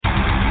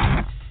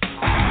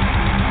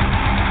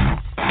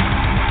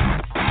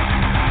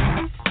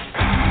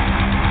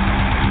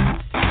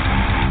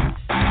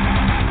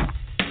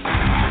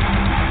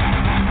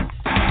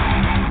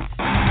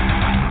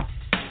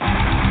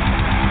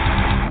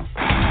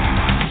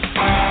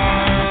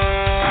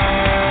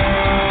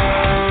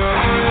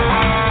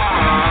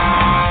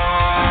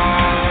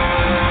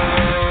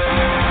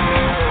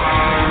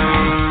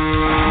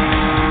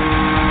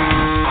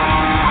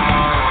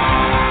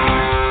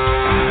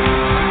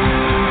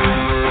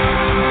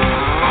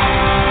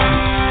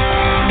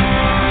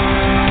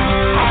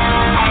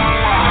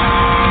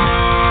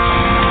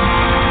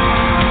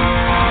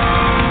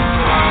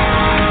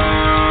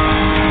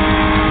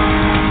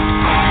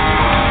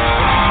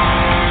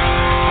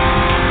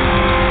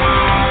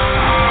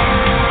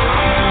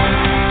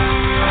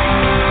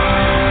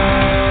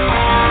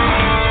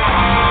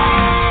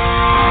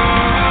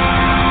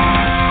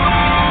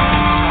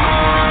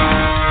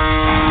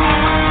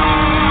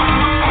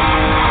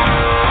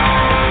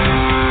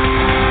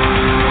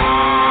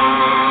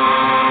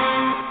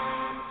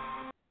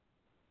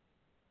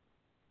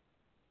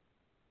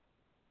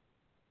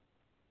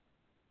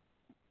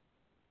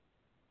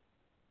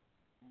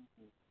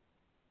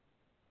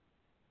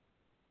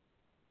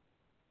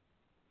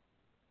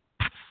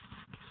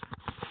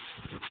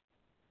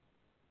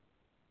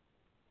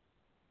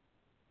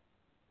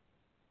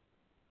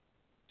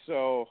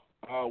So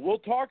we'll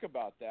talk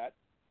about that.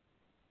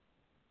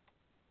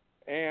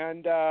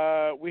 And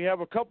we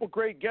have a couple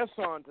great guests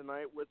on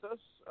tonight with us.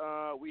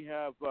 We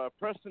have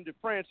Preston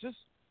DeFrancis,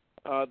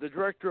 the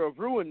director of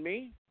Ruin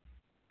Me,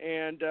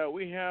 and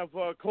we have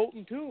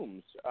Colton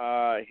Toombs.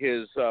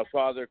 His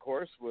father, of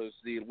course, was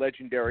the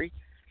legendary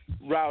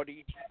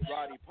Roddy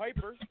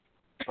Piper.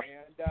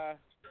 And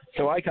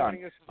so Icon,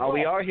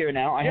 we are here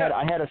now. I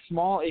had a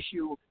small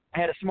issue. I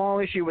had a small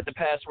issue with the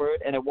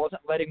password, and it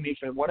wasn't letting me,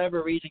 for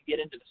whatever reason, get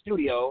into the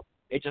studio.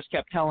 It just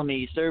kept telling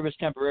me service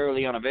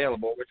temporarily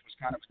unavailable, which was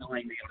kind of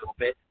annoying me a little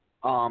bit.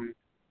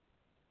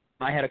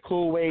 I had a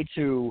cool way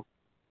to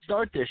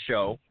start this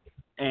show,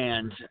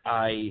 and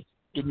I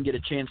didn't get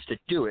a chance to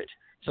do it.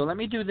 So let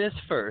me do this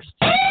first.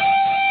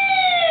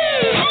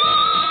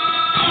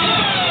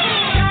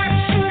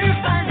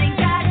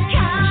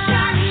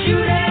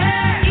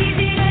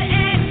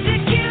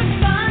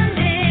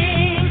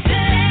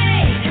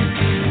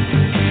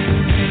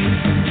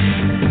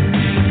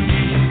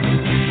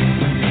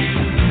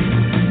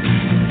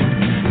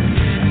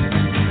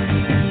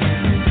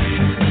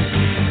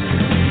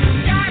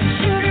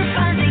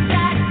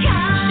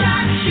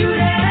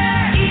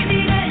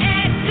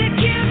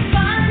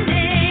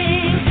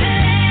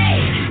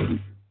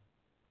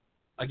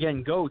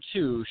 Again, go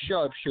to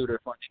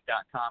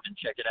sharpshooterfunding.com and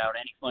check it out.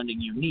 Any funding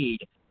you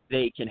need,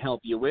 they can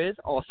help you with.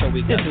 Also,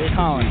 we got this is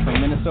Colin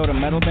from Minnesota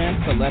metal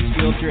band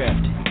Celestial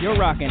Drift. You're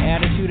rocking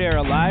Attitude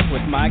Era live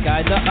with my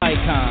guy, the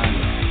Icon.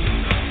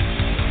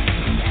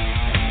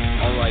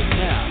 All right,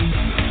 now,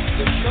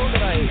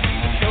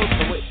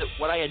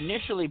 what I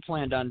initially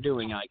planned on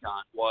doing,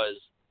 Icon, was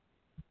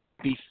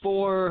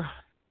before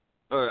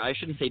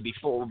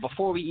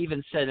we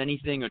even said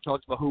anything or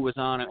talked about who was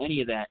on or any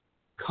of that,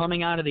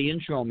 coming out of the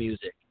intro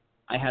music,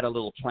 I had a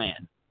little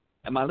plan.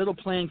 And my little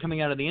plan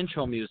coming out of the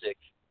intro music,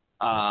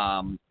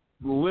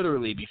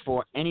 literally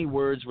before any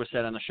words were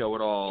said on the show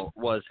at all,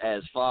 was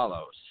as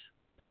follows.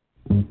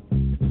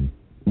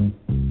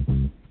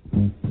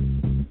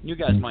 You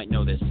guys might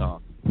know this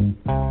song.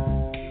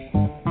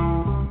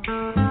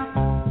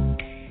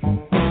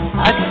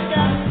 I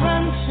got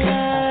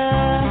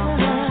sunshine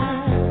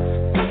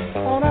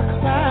on a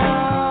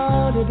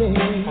cloudy day.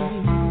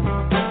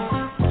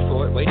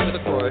 Wait for the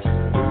chorus.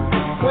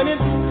 When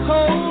it's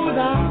cold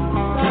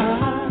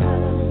outside,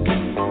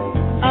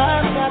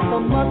 I've got the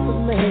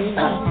muffler.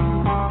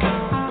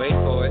 Wait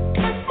for it.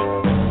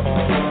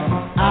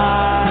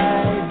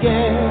 I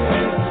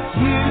guess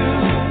you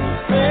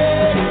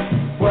said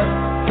what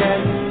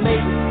can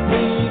make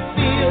me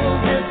feel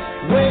this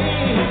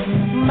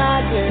way,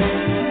 my girl,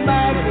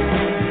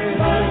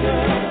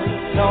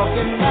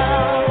 talking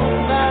about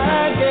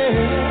my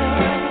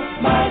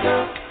girl, my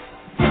girl.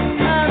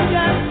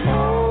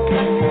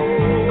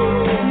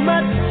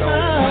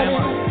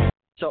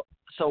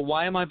 So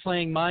why am I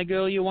playing My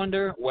Girl, you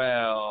wonder?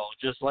 Well,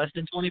 just less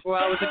than 24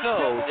 hours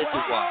ago, this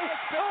is why.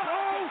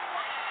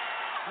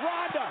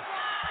 Rhonda.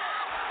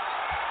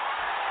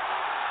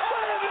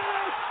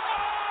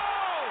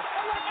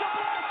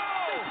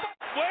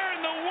 Where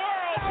in the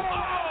world?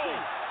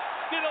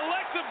 Did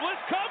Alexa Bliss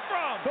come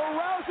from? The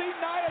Rousey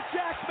Nia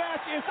Jax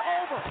match is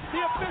over.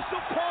 The official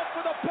call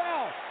for the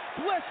bell.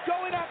 Bliss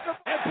going after,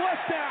 and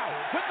Bliss now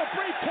with the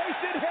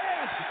briefcase in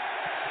hand.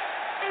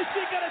 Is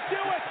she going to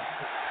do it?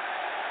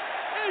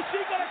 Is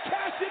she going to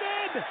cash it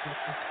in?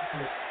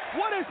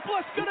 What is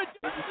Bliss going to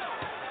do? And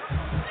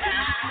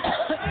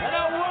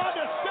now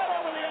Ronda spit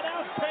over the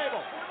announce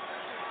table.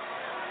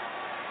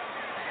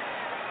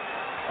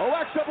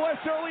 Alexa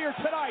Bliss earlier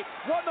tonight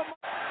won the...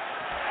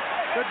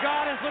 The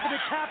Goddess looking to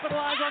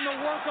capitalize on the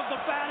work of the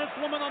baddest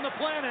woman on the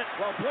planet.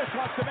 Well, Bliss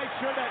wants to make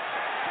sure that...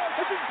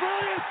 This is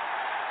brilliant!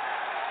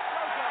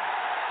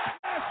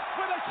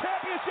 With a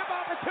championship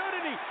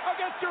opportunity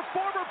against her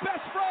former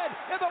best friend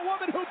and the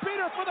woman who beat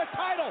her for the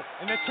title.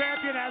 And the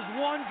champion has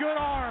one good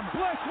arm.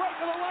 Bliss right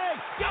to the leg.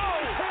 Go!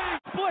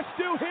 Bliss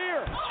do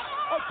here.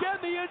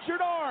 Again, the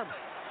injured arm.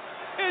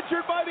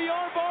 Injured by the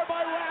armbar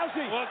by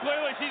Rousey. Well,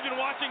 clearly she's been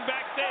watching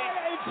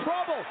backstage. In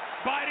trouble.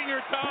 Biding her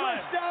time.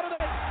 Bliss down to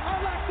the...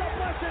 Alexa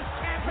Bliss is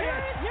champion.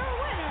 Here is your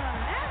winner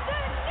and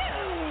the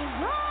new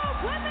Raw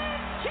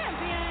Women's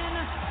Champion,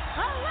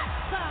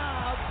 Alexa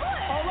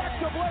Bliss.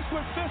 Alexa Bliss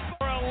with this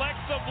for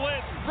Alexa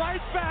Bliss.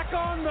 Right back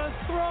on the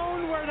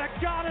throne where the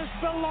Goddess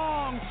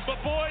belongs.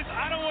 But boys,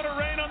 I don't want to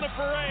rain on the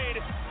parade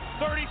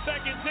 30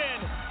 seconds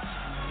in,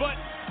 but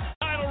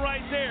title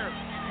right there.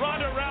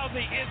 Ronda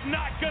Rousey is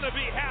not going to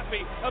be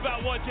happy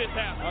about what just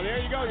happened. Oh, there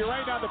you go. You're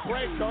right on the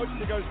break, Coach,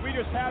 because we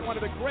just had one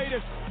of the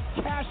greatest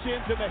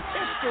cash-ins in the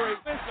history.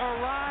 This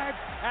arrived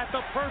at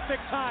the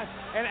perfect time,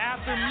 and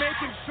after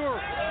making sure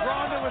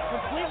Ronda was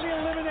completely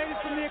eliminated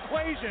from the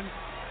equation,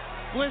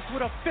 Bliss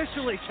would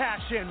officially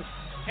cash in,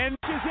 and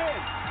is in,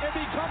 and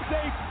becomes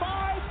a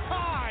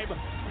 5-time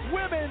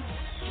women's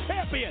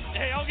champion.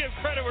 Hey, I'll give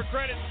credit where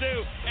credit's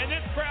due, and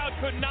this crowd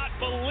could not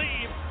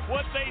believe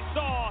what they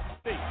saw.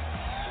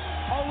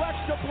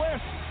 Alexa Bliss,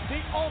 the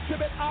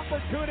ultimate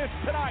opportunist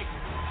tonight.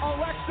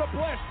 Alexa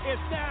Bliss is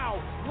now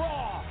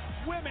Raw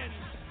Women's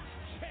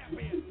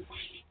Champion.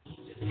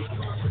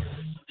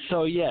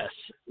 So, yes,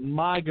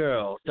 my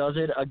girl does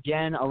it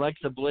again,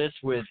 Alexa Bliss,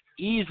 with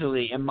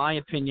easily, in my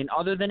opinion,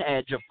 other than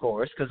Edge, of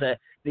course, because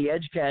the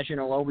Edge cash-in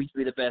will always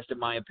be the best, in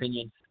my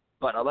opinion.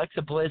 But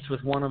Alexa Bliss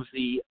was one of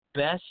the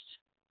best,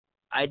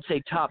 I'd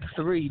say top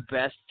 3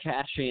 best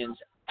cash-ins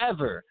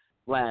ever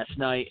last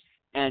night.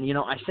 And, you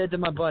know, I said to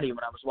my buddy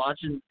when I was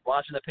watching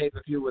the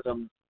pay-per-view with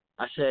him,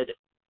 I said,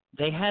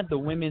 they had the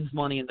women's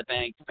Money in the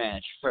Bank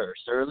match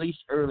first, or at least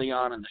early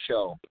on in the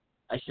show.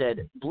 I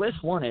said, Bliss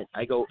won it.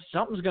 I go,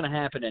 something's going to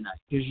happen tonight.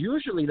 Because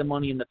usually the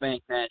Money in the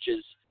Bank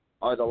matches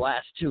are the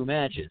last 2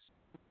 matches.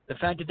 The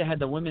fact that they had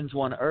the women's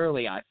one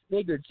early, I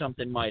figured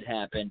something might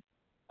happen.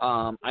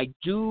 I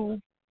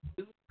do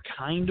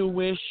kind of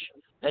wish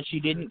that she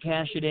didn't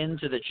cash it in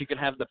so that she could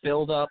have the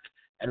build-up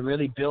and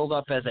really build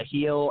up as a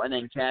heel and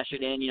then cash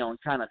it in, you know,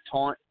 and kind of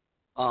taunt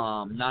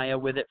Nia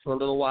with it for a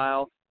little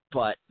while.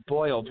 But,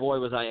 boy, oh, boy,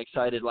 was I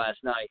excited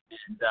last night.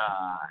 And,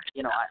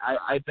 you know,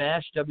 I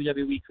bashed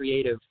WWE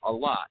Creative a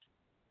lot.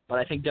 But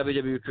I think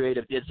WWE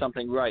Creative did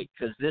something right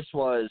because this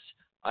was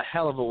a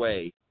hell of a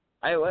way.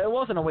 It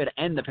wasn't a way to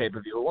end the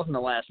pay-per-view. It wasn't the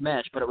last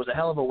match, but it was a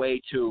hell of a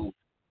way to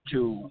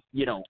you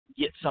know,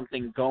 get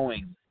something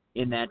going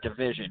in that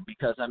division.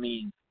 Because, I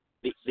mean,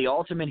 the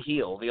ultimate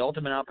heel, the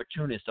ultimate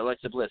opportunist,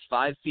 Alexa Bliss,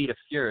 5 Feet of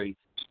Fury,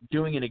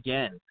 doing it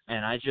again.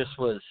 And I just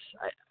was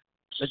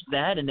just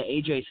that, and the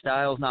AJ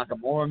Styles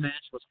Nakamura match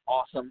was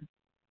awesome.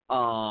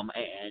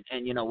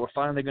 And you know, we're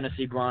finally going to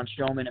see Braun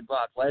Strowman and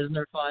Brock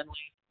Lesnar finally.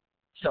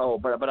 So,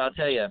 but I'll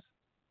tell you,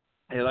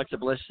 the Alexa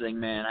Bliss thing,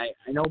 man,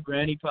 I know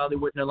Granny probably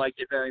wouldn't have liked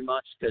it very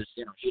much because,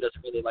 you know, she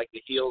doesn't really like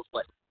the heels,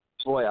 but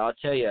boy, I'll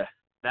tell you,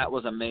 that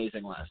was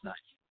amazing last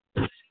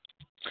night.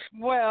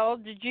 Well,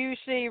 did you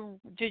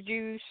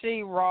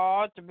see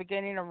Raw at the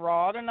beginning of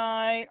Raw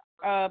tonight?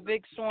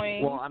 Big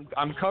swing. Well,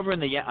 I'm covering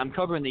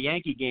the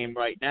Yankee game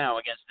right now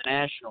against the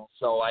Nationals,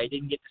 so I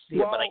didn't get to see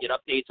it, but I get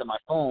updates on my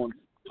phone.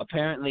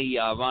 Apparently,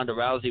 Ronda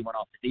Rousey went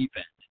off the deep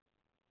end.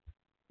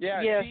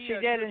 Yeah, yes, she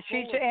did,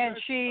 and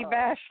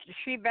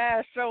she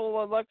bashed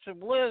old Alexa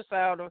Bliss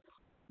out of,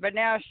 but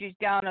now she's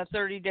down a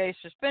 30-day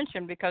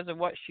suspension because of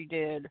what she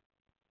did.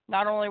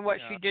 Not only what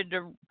she did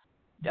to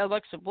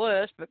Alexa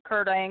Bliss, but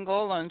Kurt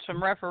Angle and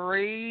some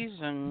referees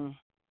and.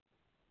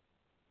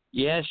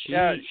 Yeah,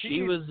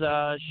 she was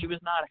not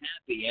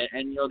happy,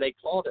 and you know they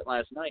called it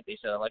last night. They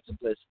said Alexa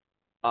Bliss,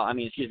 not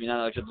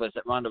Alexa Bliss,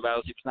 that Ronda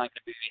Rousey was not going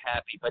to be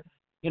happy. But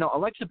you know,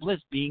 Alexa Bliss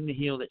being the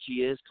heel that she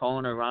is,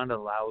 calling her Ronda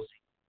Rousey,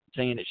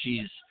 saying that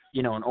she's,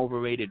 you know, an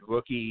overrated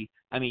rookie.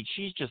 I mean,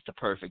 she's just the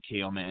perfect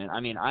heel, man. I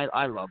mean,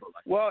 I love her.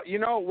 Well, you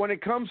know, when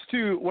it comes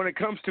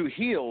to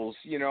heels,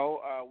 you know,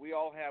 we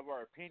all have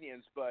our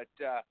opinions, but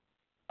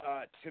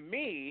to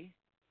me,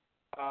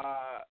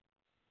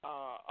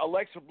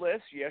 Alexa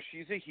Bliss, yes,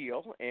 she's a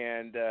heel,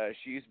 and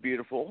she's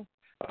beautiful.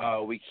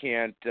 We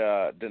can't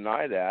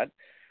deny that.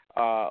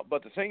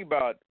 But the thing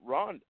about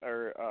not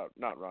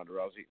Ronda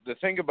Rousey, the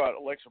thing about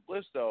Alexa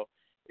Bliss, though,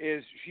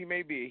 is she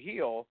may be a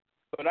heel,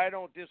 but I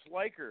don't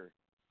dislike her.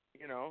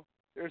 You know,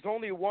 there's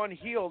only one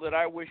heel that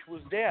I wish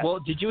was dead. Well,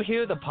 did you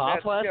hear the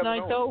pop last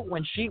night, though?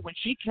 When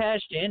she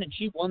cashed in and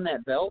she won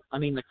that belt, I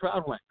mean, the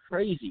crowd went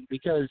crazy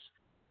because,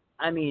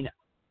 I mean,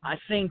 I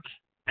think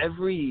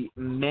every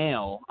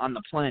male on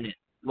the planet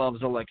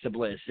loves Alexa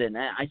Bliss, and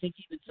I think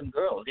even some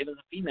girls, even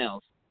the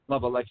females,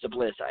 love Alexa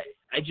Bliss.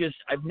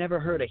 I've never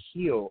heard a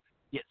heel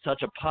get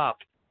such a pop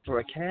for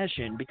a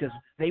cash-in because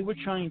they were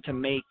trying to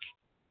make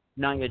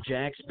Nia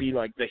Jax be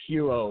like the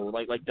hero,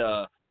 like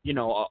the, you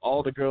know,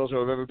 all the girls who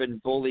have ever been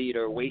bullied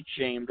or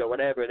weight-shamed or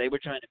whatever. They were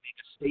trying to make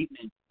a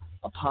statement,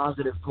 a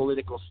positive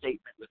political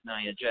statement with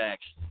Nia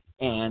Jax.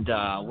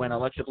 And when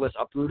Alexa Bliss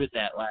uprooted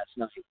that last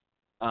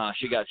night,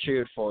 she got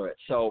cheered for it.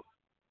 So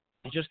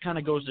it just kind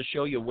of goes to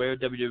show you where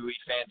WWE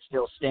fans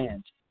still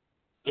stand.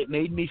 It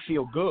made me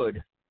feel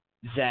good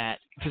that,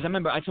 because I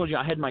remember I told you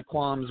I had my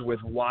qualms with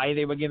why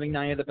they were giving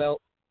Nia the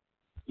belt.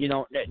 You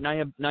know,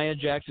 Nia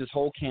Jax's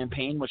whole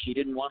campaign was she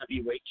didn't want to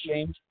be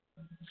weight-shamed.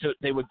 So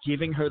they were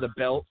giving her the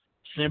belt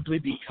simply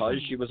because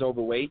she was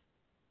overweight.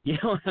 You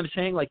know what I'm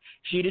saying? Like,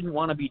 she didn't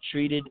want to be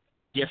treated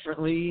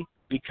differently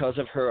because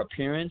of her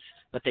appearance,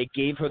 but they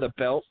gave her the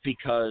belt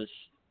because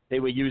they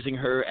were using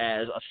her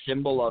as a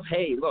symbol of,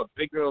 hey, look,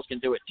 big girls can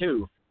do it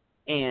too.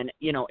 And,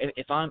 you know,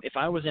 if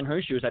I was in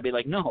her shoes, I'd be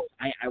like, no,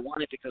 I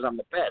want it because I'm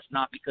the best,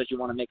 not because you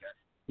want to make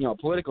a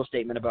political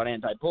statement about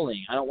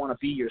anti-bullying. I don't want to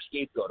be your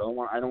scapegoat.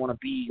 I don't want to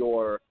be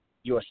your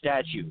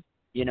statue,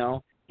 you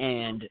know.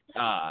 And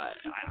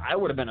I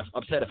would have been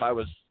upset if I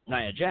was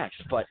Nia Jax.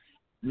 But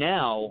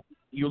now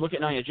you look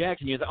at Nia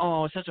Jax and you're like,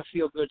 oh, it's such a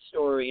feel-good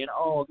story. And,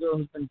 oh, a girl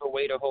who's been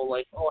overweight her whole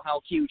life. Oh, how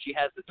cute. She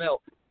has the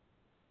belt.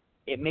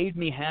 It made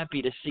me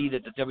happy to see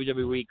that the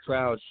WWE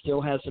crowd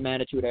still has some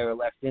Attitude Era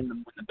left in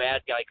them when the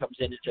bad guy comes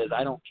in and says,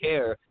 I don't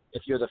care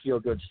if you're the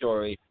feel-good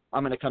story.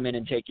 I'm going to come in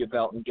and take your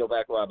belt and go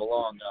back where I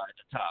belong at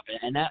the top.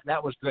 And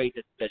that was great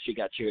that she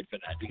got cheered for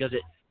that because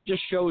it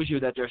just shows you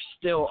that there's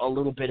still a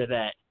little bit of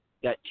that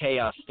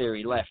chaos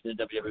theory left in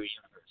the WWE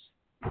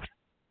universe.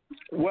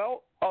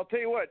 Well, I'll tell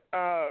you what,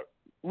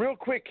 real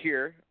quick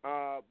here,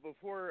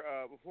 before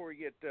we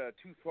get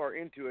too far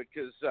into it,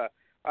 because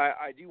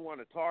I do want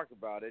to talk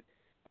about it.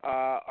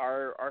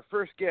 Our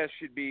first guest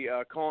should be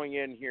calling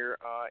in here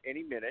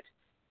any minute.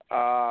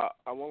 I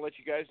want to let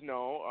you guys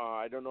know.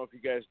 I don't know if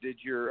you guys did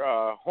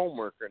your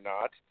homework or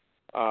not,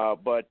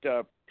 but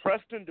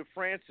Preston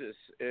DeFrancis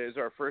is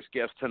our first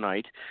guest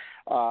tonight.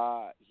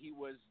 He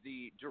was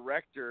the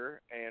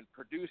director and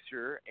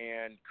producer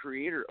and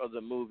creator of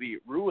the movie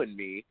Ruin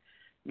Me.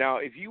 Now,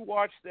 if you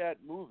watch that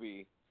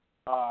movie,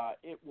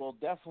 it will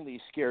definitely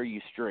scare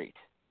you straight.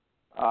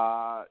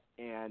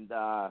 And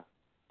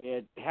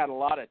it had a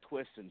lot of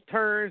twists and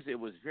turns. It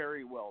was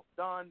very well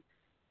done.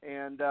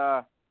 And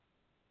I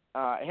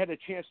had a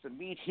chance to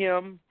meet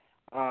him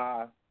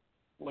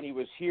when he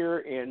was here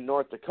in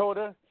North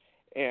Dakota.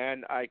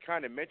 And I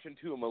kind of mentioned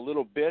to him a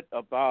little bit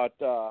about,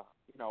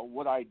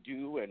 what I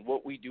do and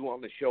what we do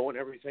on the show and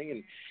everything.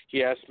 And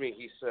he asked me,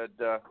 he said,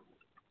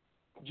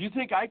 do you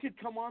think I could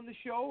come on the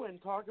show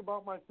and talk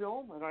about my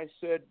film? And I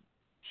said,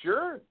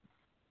 sure.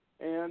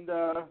 And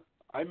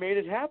I made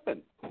it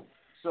happen.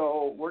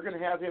 So we're going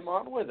to have him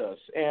on with us.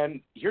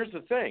 And here's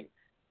the thing.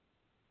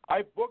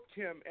 I booked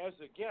him as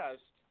a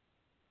guest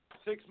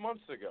 6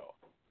 months ago.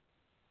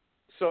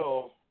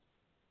 So,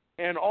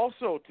 and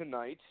also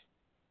tonight,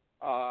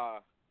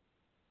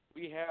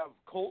 we have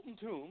Colton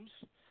Toombs.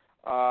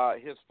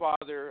 His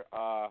father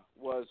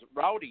was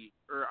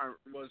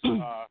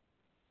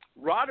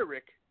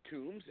Roderick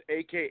Toombs,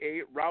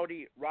 a.k.a.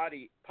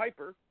 Roddy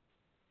Piper,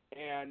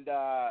 and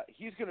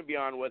he's going to be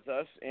on with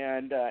us.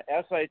 And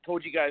as I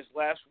told you guys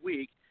last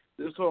week,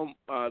 this will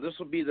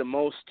be the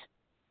most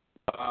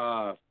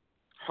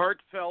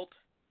heartfelt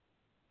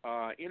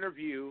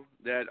interview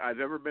that I've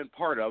ever been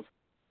part of,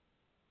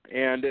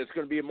 and it's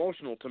going to be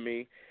emotional to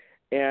me.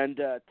 And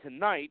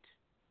tonight,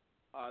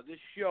 this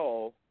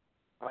show,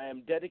 I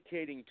am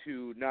dedicating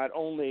to not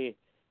only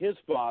his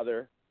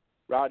father,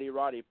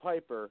 Roddy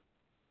Piper.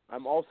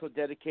 I'm also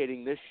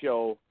dedicating this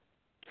show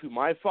to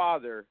my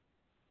father,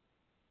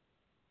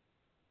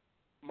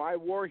 my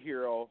war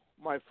hero,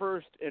 my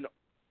first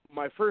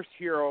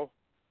hero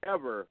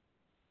ever,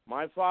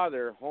 my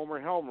father, Homer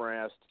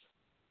Helmrast.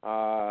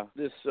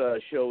 This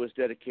show is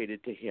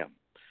dedicated to him.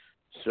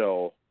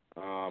 So,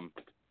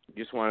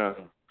 just want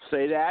to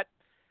say that.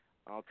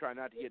 I'll try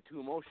not to get too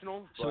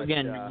emotional. So but,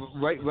 again,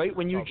 right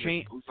when you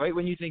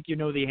think you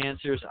know the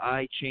answers,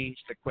 I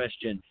changed the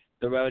question.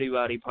 The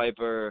Roddy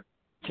Piper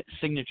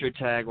signature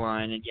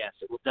tagline, and yes,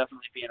 it will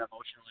definitely be an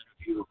emotional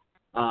interview.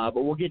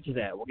 But we'll get to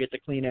that. We'll get the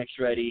Kleenex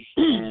ready,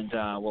 and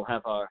we'll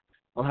have our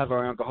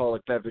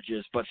alcoholic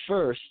beverages. But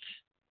first,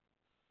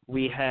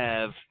 we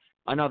have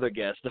another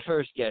guest. The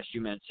first guest you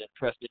mentioned,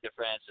 Preston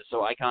DeFrancis.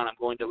 So, Icon, I'm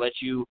going to let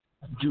you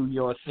do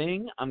your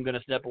thing. I'm going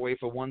to step away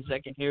for 1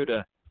 second here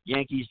to.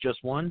 Yankees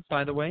just won,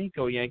 by the way.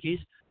 Go Yankees.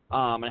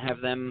 I'm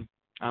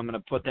going to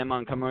put them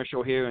on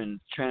commercial here and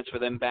transfer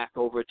them back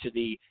over to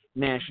the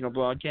national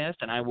broadcast,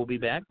 and I will be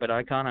back. But,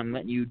 Icon, I'm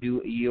letting you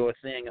do your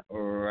thing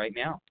right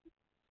now.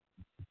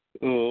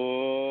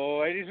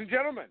 Ladies and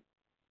gentlemen,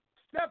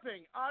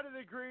 stepping out of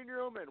the green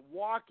room and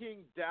walking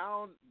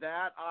down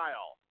that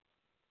aisle,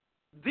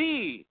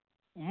 the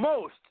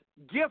most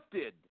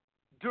gifted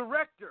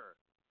director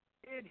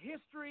in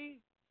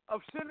history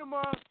of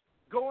cinema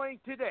going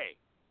today.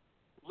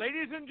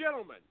 Ladies and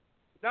gentlemen,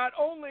 not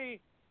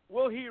only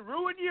will he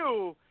ruin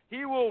you,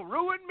 he will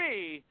ruin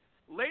me.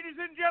 Ladies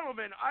and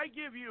gentlemen, I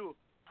give you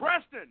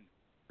Preston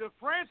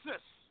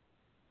DeFrancis.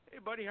 Hey,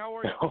 buddy, how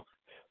are you?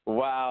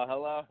 Wow,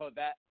 hello.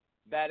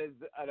 That is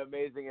an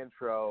amazing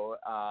intro.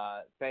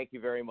 Thank you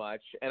very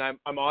much. And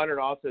I'm honored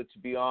also to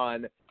be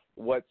on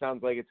what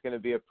sounds like it's going to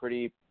be a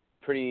pretty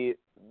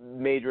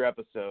major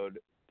episode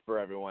for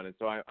everyone. And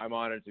so I'm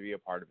honored to be a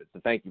part of it.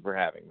 So thank you for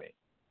having me.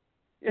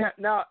 Yeah.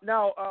 Now,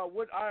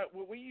 what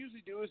we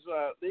usually do is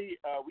we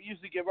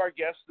usually give our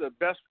guests the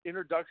best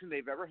introduction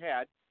they've ever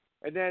had,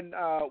 and then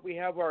we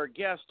have our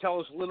guests tell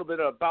us a little bit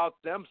about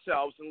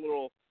themselves and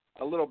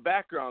a little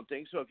background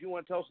thing. So if you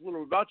want to tell us a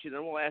little about you,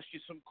 then we'll ask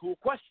you some cool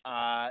questions.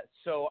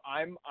 So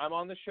I'm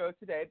on the show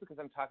today because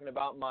I'm talking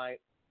about my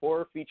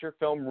horror feature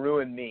film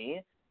Ruin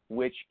Me,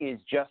 which is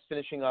just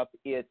finishing up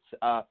its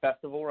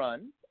festival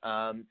run.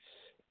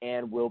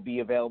 And will be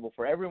available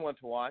for everyone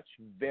to watch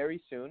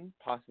very soon,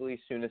 possibly as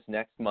soon as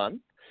next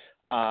month.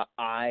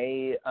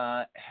 I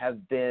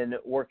have been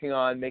working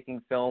on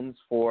making films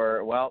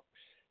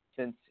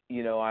since,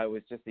 I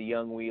was just a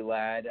young wee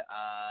lad,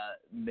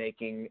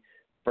 making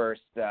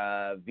first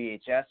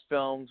VHS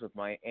films with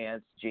my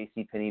aunt's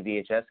JCPenney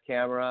VHS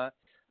camera.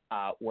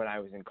 When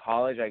I was in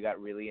college, I got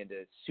really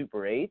into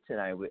Super 8, and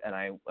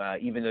I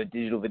even though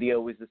digital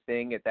video was the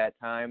thing at that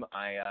time,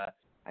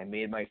 I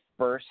made my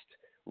first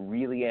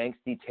really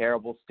angsty,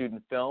 terrible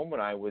student film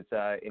when I was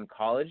in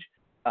college,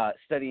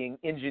 studying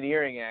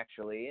engineering,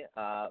 actually,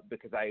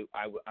 because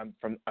I'm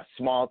from a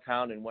small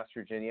town in West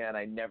Virginia, and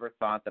I never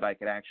thought that I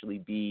could actually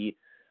be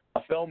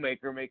a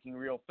filmmaker making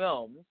real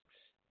films.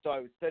 So I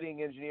was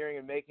studying engineering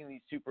and making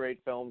these Super 8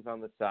 films on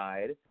the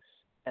side.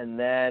 And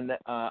then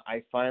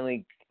I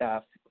finally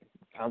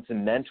found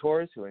some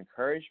mentors who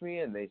encouraged me,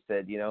 and they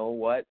said, you know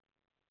what,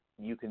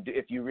 you can do,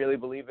 if you really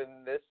believe in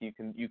this, you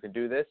can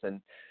do this.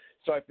 And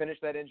so I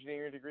finished that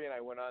engineering degree, and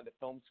I went on to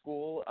film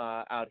school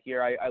out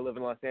here. I live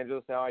in Los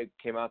Angeles now. I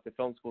came out to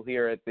film school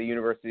here at the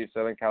University of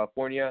Southern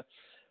California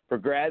for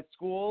grad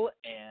school,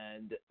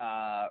 and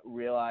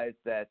realized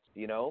that,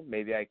 you know,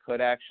 maybe I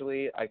could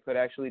actually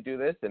do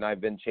this, and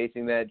I've been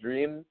chasing that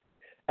dream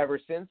ever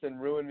since.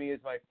 And Ruin Me is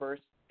my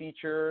first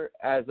feature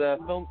as a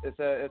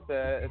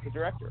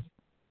director.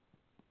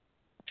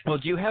 Well,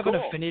 do you have an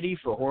affinity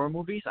for horror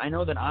movies? I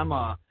know that I'm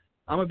a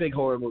big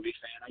horror movie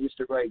fan.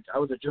 I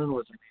was a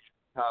journalism major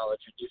in college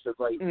and used to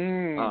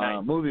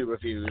write movie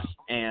reviews,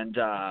 and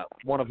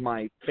one of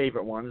my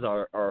favorite ones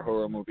are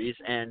horror movies.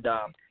 And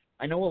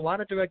I know a lot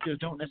of directors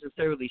don't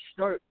necessarily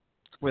start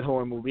with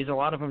horror movies. A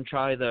lot of them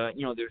try their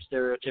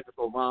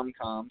stereotypical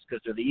rom-coms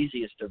because they're the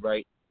easiest to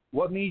write.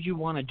 What made you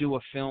want to do a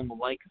film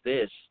like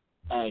this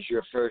as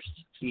your first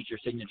feature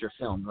signature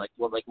film?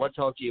 What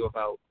talked to you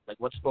about,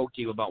 what spoke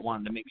to you about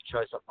wanting to maybe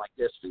try something like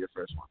this for your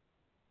first one?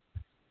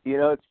 You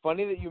know, it's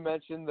funny that you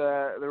mentioned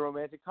the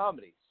romantic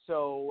comedy.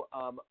 So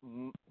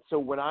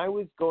when I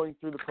was going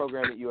through the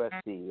program at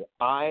USC,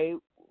 I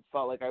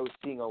felt like I was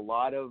seeing a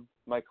lot of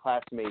my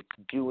classmates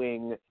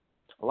doing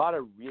a lot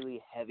of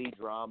really heavy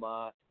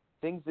drama,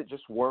 things that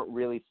just weren't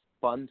really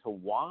fun to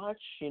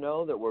watch, you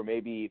know, that were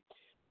maybe,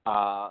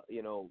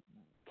 you know,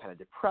 kind of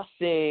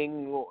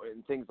depressing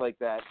and things like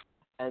that.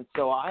 And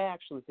so I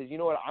actually said, you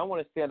know what, I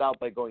want to stand out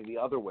by going the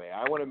other way.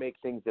 I want to make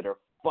things that are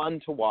fun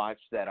to watch,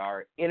 that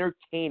are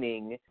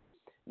entertaining,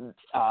 that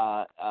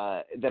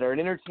are an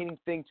entertaining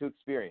thing to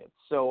experience.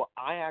 So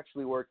I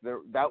actually worked there.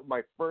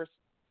 My first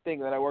thing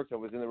that I worked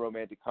on was in the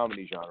romantic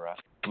comedy genre.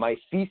 My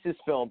thesis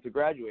film to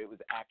graduate was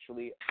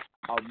actually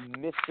a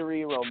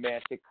mystery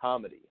romantic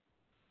comedy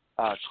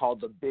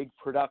called The Big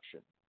Production.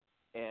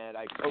 And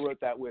I co-wrote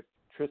that with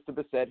Trista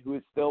Bissett, who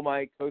is still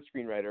my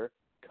co-screenwriter,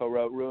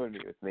 co-wrote Ruin Me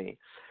with me.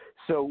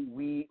 So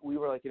we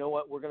were like, you know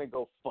what, we're going to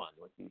go fun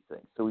with these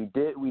things. So we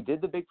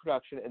did The Big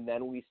Production, and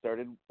then we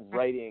started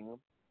writing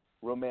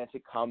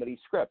romantic comedy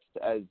scripts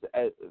as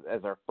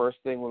our first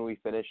thing when we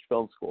finished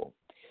film school.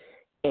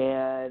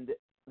 And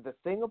the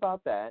thing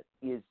about that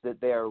is that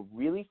they are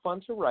really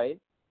fun to write,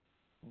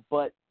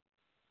 but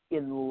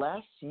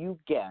unless you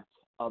get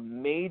a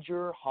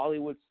major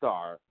Hollywood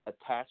star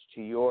attached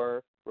to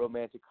your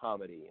romantic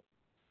comedy,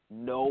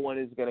 no one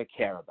is going to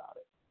care about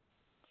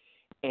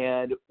it.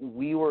 And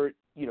we were,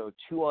 you know,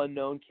 two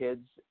unknown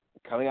kids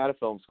coming out of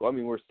film school. I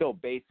mean, we're still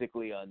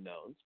basically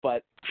unknowns,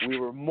 but we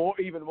were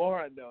even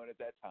more unknown at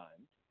that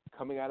time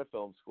coming out of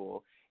film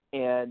school.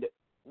 And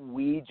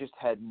we just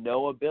had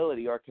no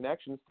ability or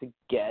connections to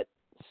get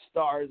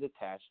stars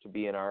attached to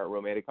be in our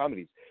romantic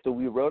comedies. So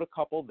we wrote a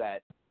couple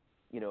that,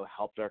 you know,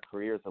 helped our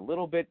careers a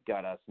little bit,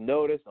 got us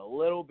noticed a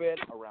little bit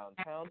around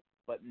town,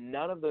 but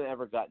none of them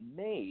ever got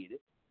made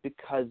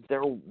because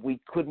we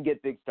couldn't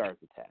get big stars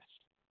attached.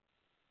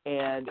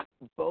 And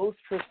both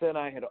Trista and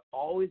I had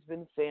always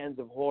been fans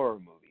of horror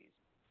movies,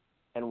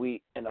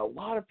 and a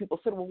lot of people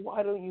said, well,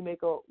 why don't you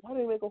make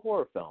a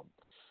horror film?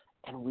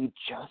 And we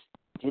just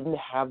didn't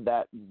have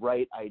that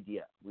right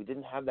idea. We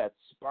didn't have that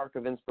spark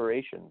of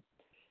inspiration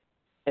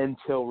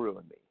until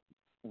Ruin Me.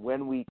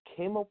 When we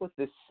came up with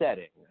this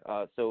setting,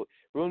 so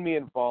Ruin Me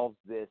involves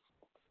this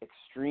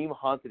extreme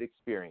haunted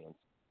experience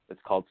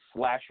that's called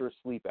slasher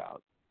sleep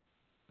out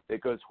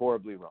that goes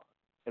horribly wrong.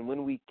 And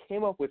when we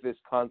came up with this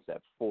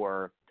concept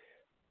for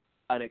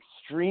an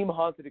extreme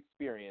haunted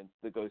experience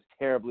that goes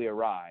terribly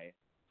awry,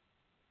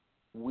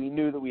 we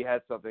knew that we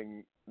had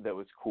something that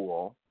was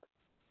cool.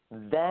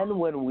 Then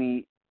when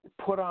we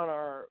put on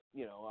our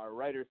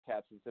writer's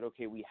caps and said,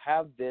 okay, we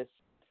have this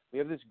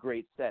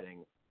great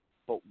setting,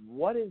 but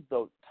what is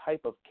the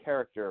type of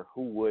character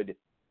who would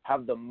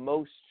have the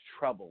most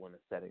trouble in a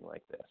setting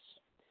like this?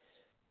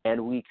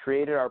 And we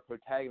created our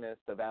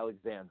protagonist of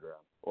Alexandra,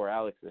 or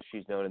Alex as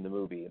she's known in the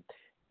movie.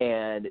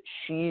 And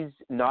she's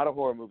not a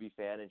horror movie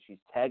fan, and she's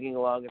tagging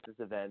along at this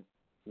event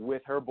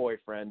with her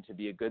boyfriend to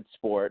be a good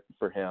sport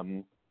for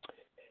him.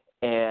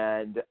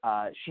 And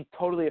she's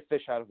totally a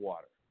fish out of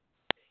water.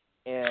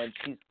 And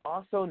she's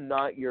also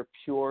not your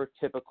pure,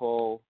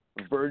 typical,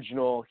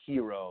 virginal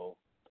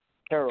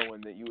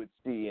heroine that you would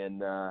see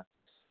in a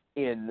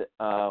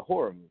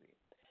horror movie.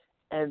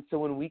 And so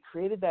when we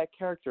created that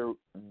character,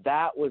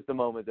 that was the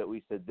moment that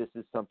we said, this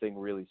is something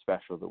really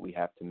special that we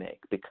have to make,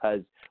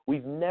 because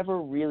we've never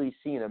really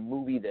seen a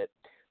movie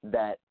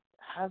that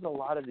has a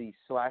lot of these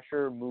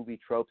slasher movie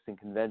tropes and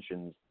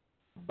conventions,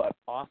 but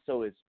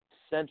also is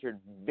centered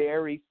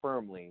very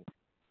firmly,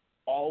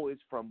 always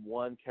from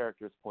one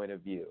character's point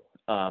of view.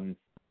 And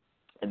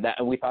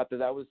we thought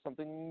that was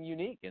something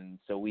unique. And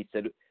so we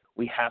said,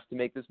 we have to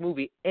make this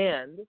movie.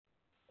 And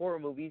horror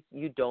movies,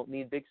 you don't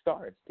need big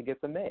stars to get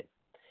them made.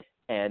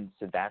 And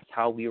so that's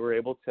how we were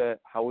able to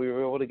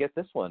get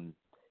this one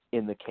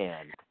in the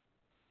can.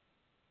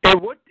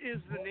 And what is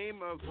the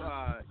name of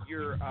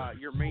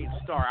your main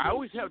star? I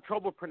always have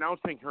trouble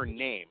pronouncing her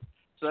name,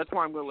 so that's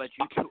why I'm going to let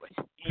you do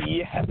it.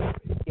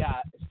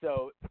 Yeah.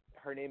 So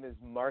her name name is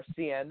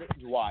Marcienne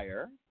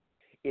Dwyer.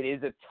 It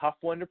is a tough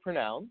one to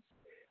pronounce,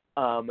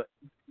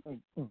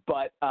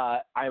 but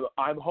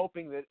I'm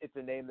hoping that it's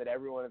a name that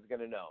everyone is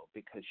going to know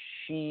because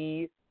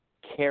she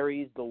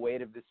carries the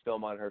weight of this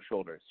film on her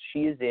shoulders.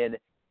 She is in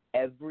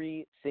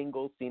every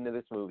single scene of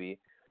this movie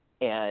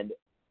and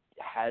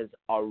has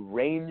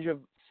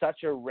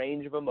such a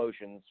range of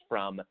emotions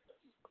from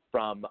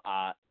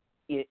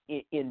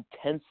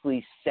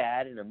intensely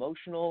sad and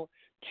emotional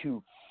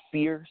to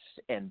fierce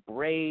and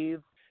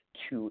brave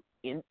to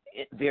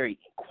very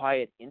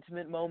quiet,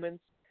 intimate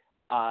moments.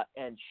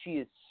 And she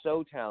is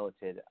so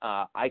talented.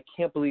 I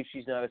can't believe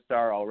she's not a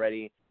star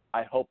already.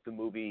 I hope the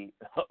movie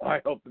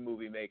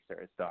makes her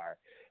a star.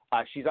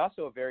 She's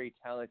also a very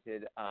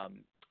talented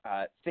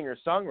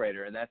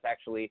singer-songwriter, and that's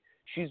actually,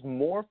 she's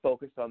more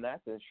focused on that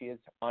than she is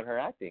on her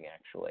acting,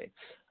 actually.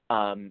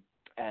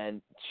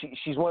 And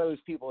she's one of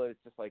those people that's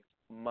just like,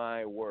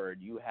 my word,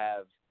 you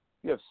have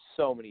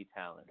so many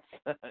talents,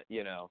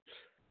 you know.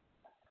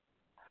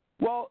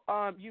 Well,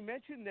 you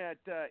mentioned that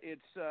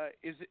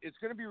it's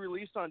going to be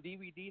released on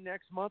DVD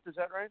next month. Is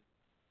that right?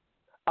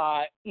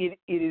 It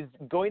is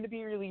going to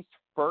be released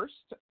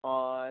first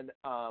on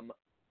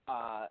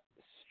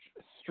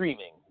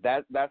streaming.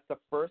 That's the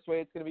first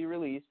way it's going to be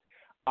released.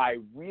 I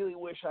really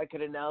wish I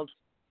could announce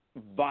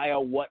via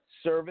what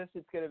service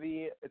it's going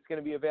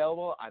to be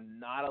available. I'm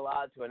not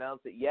allowed to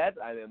announce it yet.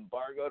 I'm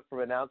embargoed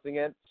from announcing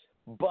it,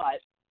 but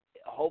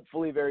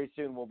hopefully very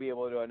soon we'll be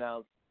able to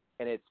announce,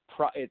 and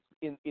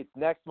it's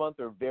next month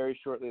or very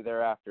shortly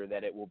thereafter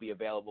that it will be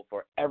available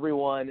for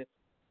everyone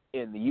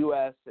in the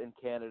U.S. and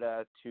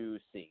Canada to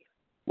see.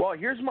 Well,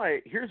 here's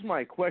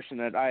my question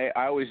that I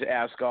always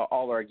ask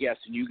all our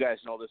guests, and you guys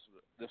know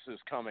this is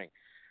coming.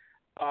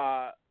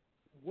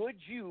 Would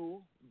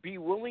you be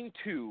willing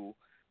to,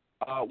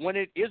 when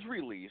it is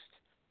released,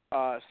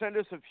 send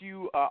us a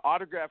few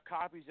autographed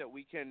copies that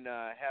we can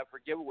have for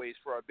giveaways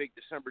for our big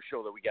December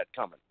show that we got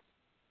coming?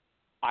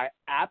 I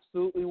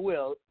absolutely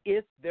will,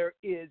 if there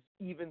is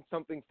even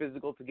something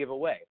physical to give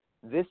away.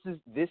 This is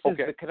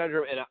okay. The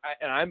conundrum,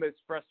 and I'm as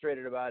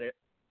frustrated about it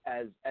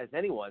as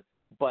anyone.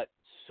 But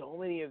so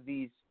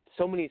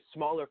many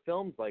smaller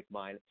films like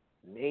mine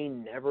may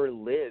never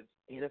live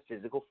in a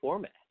physical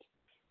format.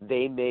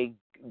 They may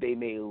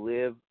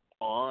live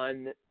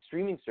on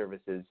streaming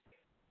services,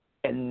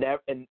 and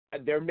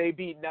there may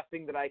be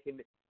nothing that I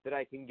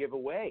can give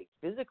away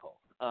physical.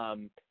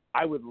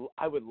 I would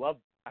love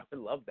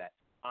that.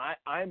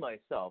 I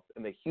myself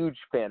am a huge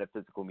fan of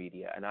physical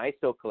media, and I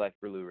still collect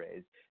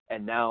Blu-rays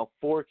and now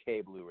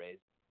 4K Blu-rays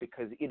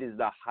because it is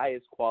the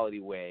highest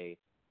quality way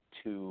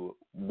to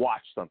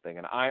watch something.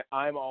 And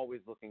I'm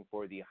always looking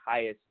for the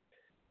highest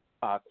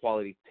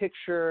quality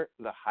picture,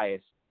 the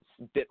highest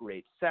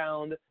bitrate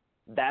sound.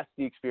 That's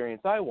the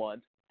experience I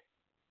want.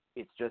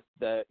 It's just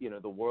the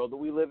world that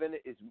we live in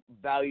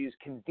values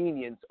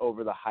convenience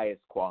over the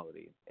highest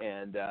quality,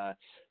 and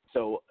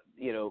so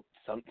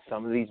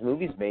some of these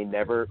movies may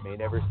never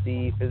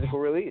see physical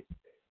release.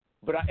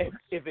 But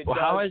if it does,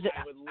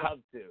 I would love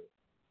to.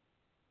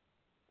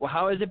 Well,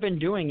 how has it been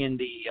doing in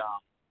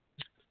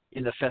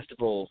the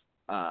festival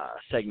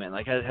segment?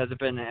 Like, have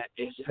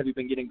you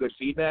been getting good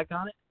feedback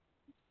on it?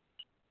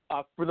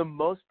 For the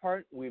most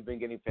part, we've been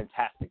getting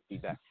fantastic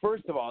feedback.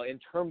 First of all, in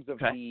terms of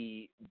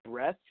the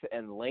breadth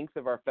and length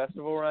of our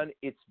festival run,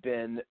 it's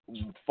been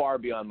far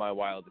beyond my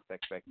wildest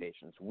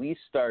expectations. We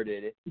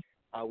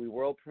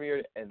world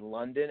premiered in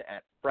London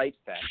at Fright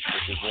Fest,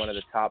 which is one of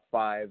the top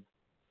 5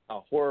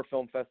 horror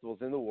film festivals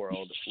in the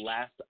world,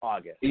 last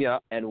August. Yeah.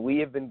 And we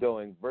have been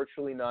going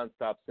virtually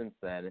nonstop since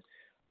then.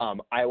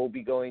 I will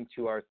be going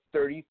to our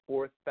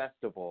 34th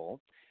festival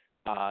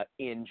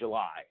in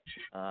July,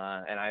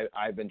 and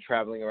I've been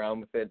traveling around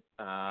with it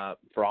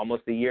for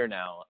almost a year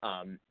now,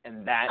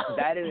 and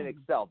that in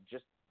itself,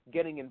 just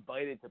getting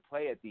invited to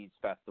play at these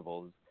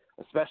festivals,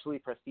 especially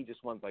prestigious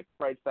ones like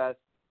Fright Fest,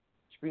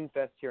 Screen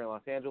Fest here in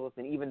Los Angeles,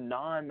 and even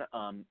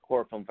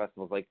non-horror film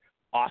festivals like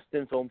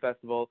Austin Film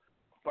Festival,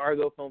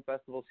 Fargo Film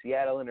Festival,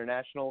 Seattle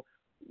International,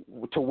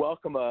 to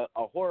welcome a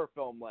horror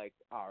film like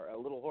a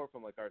little horror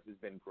film like ours has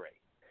been great.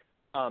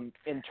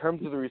 In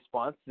terms of the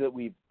response that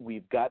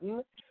we've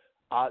gotten,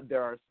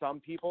 there are some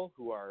people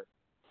who are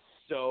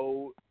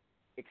so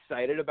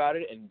excited about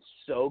it and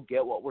so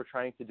get what we're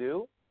trying to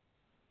do.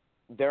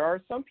 There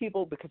are some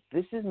people, because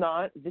this is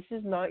not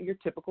your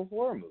typical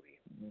horror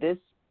movie. This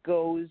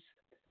goes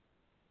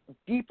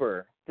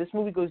deeper. This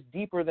movie goes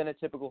deeper than a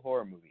typical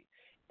horror movie.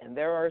 And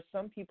there are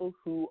some people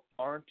who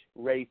aren't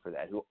ready for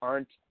that,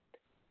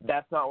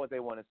 that's not what they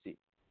want to see.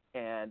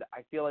 And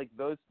I feel like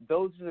those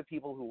are the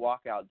people who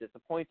walk out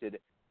disappointed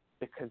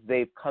because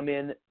they've come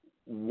in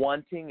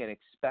wanting and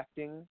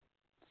expecting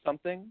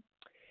something,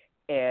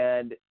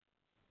 and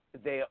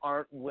they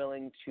aren't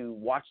willing to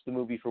watch the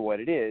movie for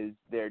what it is.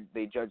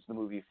 They judge the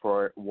movie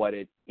for what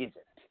it isn't.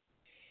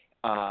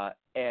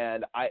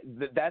 And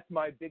that's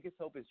my biggest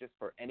hope, is just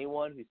for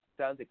anyone who's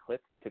down to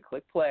click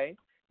play.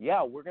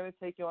 Yeah, we're going to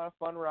take you on a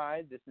fun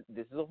ride. This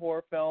is a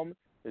horror film.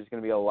 There's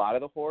going to be a lot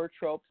of the horror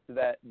tropes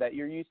that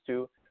you're used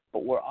to,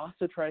 but we're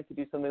also trying to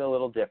do something a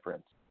little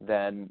different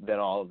than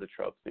all of the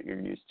tropes that you're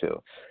used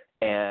to.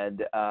 And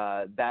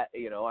that,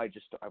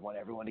 I want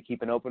everyone to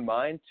keep an open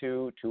mind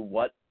to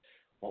what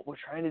we're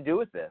trying to do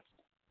with this.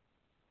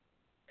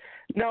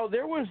 Now,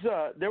 there was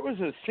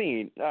a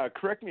scene,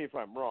 correct me if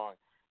I'm wrong,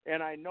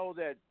 and I know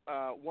that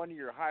one of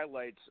your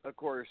highlights, of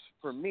course,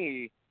 for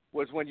me,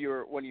 was when you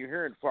were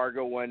here in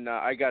Fargo, when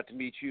I got to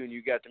meet you and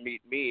you got to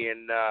meet me,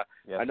 and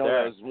yes, I know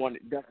sir. that was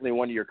definitely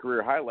one of your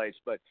career highlights.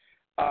 But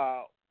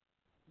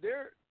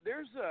there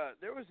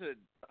was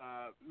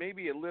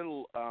maybe a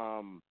little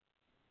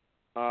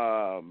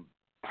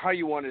how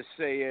you want to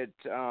say it,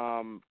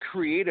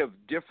 creative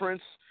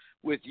difference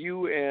with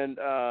you and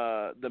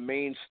the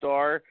main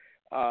star.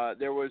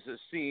 There was a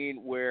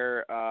scene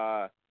where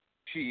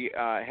she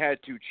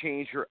had to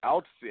change her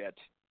outfit,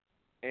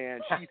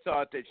 and she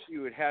thought that she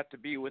would have to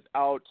be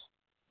without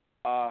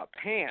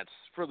pants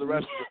for the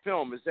rest of the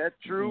film. Is that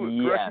true?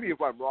 Yes. Correct me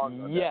if I'm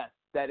wrong on yes,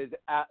 that is.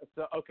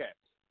 So, okay.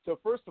 So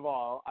first of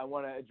all, I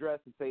want to address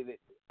and say that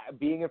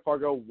being in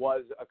Fargo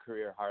was a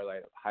career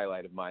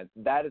highlight of mine.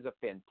 That is a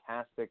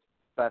fantastic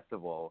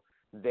festival.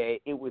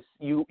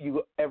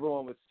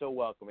 Everyone was so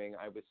welcoming.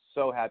 I was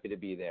so happy to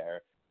be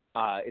there.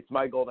 It's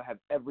my goal to have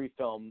every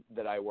film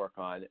that I work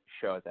on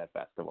show at that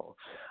festival.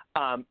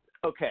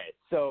 Okay,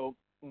 so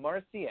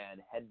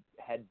Marcienne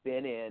had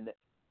been in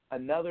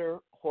another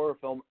horror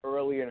film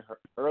earlier in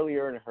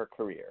her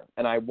career,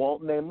 and I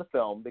won't name the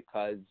film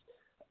because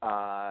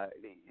I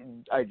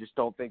just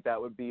don't think that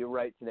would be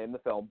right to name the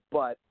film.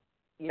 But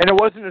and it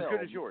wasn't as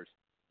good as yours.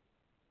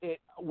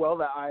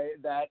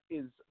 That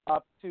is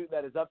up to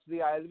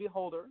the eye of the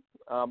beholder,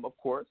 of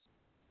course.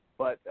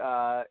 But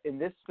in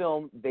this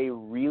film, they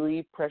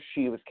really pressed.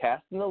 She was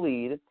cast in the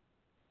lead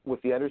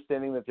with the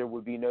understanding that there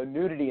would be no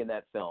nudity in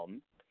that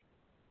film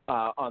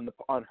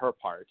on her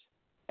part.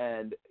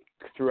 And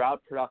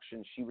throughout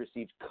production, she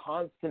received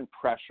constant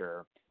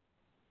pressure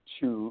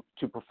to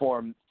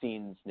perform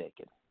scenes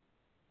naked.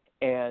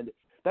 And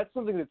that's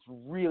something that's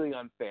really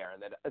unfair.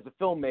 And that as a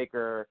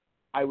filmmaker,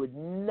 I would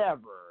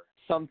never.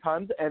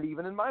 Sometimes, and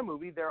even in my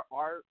movie,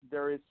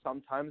 there is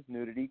sometimes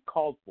nudity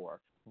called for.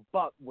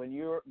 But when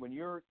you're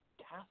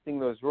casting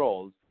those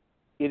roles,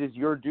 it is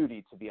your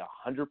duty to be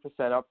 100%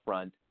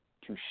 upfront,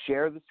 to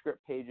share the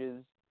script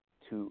pages,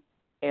 to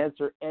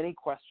answer any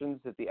questions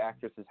that the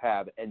actresses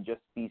have, and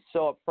just be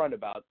so upfront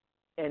about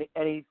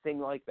anything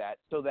like that,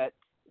 so that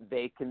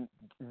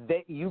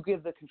you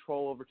give the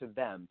control over to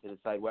them to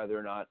decide whether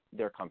or not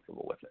they're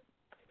comfortable with it.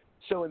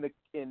 So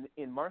in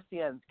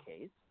Marcienne's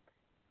case,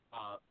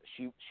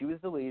 she was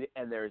the lead,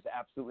 and there's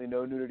absolutely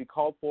no nudity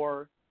called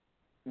for,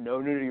 no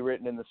nudity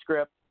written in the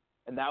script,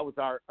 and that was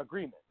our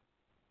agreement.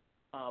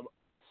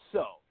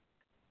 So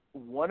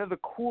one of the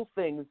cool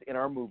things in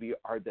our movie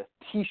are the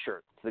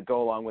T-shirts that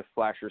go along with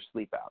Slasher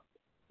Sleep Out.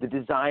 The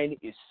design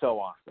is so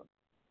awesome.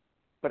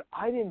 But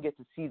I didn't get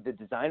to see the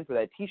design for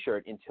that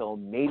T-shirt until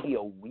maybe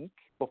a week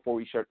before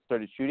we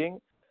started shooting.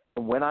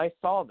 And when I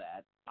saw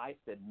that, I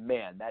said,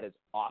 man, that is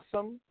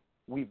awesome.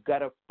 We've got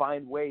to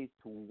find ways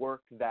to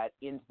work that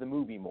into the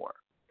movie more.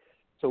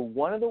 So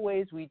one of the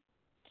ways and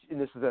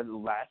this is a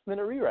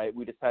last-minute rewrite,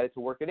 we decided to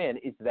work it in,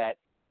 is that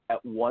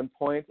at one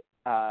point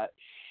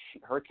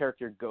her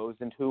character goes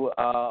into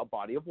a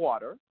body of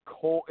water.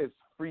 Is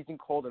freezing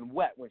cold and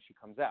wet when she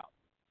comes out.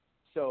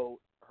 So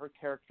her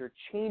character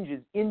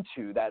changes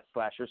into that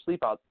Slasher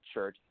Sleep Out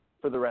shirt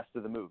for the rest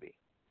of the movie.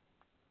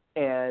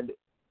 And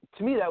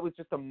to me, that was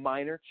just a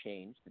minor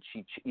change that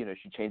she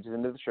changes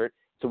into the shirt.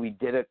 So we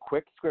did a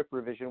quick script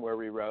revision where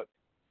we wrote,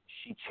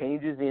 she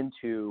changes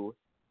into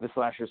the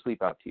Slasher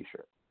Sleep Out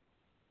T-shirt.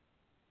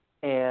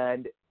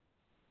 And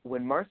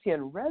when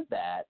Marcienne read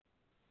that,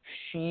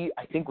 she,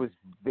 I think, was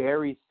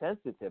very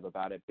sensitive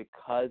about it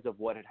because of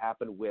what had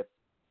happened with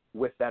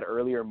that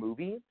earlier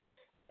movie.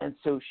 And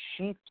so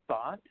she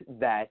thought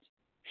that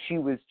she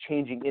was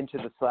changing into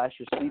the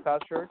Slasher Sleep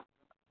Out shirt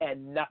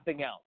and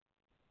nothing else.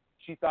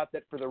 She thought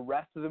that for the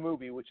rest of the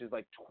movie, which is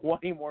like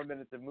 20 more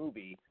minutes of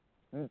movie,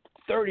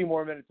 30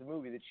 more minutes of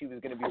movie, that she was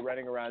going to be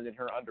running around in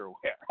her underwear.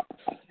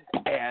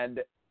 And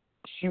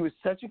she was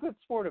such a good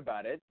sport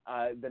about it.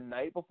 The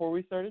night before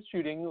we started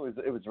shooting,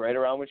 it was right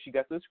around when she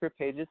got those script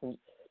pages, and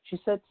she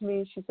said to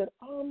me,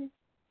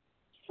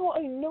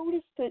 I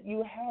noticed that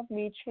you have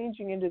me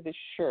changing into this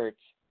shirt,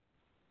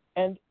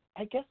 and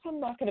I guess I'm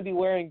not going to be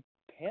wearing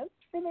pants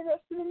for the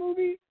rest of the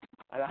movie.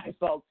 And I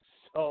felt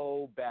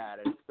so bad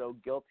and so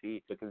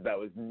guilty because that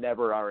was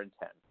never our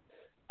intent.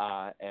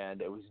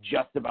 And it was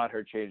just about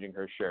her changing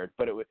her shirt.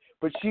 But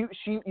she,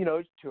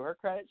 to her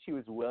credit, she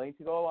was willing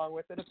to go along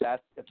with it if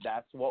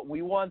that's what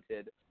we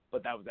wanted.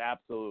 But that was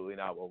absolutely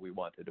not what we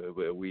wanted.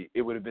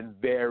 It would have been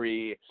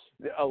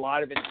a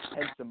lot of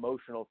intense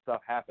emotional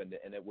stuff happened,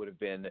 and it would have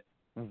been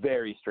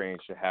very strange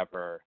to have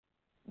her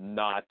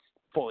not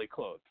fully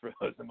clothed for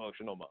those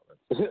emotional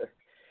moments.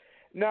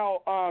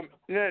 Now,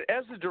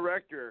 as a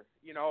director,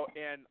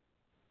 and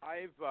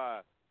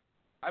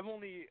I've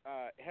only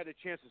had a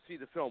chance to see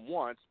the film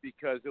once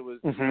because it was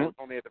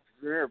only at the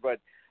premiere, but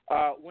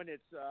when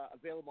it's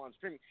available on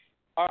streaming,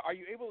 Are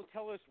you able to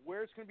tell us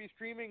where it's going to be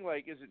streaming?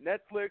 Like, is it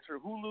Netflix or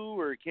Hulu,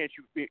 or can't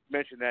you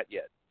mention that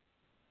yet?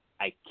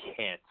 I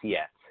can't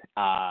yet.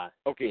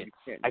 Okay, you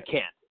can't. I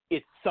can't.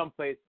 It's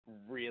someplace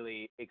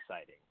really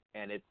exciting,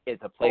 and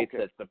it's a place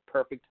that's the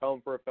perfect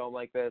home for a film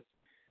like this.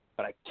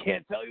 But I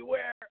can't tell you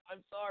where.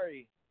 I'm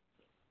sorry.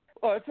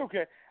 Oh, it's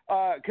okay.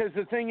 Because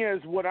the thing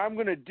is, what I'm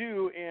going to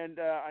do, and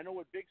I know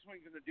what Big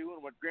Swing's going to do,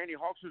 and what Granny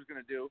Hawkster's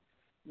going to do,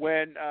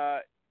 when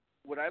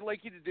what I'd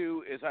like you to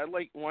do is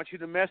want you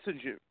to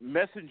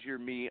messenger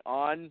me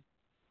on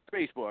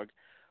Facebook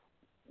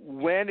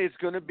when it's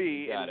going to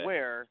be and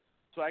where,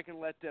 so I can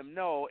let them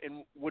know.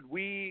 And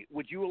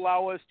would you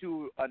allow us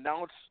to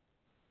announce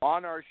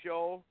on our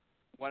show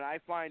when I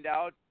find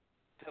out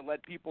to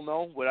let people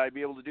know? Would I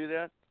be able to do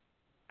that?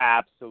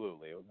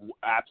 Absolutely.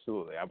 I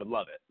would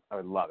love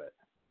it.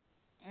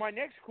 My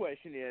next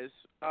question is,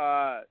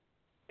 as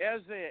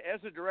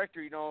a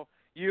director, you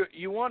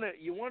want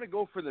to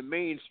go for the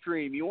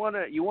mainstream. You want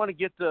to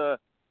get the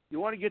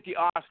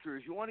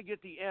Oscars. You want to get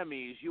the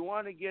Emmys. You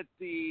want to get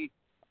the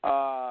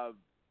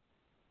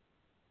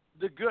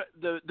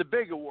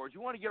big awards.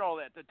 You want to get all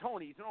that, the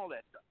Tonys and all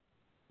that stuff.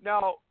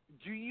 Now,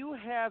 do you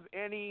have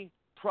any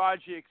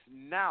projects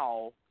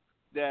now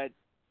that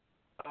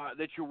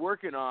you're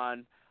working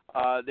on,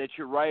 that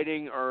you're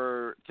writing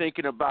or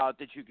thinking about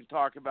that you can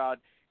talk about?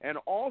 And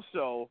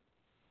also,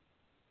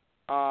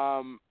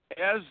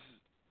 as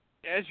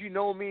you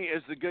know me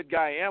as the good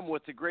guy I am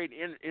with the great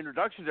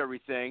introductions and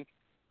everything,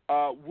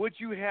 would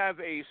you have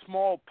a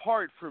small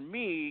part for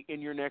me in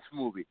your next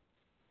movie?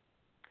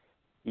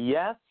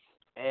 Yes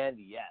and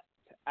yes,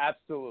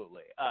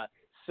 absolutely.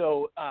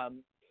 So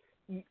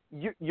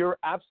you're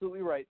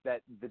absolutely right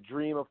that the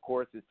dream, of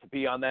course, is to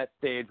be on that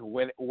stage,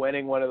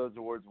 winning one of those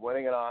awards,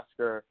 winning an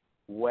Oscar,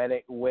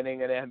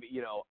 winning an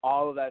Emmy.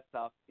 All of that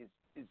stuff is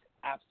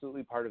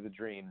absolutely part of the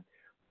dream.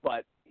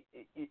 But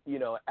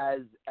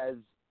as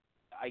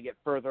I get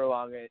further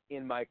along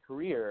in my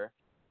career,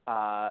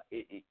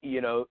 honestly,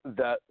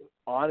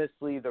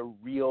 the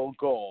real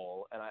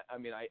goal, and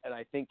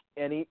I think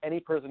any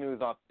person who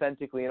is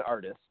authentically an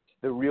artist,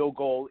 the real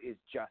goal is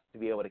just to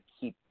be able to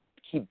keep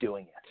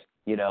doing it,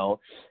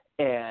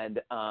 and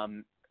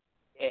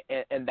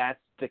that's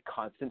the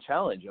constant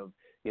challenge of,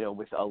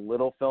 with a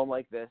little film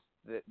like this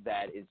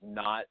that is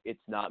not,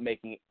 it's not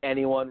making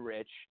anyone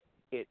rich.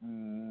 It's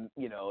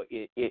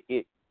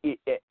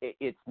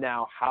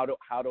now how do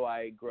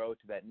I grow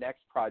to that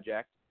next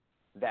project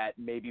that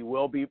maybe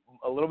will be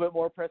a little bit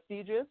more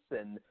prestigious,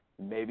 and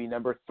maybe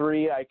number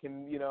 3 I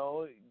can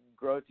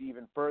grow to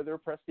even further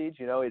prestige.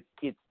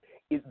 It's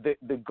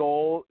the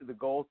goal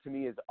to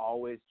me is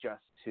always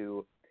just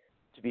to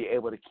be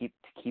able to keep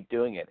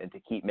doing it and to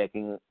keep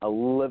making a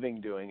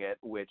living doing it,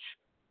 which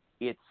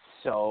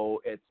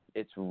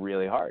it's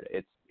really hard.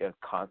 It's a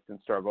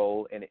constant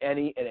struggle in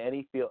any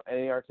field,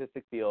 any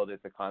artistic field.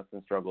 It's a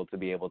constant struggle to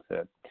be able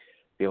to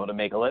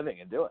make a living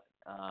and do it.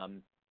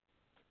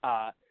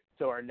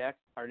 So our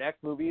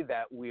next movie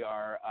that we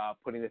are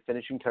putting the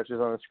finishing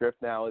touches on the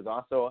script now is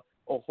also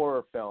a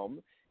horror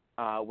film.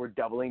 We're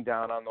doubling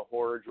down on the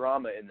horror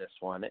drama in this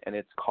one, and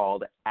it's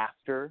called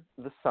After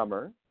the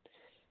Summer.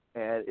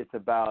 And it's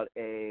about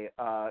a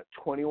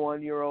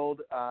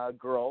 21-year-old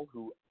girl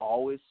who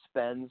always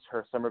spends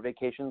her summer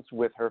vacations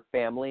with her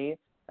family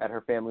at her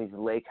family's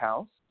lake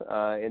house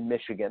in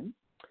Michigan.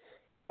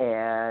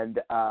 And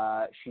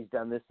she's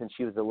done this since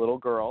she was a little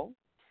girl.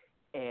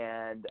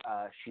 And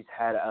she's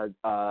had a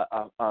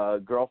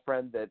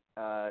girlfriend that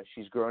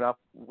she's grown up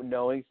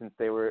knowing since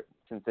they were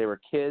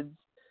kids.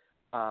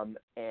 And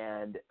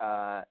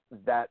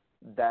that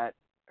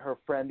her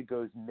friend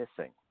goes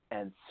missing.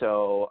 And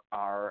so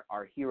our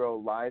hero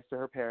lies to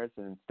her parents,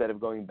 and instead of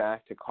going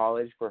back to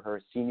college for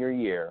her senior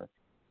year,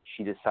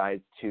 she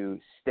decides to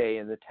stay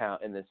in this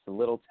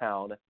little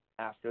town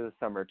after the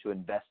summer to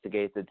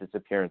investigate the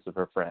disappearance of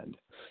her friend.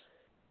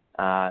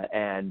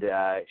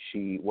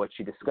 What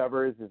she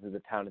discovers is that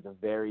the town is a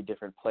very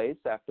different place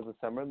after the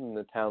summer than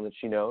the town that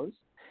she knows,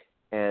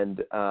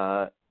 and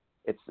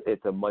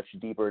it's a much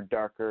deeper,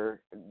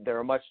 darker. There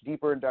are much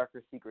deeper and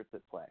darker secrets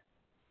at play.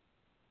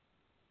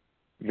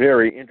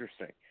 Very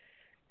interesting.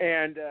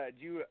 And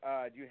do you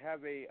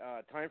have a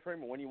time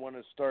frame when you want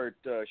to start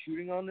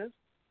shooting on this?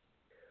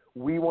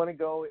 We want to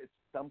go at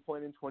some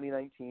point in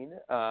 2019.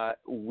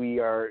 We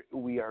are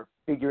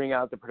figuring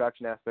out the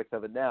production aspects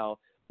of it now.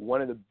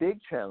 One of the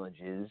big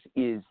challenges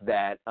is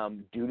that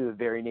due to the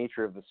very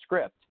nature of the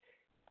script,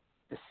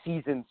 the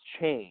seasons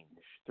change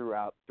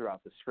throughout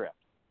the script.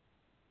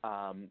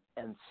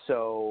 And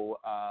so,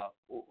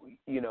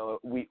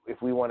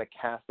 if we want to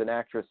cast an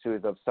actress who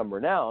is of some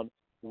renown,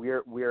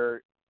 we're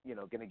going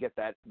to get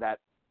that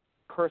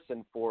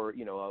person for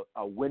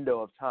a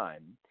window of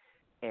time.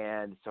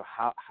 And so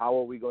how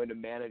are we going to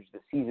manage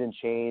the season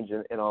change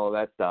and all of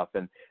that stuff?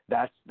 And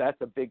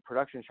that's a big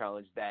production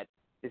challenge that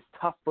is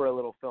tough for a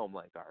little film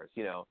like ours.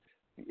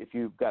 If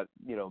you've got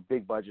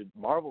big budget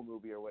Marvel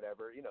movie or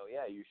whatever,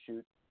 you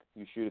shoot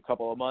a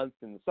couple of months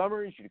in the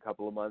summer, you shoot a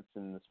couple of months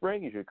in the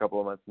spring, you shoot a couple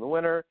of months in the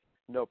winter.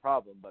 no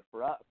problem. But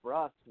for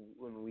us,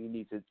 when we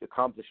need to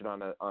accomplish it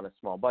on a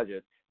small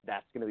budget,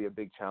 that's going to be a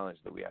big challenge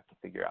that we have to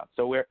figure out.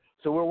 So we're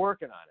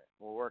working on it.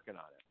 We're working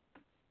on it.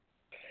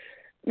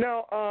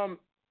 Now,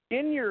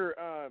 in your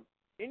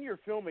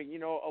filming, you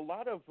know, a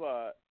lot of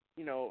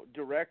you know,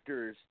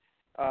 directors,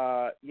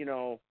 you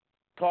know,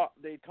 talk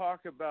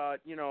about,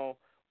 you know,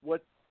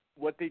 what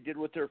they did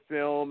with their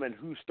film and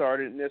who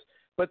started in this.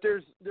 But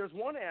there's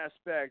one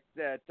aspect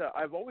that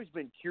I've always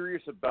been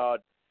curious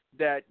about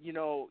that, you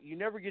know, you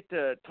never get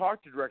to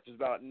talk to directors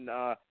about, and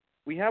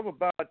we have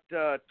about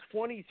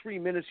 23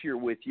 minutes here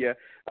with you.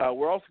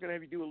 We're also going to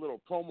have you do a little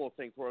promo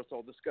thing for us.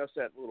 I'll discuss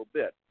that in a little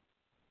bit.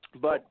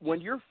 But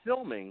when you're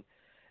filming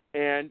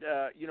and,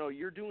 you know,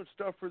 you're doing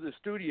stuff for the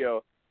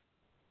studio,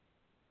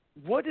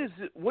 what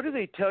do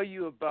they tell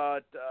you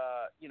about,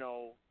 you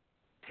know,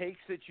 takes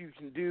that you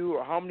can do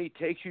or how many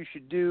takes you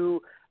should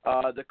do,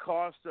 the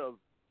cost of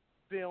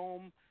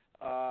film,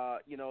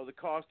 you know, the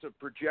cost of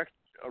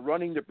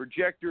running the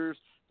projectors,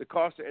 the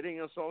cost of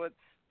editing, all that?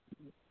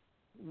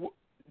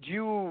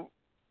 Do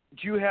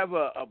you have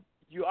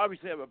you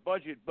obviously have a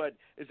budget, but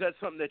is that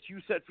something that you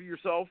set for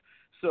yourself?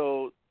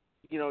 So,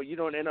 you know, you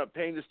don't end up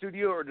paying the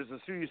studio, or does the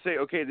studio say,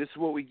 okay, this is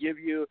what we give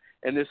you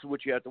and this is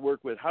what you have to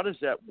work with? How does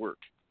that work?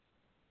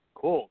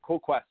 Cool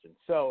question.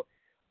 So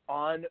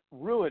on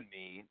Ruin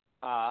Me,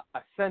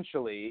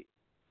 essentially,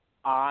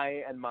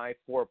 I and my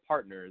 4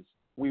 partners,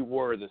 we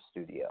were the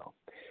studio.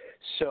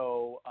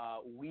 So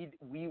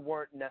we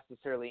weren't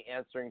necessarily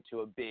answering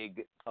to a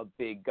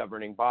big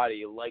governing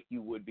body like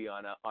you would be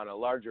on a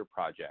larger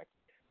project,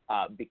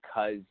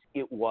 because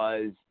it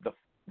was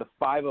the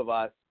 5 of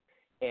us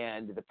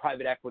and the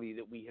private equity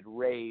that we had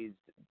raised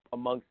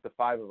amongst the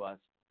 5 of us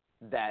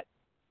that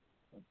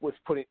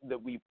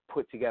we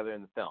put together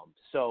in the film.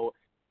 So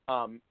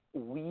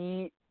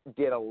we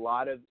did a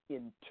lot of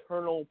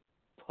internal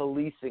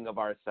policing of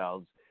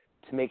ourselves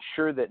to make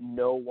sure that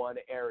no one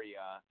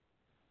area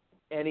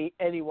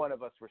any one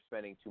of us were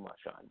spending too much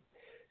on.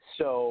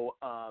 So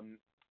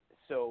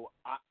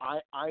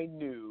I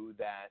knew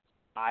that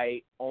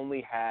I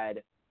only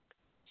had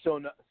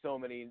so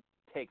many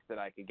takes that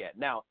I could get.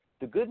 Now,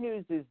 the good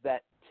news is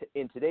that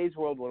in today's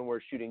world, when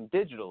we're shooting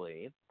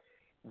digitally,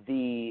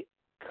 the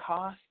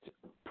cost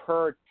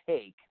per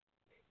take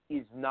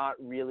is not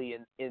really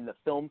in the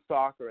film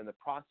stock or in the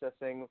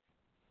processing,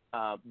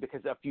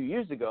 because a few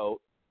years ago,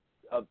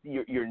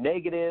 your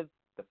negative,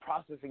 the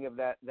processing of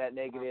that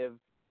negative,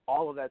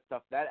 all of that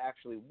stuff, that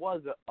actually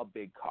was a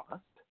big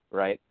cost,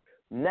 right?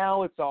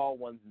 Now it's all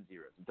ones and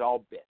zeros. It's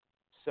all bits.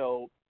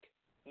 So,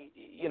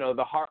 you know,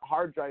 the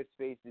hard drive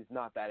space is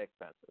not that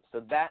expensive.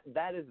 So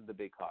that is the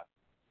big cost.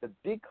 The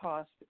big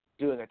cost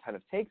doing a ton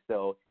of takes,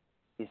 though,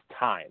 is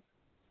time.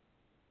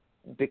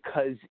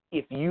 Because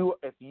if you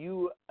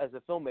as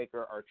a filmmaker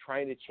are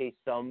trying to chase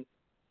some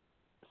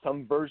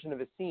version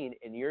of a scene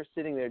and you're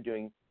sitting there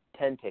doing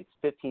 10 takes,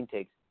 15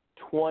 takes,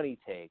 20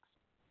 takes,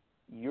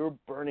 you're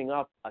burning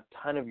up a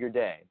ton of your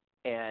day.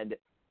 And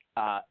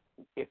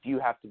if you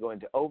have to go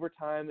into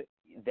overtime,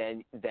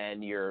 then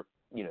you're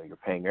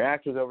paying your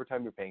actors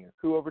overtime, you're paying your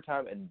crew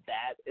overtime, and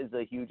that is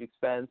a huge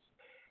expense.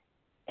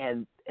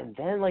 And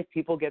then, like,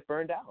 people get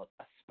burned out,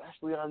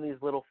 especially on these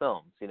little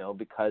films, you know,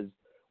 because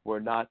we're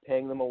not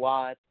paying them a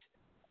lot.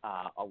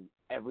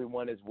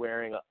 Everyone is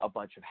wearing a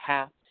bunch of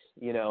hats,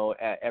 you know,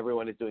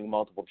 everyone is doing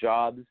multiple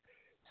jobs.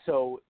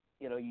 So,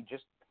 you know, you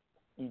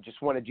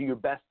just want to do your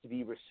best to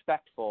be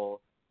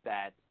respectful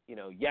that, you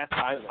know, yes,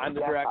 I'm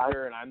the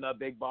director and I'm the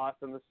big boss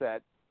on the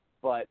set,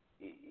 but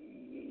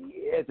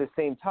at the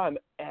same time,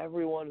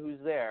 everyone who's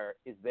there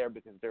is there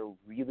because they're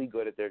really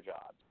good at their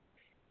jobs.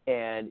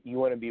 And you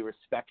want to be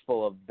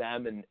respectful of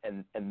them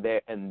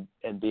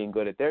and being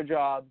good at their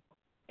job.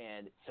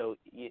 And so,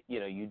 you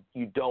know,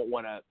 you don't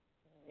want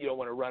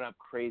to run up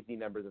crazy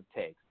numbers of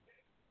takes,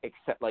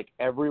 except like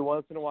every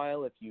once in a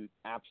while, if you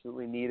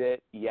absolutely need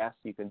it, yes,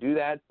 you can do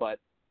that. But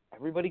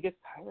everybody gets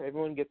tired.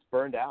 Everyone gets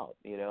burned out,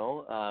 you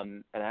know.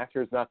 An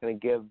actor is not going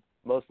to give,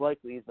 most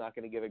likely, is not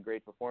going to give a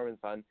great performance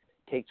on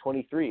take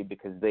 23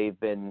 because they've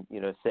been,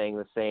 you know, saying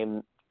the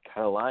same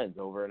kind of lines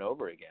over and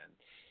over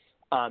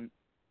again.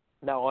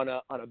 Now, on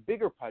a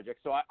bigger project,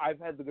 so I've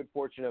had the good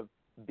fortune of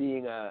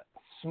being a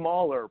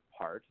smaller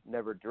part,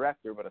 never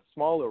director, but a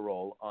smaller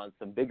role on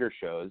some bigger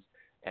shows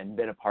and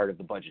been a part of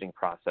the budgeting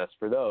process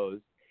for those.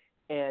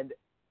 And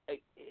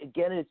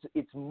again,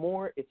 it's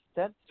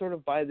set sort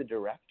of by the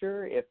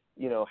director, if,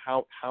 you know,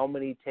 how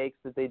many takes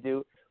that they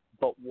do.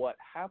 But what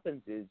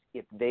happens is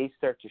if they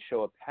start to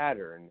show a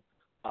pattern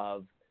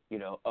of, you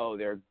know, oh,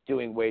 they're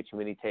doing way too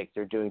many takes,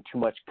 they're doing too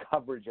much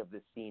coverage of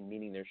the scene,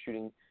 meaning they're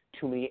shooting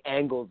too many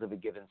angles of a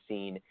given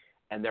scene,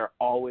 and they're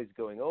always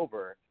going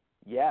over,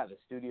 yeah, the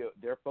studio,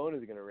 their phone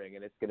is going to ring,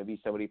 and it's going to be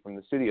somebody from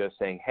the studio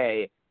saying,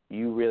 hey,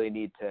 you really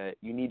need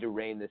to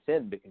rein this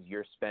in because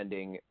you're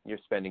spending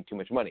too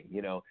much money.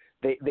 You know,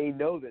 they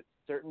know that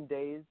certain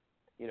days,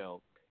 you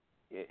know,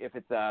 if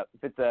it's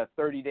a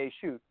 30-day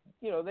shoot,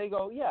 you know, they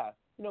go, yeah,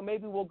 you know,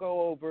 maybe we'll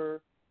go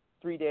over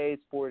 3 days,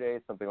 4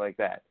 days, something like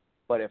that.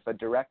 But if a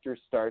director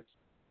starts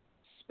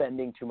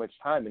spending too much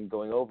time and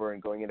going over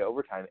and going into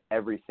overtime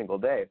every single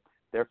day,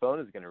 their phone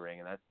is going to ring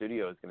and that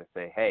studio is going to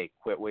say, hey,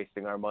 quit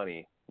wasting our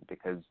money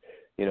because,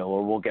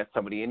 or we'll get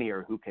somebody in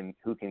here who can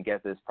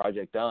get this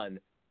project done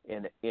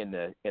in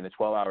a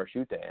 12-hour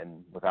shoot day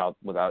and without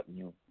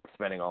you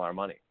spending all our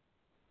money.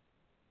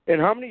 And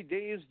how many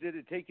days did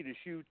it take you to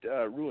shoot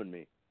Ruin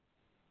Me?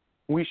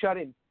 We shot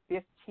in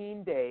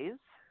 15 days,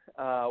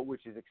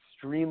 which is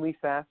extremely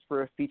fast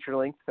for a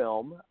feature-length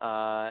film.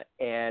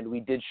 And we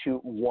did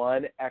shoot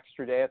one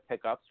extra day of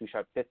pickups. We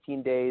shot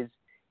 15 days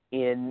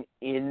in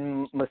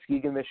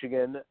Muskegon,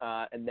 Michigan,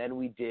 and then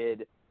we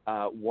did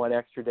one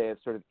extra day of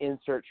sort of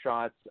insert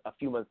shots a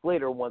few months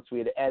later once we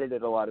had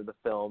edited a lot of the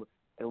film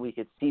and we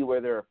could see where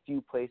there are a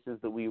few places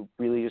that we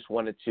really just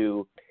wanted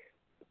to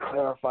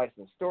clarify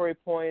some story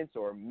points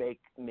or make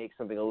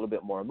something a little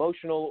bit more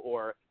emotional,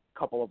 or a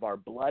couple of our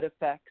blood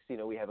effects.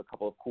 We have a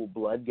couple of cool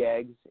blood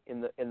gags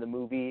in the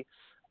movie,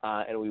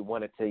 and we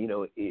wanted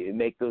to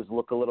make those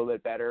look a little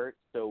bit better.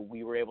 So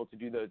we were able to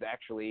do those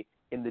actually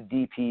in the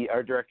DP,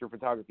 our director of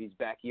photography's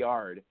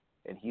backyard,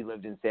 and he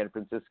lived in San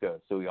Francisco.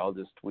 So we all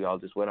just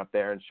went up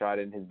there and shot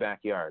in his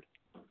backyard.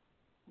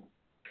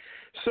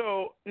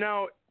 So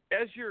now,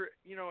 as you're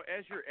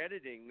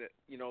editing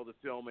the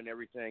film and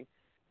everything,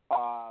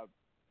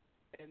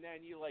 and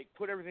then you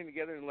put everything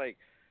together and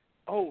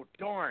oh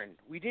darn,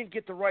 we didn't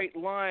get the right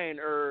line,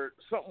 or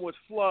something was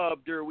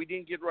flubbed, or we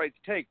didn't get right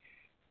take.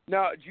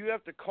 Now, do you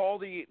have to call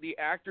the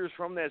actors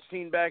from that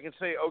scene back and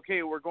say,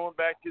 okay, we're going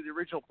back to the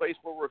original place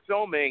where we're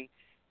filming,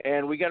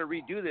 and we got to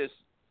redo this?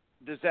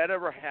 Does that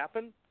ever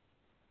happen?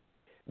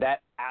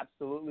 That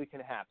absolutely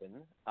can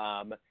happen.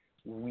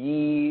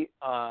 We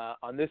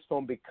on this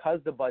film,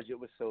 because the budget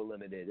was so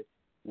limited,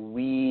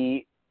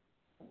 we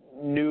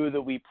knew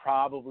that we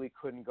probably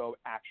couldn't go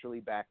actually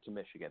back to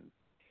Michigan.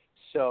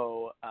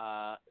 So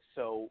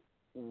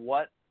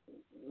what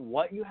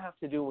you have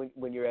to do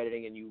when you're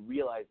editing and you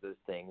realize those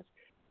things,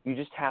 you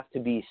just have to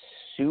be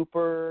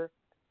super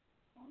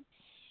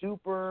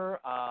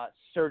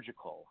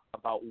surgical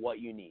about what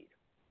you need.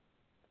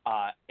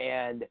 Let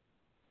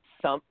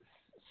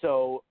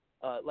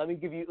me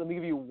give you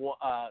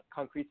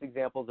concrete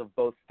examples of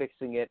both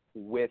fixing it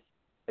with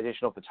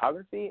additional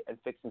photography and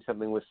fixing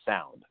something with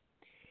sound.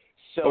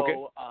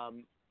 So,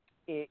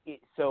 okay.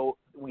 So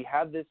we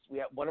have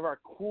one of our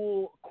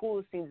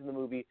coolest scenes in the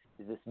movie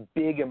is this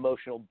big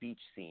emotional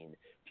beach scene.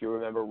 If you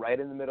remember, right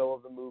in the middle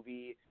of the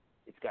movie,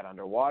 it's got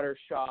underwater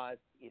shots.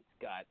 It's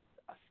got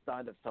a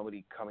stunt of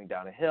somebody coming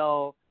down a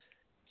hill.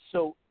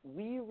 So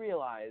we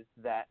realized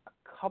that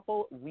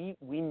we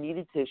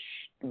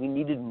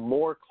needed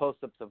more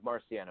close-ups of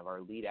Marcienne, of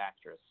our lead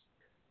actress,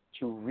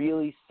 to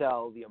really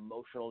sell the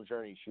emotional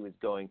journey she was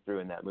going through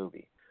in that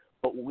movie.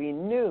 But we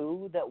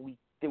knew that we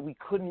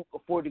couldn't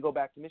afford to go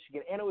back to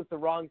Michigan, and it was the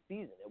wrong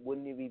season. It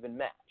wouldn't have even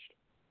matched.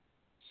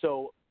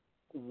 So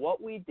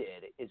what we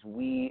did is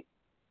we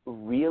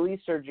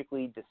really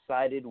surgically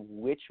decided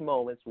which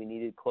moments we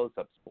needed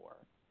close-ups for.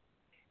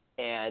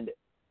 And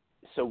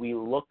so we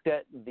looked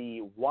at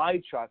the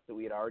wide shots that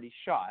we had already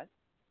shot,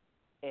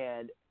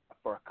 and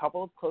for a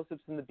couple of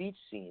close-ups in the beach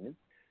scene,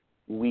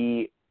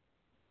 we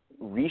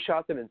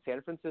reshot them in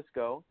San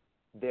Francisco.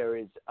 There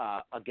is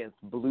against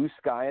blue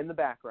sky in the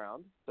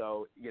background,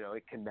 so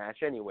it can match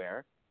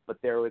anywhere. But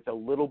there was a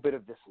little bit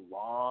of this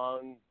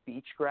long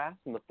beach grass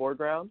in the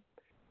foreground.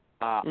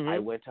 I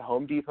went to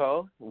Home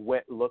Depot,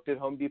 looked at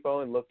Home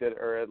Depot and looked at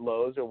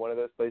Lowe's or one of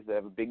those places that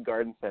have a big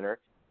garden center.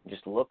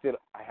 Just looked at.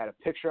 I had a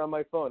picture on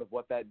my phone of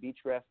what that beach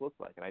grass looked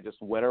like, and I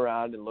just went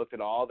around and looked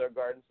at all their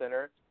garden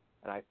center,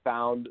 and I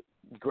found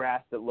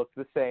grass that looked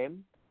the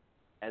same.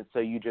 And so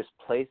you just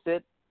place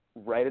it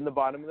right in the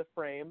bottom of the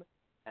frame,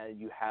 and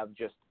you have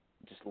just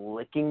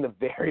licking the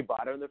very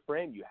bottom of the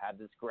frame, you have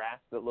this grass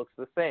that looks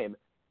the same.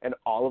 And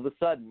all of a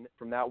sudden,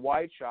 from that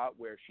wide shot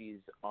where she's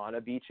on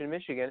a beach in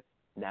Michigan,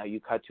 now you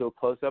cut to a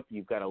close-up,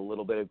 you've got a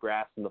little bit of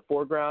grass in the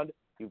foreground,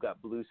 you've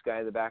got blue sky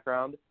in the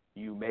background,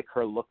 you make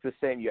her look the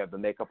same, you have the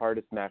makeup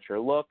artist match her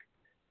look,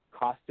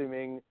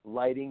 costuming,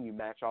 lighting, you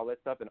match all that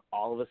stuff, and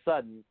all of a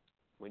sudden,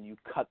 when you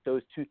cut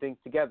those two things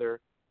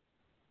together,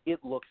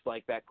 it looks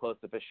like that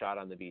close-up is shot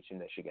on the beach in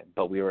Michigan,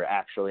 but we were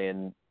actually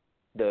in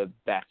the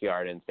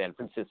backyard in San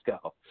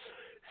Francisco.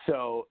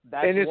 So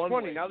that's and it's one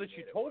funny way now that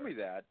you told me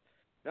that.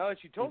 Now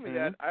that you told me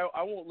that,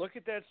 I won't look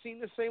at that scene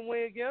the same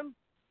way again.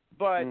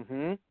 But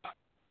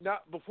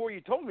not before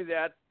you told me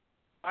that,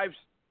 I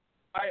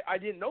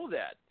didn't know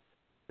that.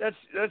 That's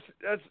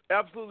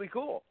absolutely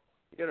cool.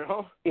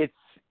 It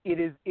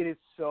is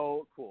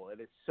so cool. It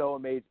is so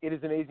amazing. It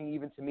is amazing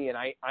even to me, and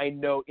I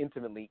know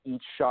intimately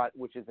each shot,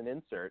 which is an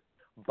insert,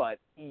 but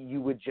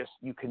you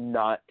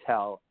cannot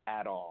tell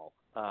at all.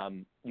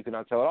 You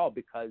cannot tell at all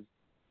because,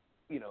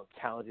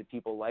 talented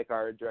people like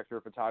our director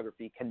of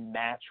photography can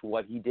match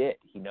what he did.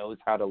 He knows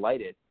how to light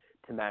it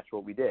to match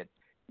what we did.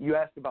 You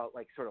asked about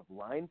sort of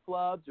line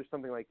flubs or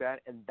something like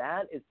that, and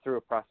that is through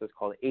a process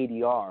called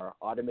ADR,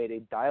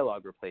 automated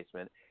dialogue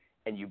replacement,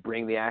 and you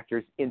bring the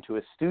actors into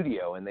a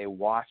studio and they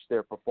watch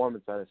their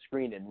performance on a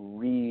screen and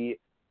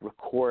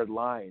re-record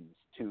lines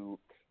to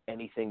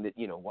anything that,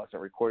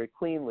 wasn't recorded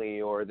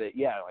cleanly, or that,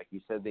 like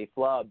you said, they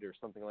flubbed or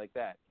something like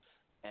that.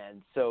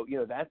 And so,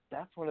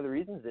 that's one of the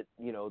reasons that,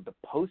 the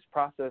post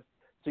process.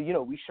 So,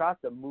 we shot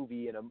the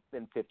movie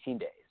in 15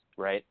 days,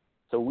 right?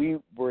 So we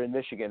were in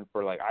Michigan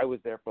for I was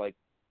there for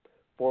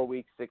 4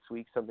 weeks, 6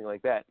 weeks, something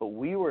like that. But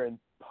we were in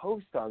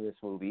post on this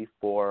movie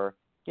for,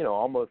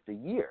 almost a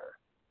year,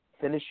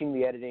 finishing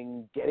the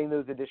editing, getting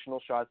those additional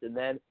shots, and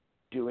then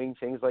doing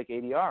things like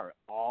ADR.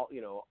 All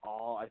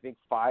I think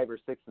 5 or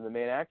 6 of the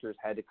main actors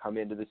had to come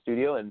into the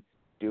studio and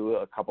do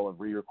a couple of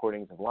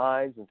re-recordings of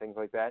lines and things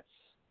like that.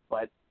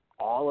 But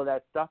all of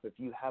that stuff, if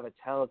you have a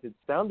talented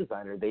sound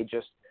designer,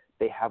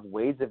 they have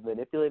ways of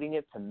manipulating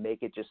it to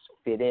make it just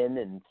fit in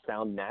and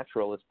sound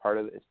natural as part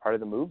of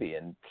the movie.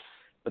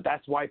 But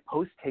that's why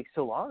post takes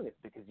so long. It's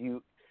because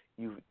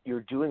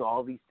you're doing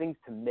all these things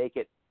to make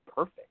it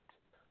perfect.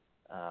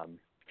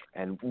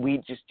 And we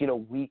just,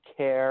 we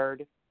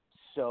cared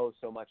so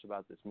much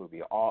about this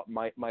movie.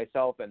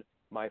 Myself and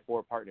my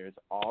 4 partners,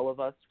 all of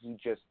us,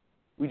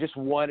 we just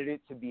wanted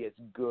it to be as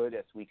good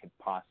as we could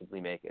possibly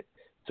make it.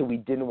 So we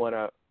didn't want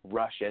to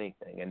rush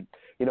anything. And,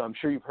 I'm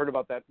sure you've heard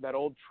about that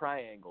old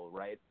triangle,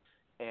 right?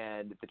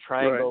 And the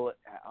triangle,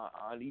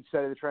 on each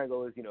side of the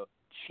triangle is,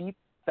 cheap,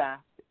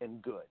 fast,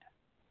 and good,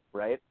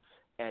 right?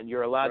 And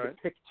you're allowed to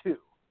pick 2.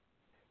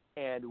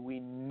 And we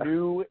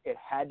knew it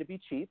had to be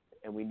cheap,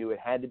 and we knew it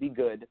had to be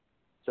good,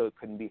 so it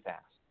couldn't be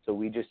fast. So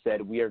we just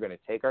said, we are going to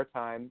take our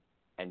time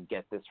and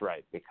get this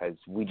right, because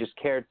we just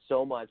cared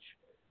so much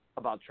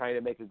about trying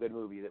to make a good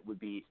movie that would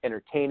be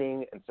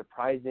entertaining and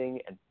surprising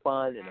and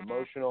fun and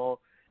emotional.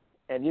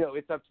 And,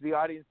 it's up to the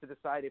audience to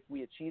decide if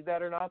we achieve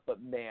that or not.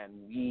 But, man,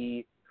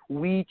 we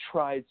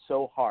tried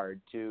so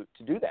hard to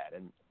do that,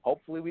 and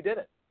hopefully we did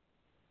it.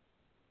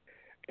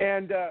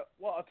 And,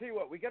 I'll tell you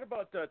what, we got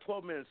about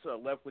 12 minutes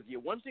left with you.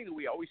 One thing that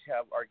we always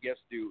have our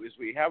guests do is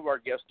we have our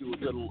guests do a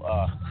little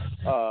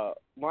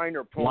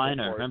liner promo.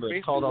 Liner, remember,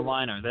 it's called a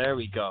liner. There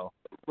we go.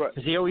 Right.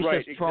 Because he always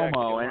says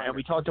promo, exactly, and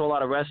we talk to a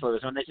lot of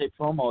wrestlers. When they say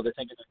promo, they're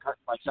thinking they're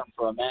cutting something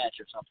for a match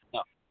or something.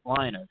 No,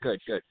 liner. Good.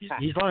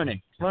 He's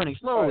learning. He's learning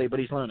slowly, but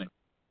he's learning.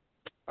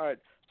 All right.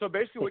 So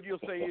basically what you'll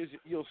say is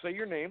you'll say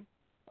your name.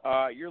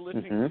 You're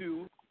listening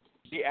to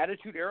the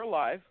Attitude Era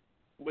Live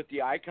with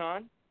the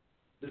Icon,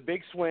 the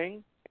Big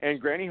Swing, and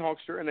Granny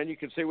Hulkster, and then you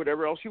can say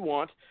whatever else you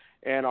want,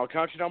 and I'll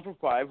count you down from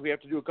 5. We have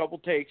to do a couple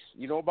takes.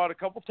 You know about a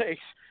couple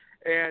takes.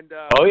 And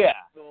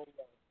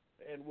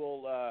then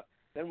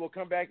we'll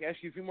come back,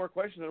 ask you a few more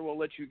questions, and we'll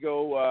let you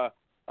go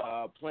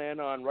plan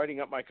on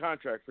writing up my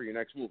contract for your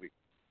next movie.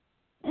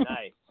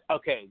 Nice.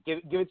 Okay, give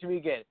it to me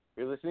again.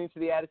 You're listening to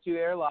the Attitude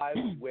Era Live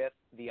with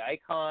the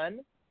Icon,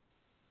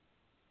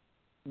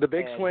 the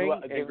Big Swing,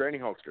 and Granny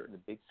Hulkster. The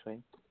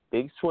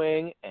Big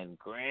Swing, and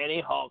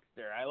Granny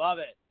Hulkster. I love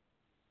it.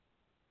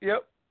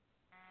 Yep.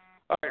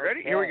 All right,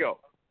 ready? Here we go.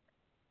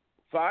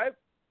 5,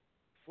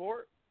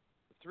 4,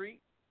 3,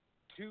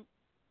 2,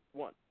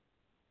 1.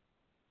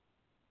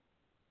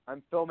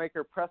 I'm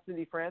filmmaker Preston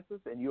DeFrancis,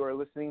 and you are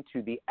listening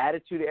to the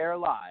Attitude Era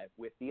Live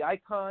with the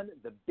Icon,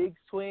 the Big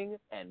Swing,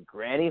 and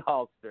Granny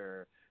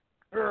Hulkster.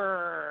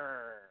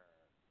 Grrr.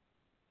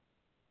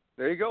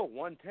 There you go.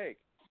 One take.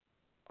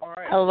 All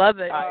right. I love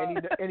it.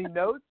 Any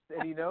notes?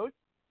 Any notes?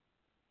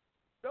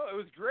 No, it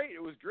was great.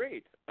 It was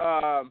great.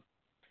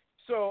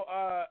 So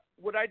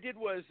what I did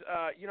was,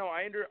 I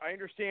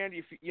understand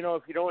if you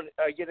don't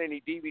get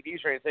any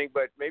DVDs or anything,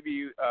 but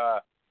maybe I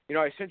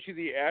sent you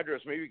the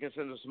address. Maybe you can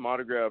send us some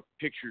autographed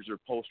pictures or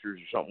posters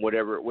or something,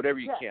 whatever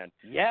you can.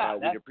 Yeah,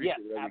 we'd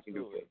appreciate whatever you can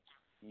do.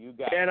 You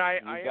got and it.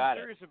 I am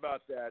serious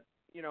about that.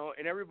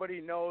 And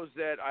everybody knows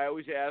that I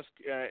always ask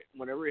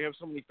whenever we have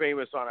somebody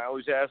famous on. I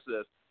always ask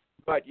this,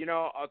 but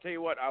I'll tell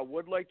you what, I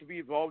would like to be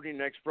involved in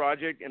the next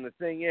project. And the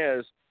thing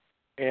is.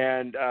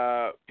 And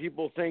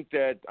people think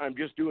that I'm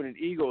just doing an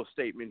ego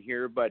statement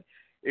here, but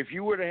if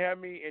you were to have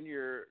me in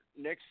your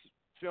next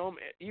film,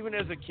 even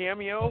as a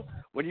cameo,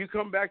 when you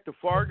come back to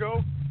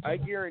Fargo, I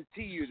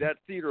guarantee you that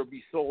theater will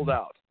be sold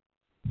out.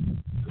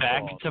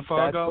 Back to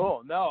Fargo? That's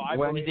cool. No,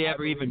 when has he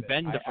ever even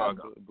been to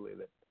Fargo? I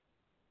believe it.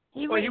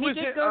 He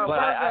did go to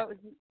Fargo.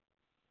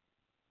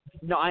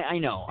 No, I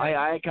know.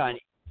 Icon,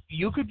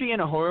 you could be in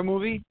a horror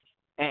movie,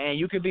 and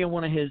you could be in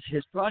one of his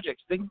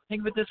projects. Think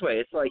of it this way.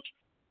 It's like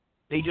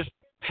they just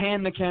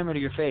pan the camera to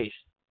your face,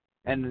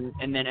 and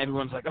then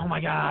everyone's like, "Oh my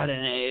God!"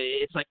 And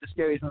it's like the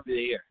scariest movie of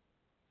the year.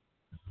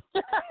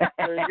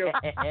 There you go.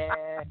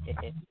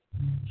 It's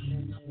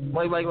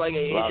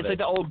like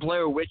the old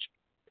Blair Witch.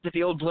 It's like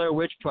the old Blair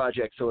Witch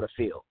Project sort of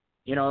feel.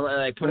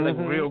 Like put it like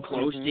real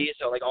close to you,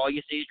 so like all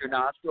you see is your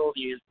nostrils.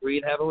 You just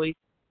breathe heavily.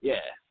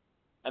 Yeah,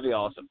 that'd be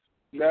awesome.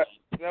 That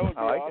would be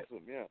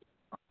awesome. Yeah.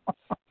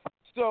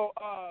 So.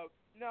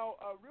 Now,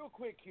 real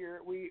quick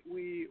here, we're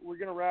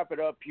going to wrap it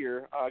up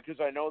here because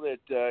I know that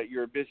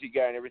you're a busy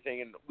guy and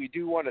everything, and we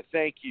do want to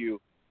thank you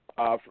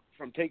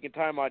from taking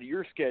time out of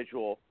your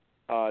schedule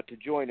to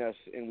join us,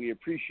 and we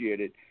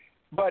appreciate it.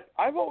 But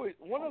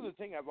one other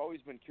thing I've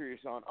always been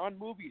curious on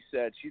movie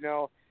sets, you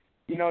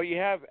you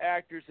have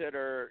actors that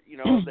are,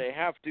 they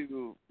have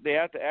to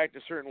act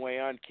a certain way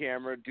on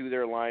camera, do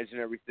their lines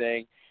and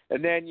everything,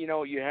 and then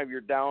you have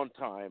your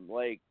downtime,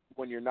 like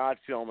when you're not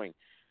filming.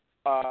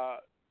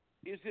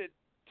 Is it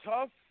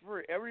tough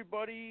for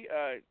everybody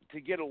to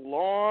get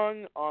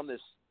along on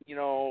this?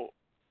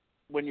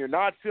 When you're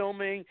not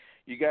filming,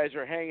 you guys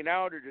are hanging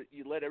out, or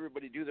you let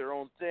everybody do their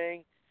own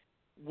thing.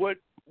 What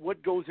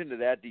goes into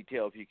that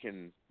detail? If you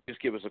can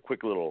just give us a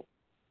quick little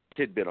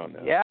tidbit on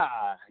that.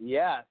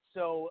 Yeah.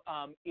 So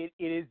it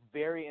is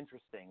very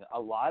interesting. A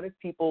lot of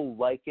people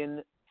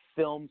liken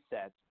film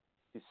sets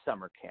to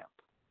summer camp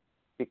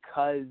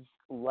because,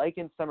 like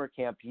in summer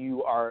camp,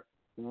 you are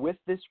with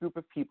this group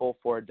of people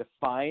for a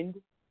defined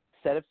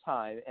set of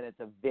time, and it's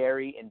a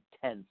very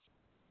intense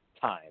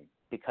time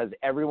because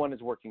everyone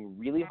is working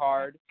really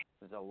hard.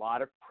 There's a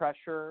lot of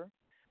pressure,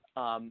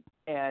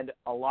 and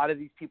a lot of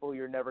these people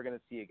you're never going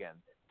to see again.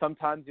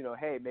 Sometimes,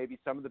 hey, maybe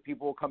some of the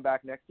people will come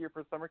back next year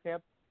for summer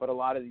camp, but a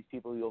lot of these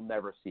people you'll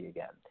never see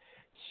again.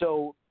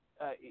 So,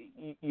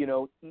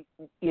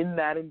 in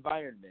that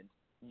environment,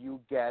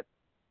 you get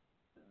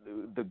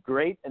the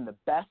great and the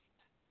best,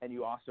 and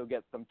you also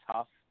get some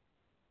tough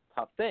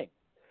things.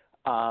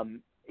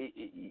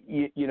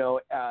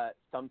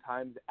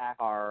 Sometimes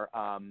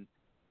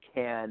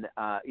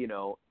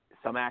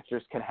some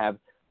actors can have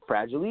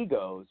fragile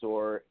egos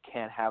or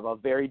can have a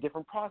very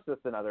different process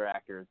than other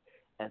actors.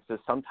 And so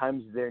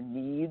sometimes their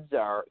needs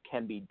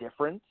can be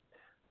different.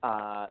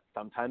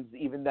 Sometimes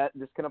even that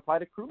this can apply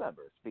to crew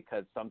members,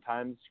 because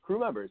sometimes crew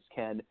members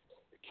can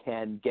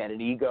get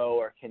an ego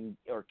or can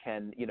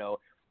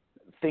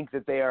think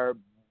that they are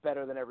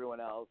better than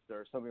everyone else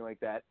or something like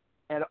that.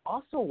 And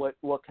also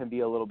what can be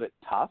a little bit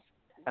tough,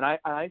 and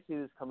I see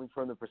this coming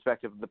from the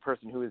perspective of the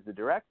person who is the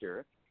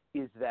director,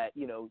 is that,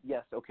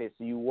 yes, okay,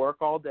 so you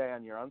work all day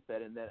and you're on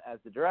set, and then as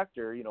the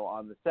director,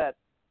 on the set,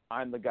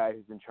 I'm the guy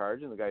who's in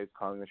charge and the guy who's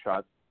calling the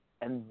shots.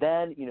 And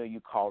then,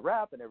 you call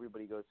wrap and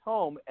everybody goes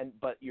home,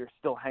 but you're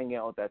still hanging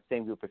out with that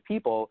same group of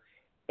people.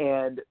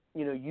 And,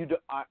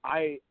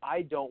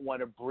 I don't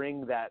want to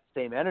bring that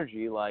same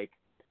energy, like,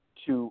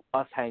 to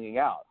us hanging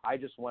out. I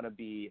just want to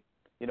be,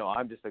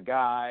 I'm just a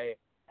guy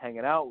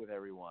hanging out with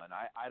everyone.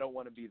 I don't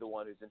want to be the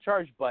one who's in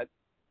charge, but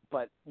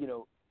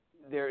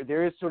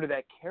there is sort of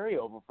that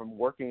carryover from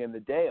working in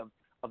the day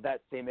of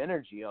that same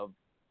energy of,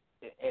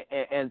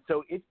 and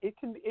so it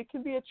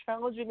can be a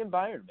challenging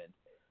environment.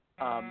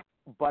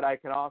 But I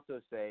can also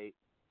say,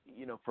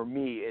 for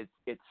me,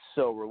 it's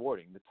so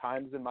rewarding. The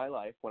times in my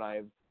life when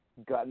I've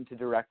gotten to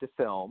direct a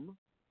film,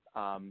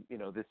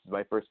 this is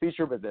my first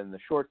feature, but then the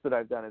shorts that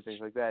I've done and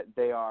things like that,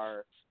 they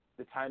are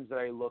the times that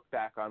I look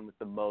back on with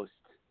some of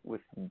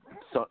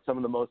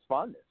the most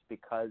fondness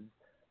because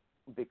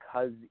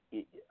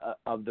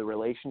of the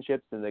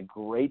relationships and the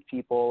great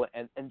people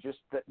and just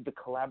the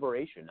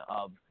collaboration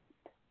of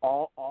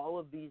all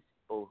of these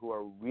people who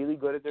are really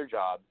good at their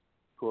jobs,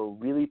 who are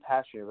really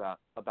passionate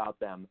about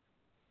them,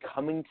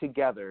 coming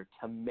together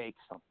to make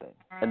something.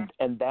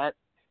 And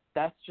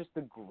that's just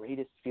the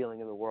greatest feeling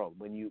in the world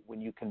when you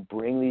can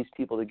bring these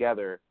people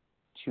together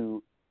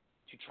to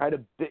try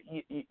to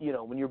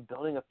when you're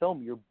building a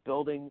film, you're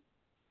building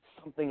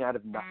something out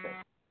of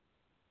nothing.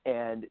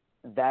 And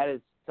that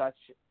is such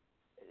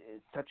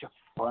a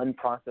fun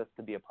process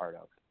to be a part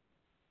of.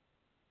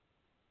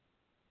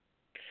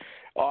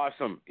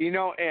 Awesome.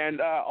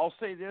 And I'll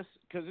say this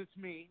because it's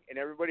me and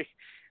everybody,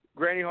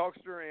 Granny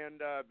Hulkster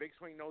and Big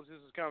Swing knows this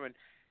is coming.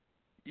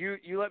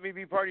 You let me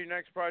be part of your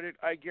next project,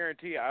 I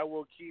guarantee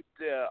I'll keep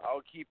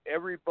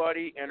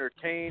everybody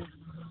entertained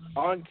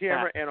on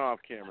camera and off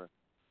camera.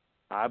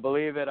 I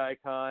believe it,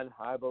 Icon.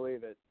 I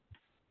believe it.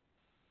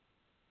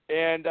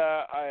 And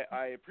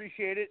I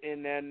appreciate it,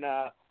 and then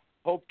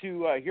hope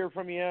to hear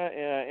from you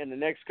in the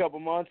next couple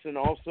months, and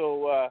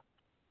also,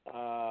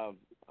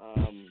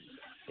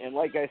 and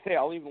like I say,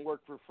 I'll even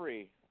work for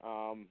free. As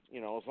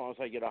long as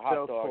I get a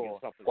hot dog and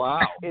something.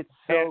 Wow, it's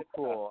so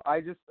cool.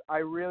 I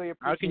really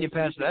appreciate. How can you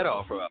pass that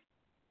offer up?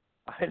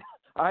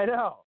 I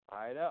know.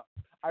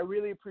 I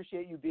really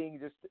appreciate you being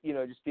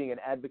just being an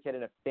advocate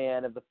and a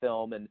fan of the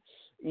film, and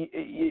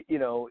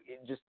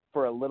just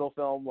for a little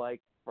film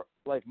like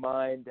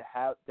mine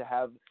to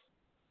have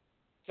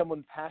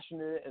someone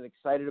passionate and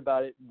excited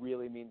about it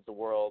really means the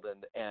world,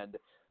 and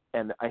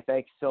I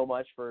thank so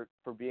much for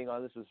being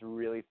on. This was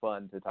really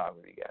fun to talk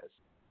with you guys.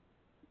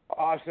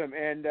 Awesome,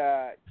 and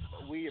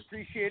we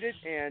appreciate it,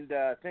 and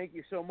thank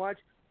you so much.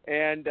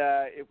 And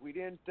if we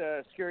didn't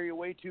scare you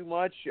away too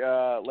much,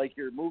 like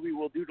your movie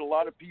will do to a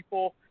lot of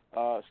people,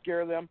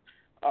 scare them,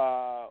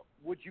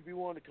 would you be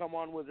willing to come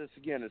on with us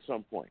again at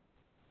some point?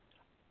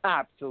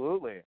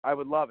 Absolutely. I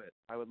would love it.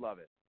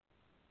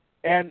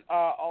 And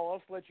I'll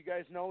also let you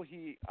guys know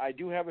I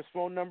do have his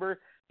phone number.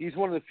 He's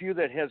one of the few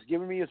that has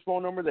given me his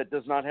phone number that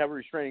does not have a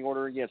restraining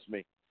order against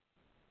me.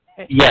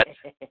 Yes.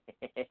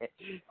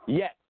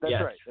 Yes, that's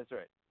yes. right. That's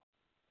right.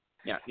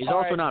 Yeah, he's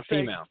also not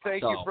female.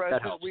 Thank so you,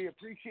 President. That helps. We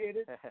appreciate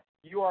it.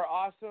 You are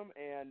awesome,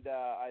 and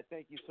I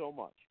thank you so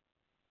much.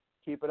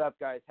 Keep it up,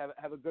 guys.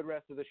 Have a good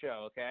rest of the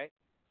show, okay?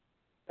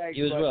 Thanks,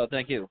 you as buddy. well.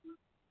 Thank you.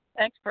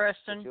 Thanks,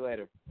 Preston. See you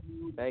later.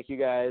 Thank you,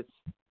 guys.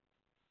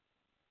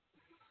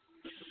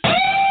 That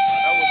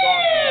was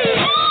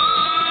awesome.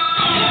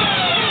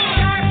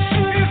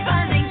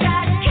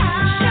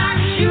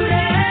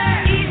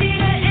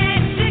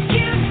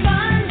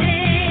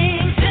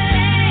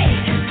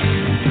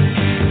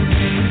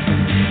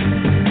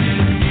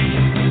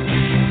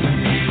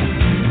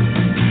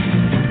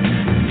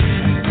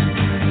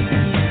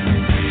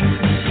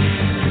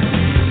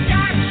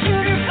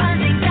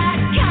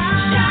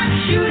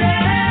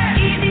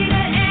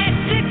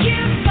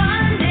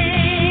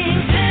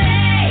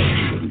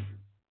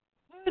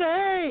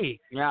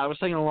 Yeah, I was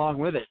singing along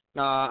with it.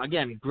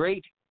 Again,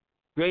 great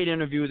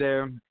interview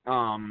there.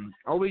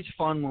 Always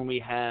fun when we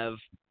have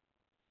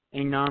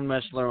a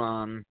non-wrestler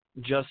on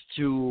just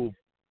to,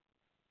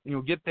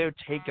 get their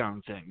take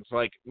on things.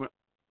 Like,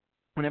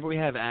 whenever we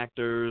have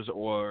actors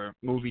or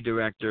movie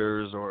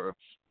directors or,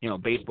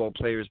 baseball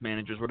players,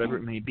 managers, whatever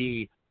it may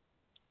be,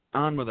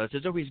 on with us,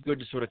 it's always good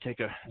to sort of take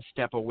a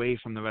step away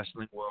from the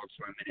wrestling world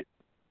for a minute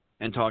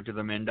and talk to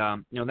them. And,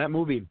 that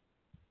movie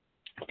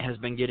has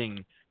been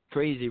getting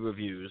crazy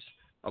reviews.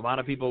 A lot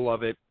of people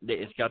love it.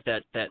 It's got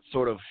that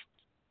sort of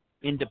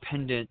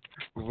independent,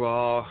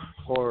 raw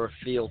horror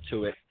feel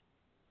to it.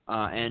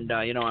 I'm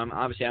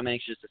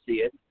anxious to see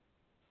it.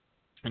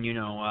 And,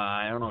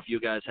 I don't know if you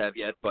guys have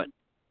yet, but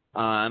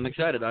I'm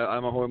excited.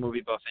 I'm a horror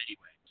movie buff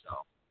anyway, so.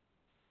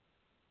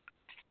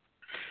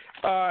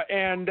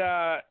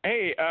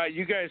 Hey,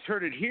 you guys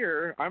heard it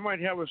here. I might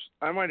have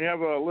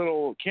a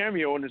little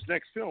cameo in this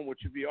next film, which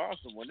would be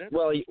awesome, wouldn't it?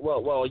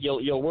 Well,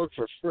 you'll work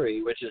for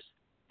free, which is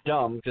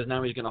dumb because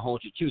now he's going to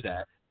hold you to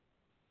that.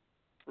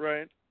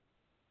 Right.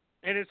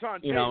 And it's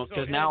on tape.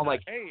 Because now,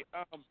 hey,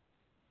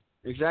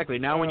 exactly.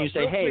 Now when you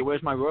say, hey,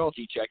 where's my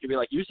royalty check? You'll be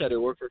like, you said it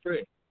worked for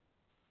free.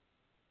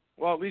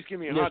 Well, at least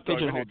give me a hot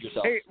dog.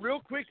 Yourself. Hey, real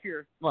quick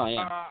here. Well,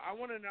 yeah. I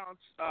want to announce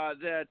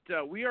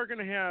that we are going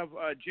to have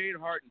Jade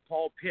Hart and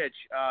Paul Pitch.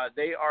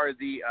 They are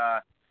the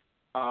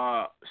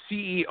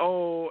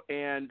CEO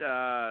and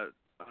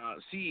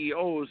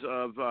CEOs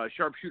of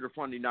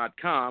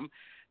SharpshooterFunding.com.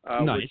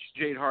 Nice. Which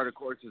Jade Hart, of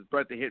course, is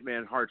Bret the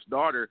Hitman Hart's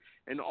daughter.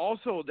 And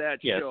also that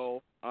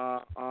show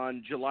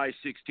on July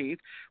 16th,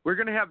 we're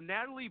going to have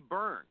Natalie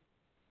Byrne.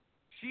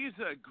 She's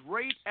a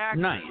great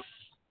actress. Nice.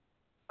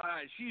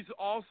 She's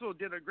also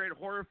did a great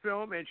horror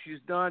film, and she's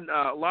done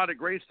a lot of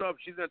great stuff.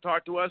 She's going to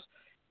talk to us.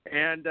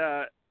 And,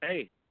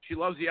 hey, she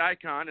loves the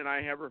Icon, and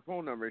I have her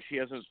phone number. She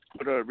hasn't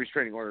put a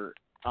restraining order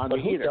on me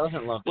either. Who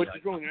doesn't love the Icon?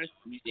 Is really nice.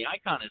 The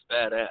Icon is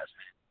badass, man.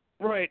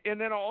 Right, and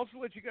then I'll also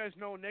let you guys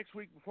know next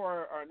week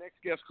before our next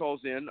guest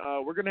calls in,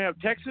 we're going to have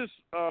Texas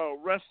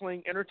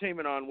Wrestling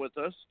Entertainment on with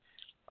us.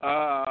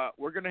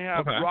 We're going to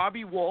have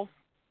Robbie Wolf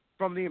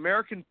from the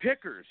American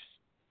Pickers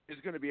is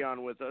going to be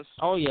on with us.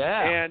 Oh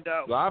yeah, and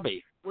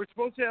Robbie. We're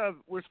supposed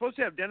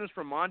to have Dennis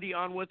from Mondi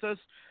on with us.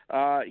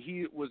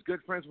 He was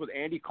good friends with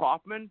Andy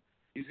Kaufman.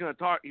 He was going to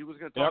talk,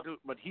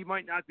 but he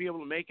might not be able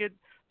to make it.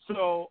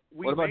 So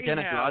what about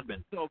Dennis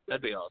Rodman?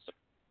 That'd be awesome.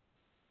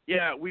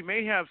 Yeah, we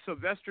may have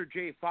Sylvester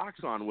J.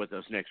 Fox on with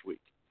us next week.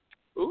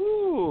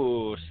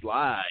 Ooh,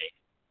 Sly.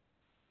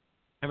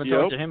 Haven't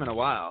talked to him in a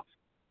while.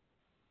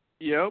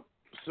 Yep.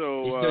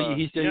 So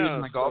he's still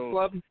using the golf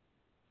club?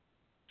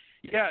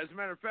 Yeah, as a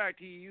matter of fact,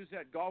 he used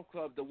that golf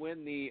club to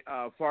win the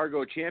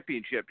Fargo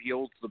Championship. He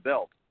holds the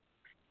belt.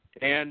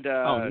 And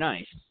oh,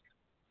 nice.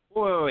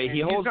 Wait, he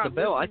holds the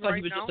belt. I thought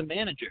he was just a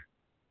manager.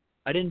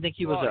 I didn't think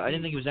he was. I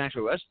didn't think he was an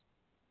actual wrestler.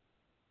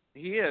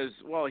 He is.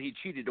 Well, he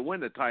cheated to win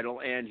the title,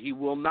 and he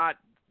will not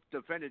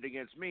defend it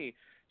against me.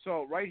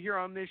 So right here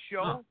on this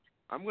show,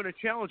 I'm going to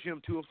challenge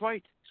him to a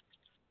fight.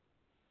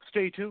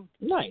 Stay tuned.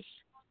 Nice.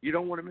 You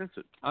don't want to miss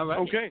it. All right.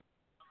 Okay.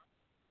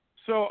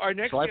 So our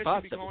next guest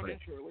will be calling in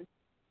shortly.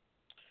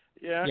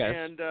 Yeah, yes.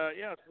 And so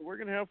we're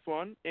going to have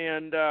fun.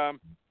 And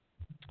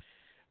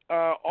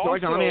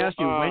also, let me ask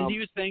you, when do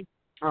you think?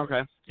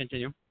 Okay,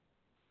 continue.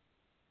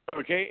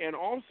 Okay, and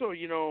also,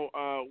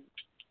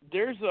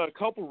 there's a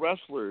couple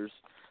wrestlers.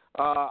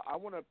 I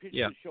want to pitch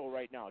the show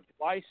right now.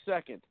 July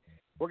 2nd,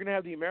 we're going to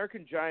have the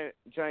American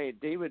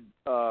Giant David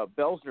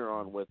Belzner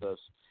on with us.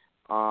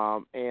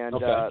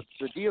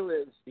 The deal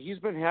is he's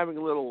been having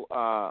a little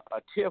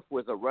a tiff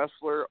with a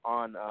wrestler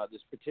on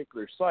this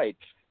particular site.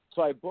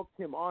 So I booked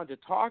him on to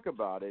talk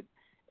about it.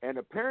 And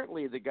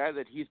apparently the guy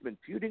that he's been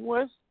feuding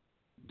with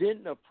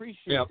didn't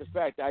appreciate the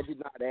fact I did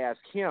not ask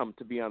him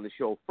to be on the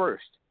show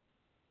first.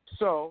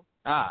 So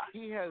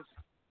he has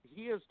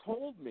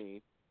told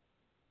me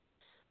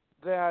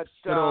that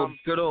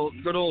good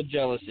old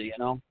jealousy,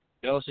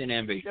 jealousy and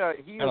envy. Yeah,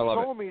 he has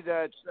told me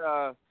that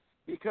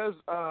because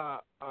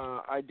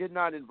I did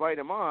not invite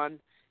him on,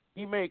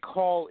 he may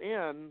call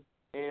in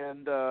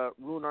and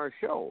ruin our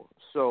show.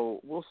 So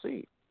we'll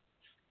see.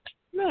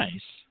 Nice.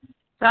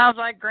 Sounds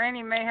like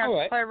Granny may have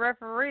to play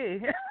referee.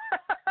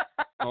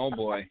 Oh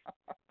boy.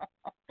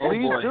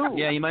 Please do.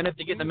 Yeah, you might have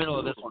to get in the middle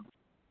of this one.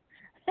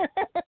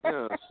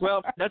 Yes.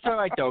 Well, that's all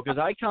right though, because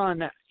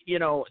Icon,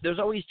 there's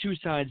always two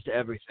sides to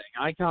everything.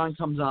 Icon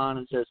comes on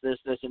and says this,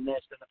 and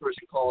this, and the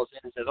person calls in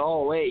and says,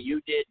 "Oh wait,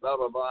 you did blah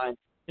blah blah." And,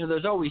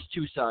 there's always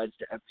two sides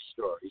to every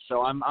story.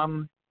 So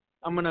I'm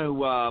going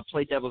to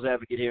play devil's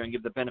advocate here and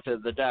give the benefit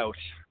of the doubt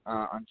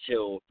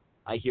until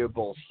I hear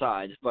both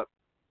sides. But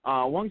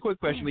one quick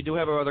question. We do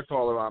have our other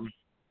caller on,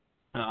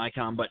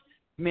 Icon, but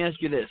let me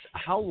ask you this.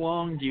 How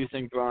long do you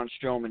think Braun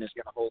Strowman is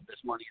going to hold this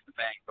Money in the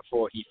Bank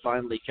before he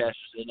finally cashes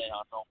it in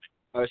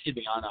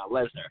on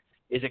Lesnar?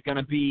 Is it going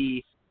to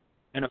be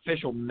an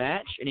official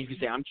match, and if you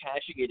say, I'm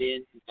cashing it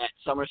in at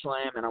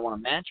SummerSlam and I want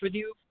a match with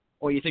you,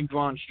 or you think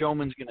Braun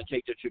Strowman's going to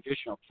take the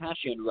traditional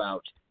cash-in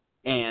route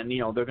and,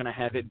 they're going to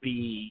have it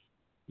be,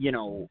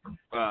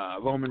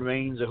 Roman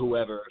Reigns or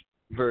whoever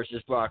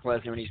versus Brock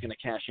Lesnar, and he's going to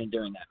cash in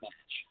during that match?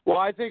 Well,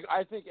 I think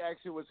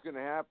actually what's going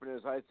to happen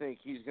is I think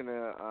he's going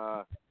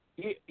to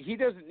he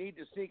doesn't need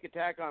to sneak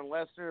attack on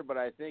Lesnar, but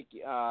I think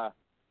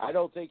I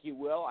don't think he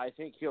will. I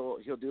think he'll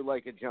do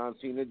like a John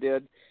Cena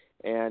did,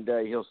 and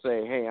he'll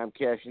say, "Hey, I'm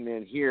cashing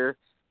in here,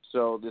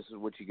 so this is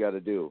what you got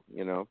to do."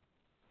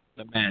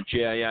 The match,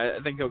 yeah.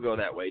 I think he'll go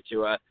that way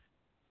too.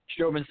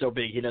 Strowman's so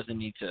big, he doesn't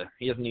need to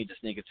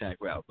sneak attack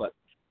route. But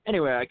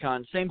anyway,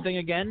 Icon, same thing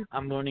again.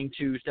 I'm going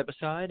to step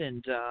aside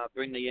and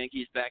bring the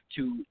Yankees back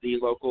to the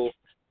local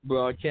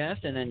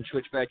broadcast, and then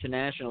switch back to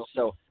national.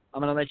 So I'm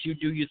going to let you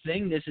do your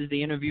thing. This is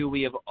the interview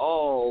we have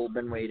all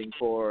been waiting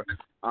for.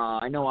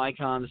 I know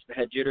Icon's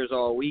had jitters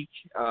all week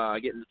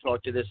getting to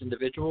talk to this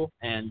individual,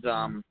 and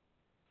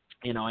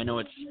I know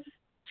it's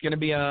going to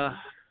be a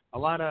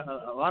lot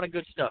of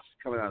good stuff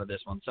coming out of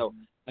this one. So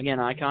again,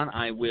 Icon,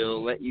 I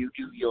will let you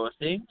do your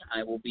thing.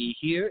 I will be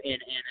here in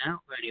and out.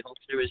 Ready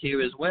Holster is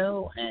here as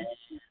well, and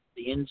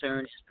the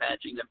intern is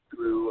patching them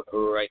through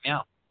right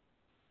now.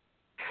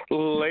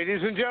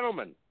 Ladies and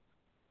gentlemen,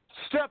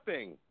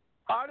 stepping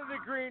out of the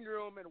green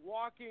room and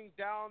walking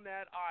down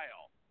that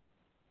aisle,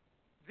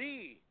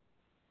 the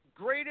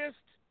greatest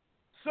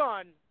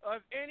son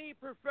of any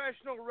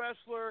professional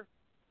wrestler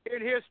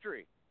in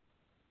history.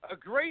 A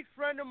great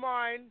friend of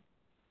mine.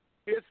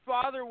 His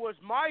father was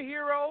my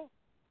hero.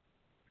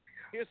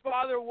 His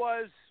father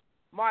was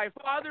my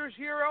father's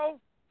hero.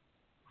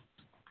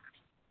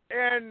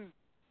 And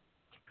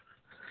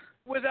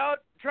without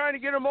trying to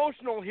get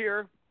emotional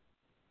here,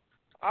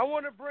 I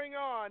want to bring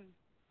on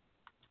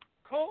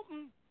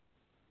Colton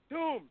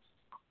Toombs.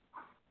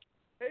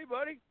 Hey,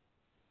 buddy.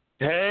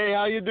 Hey,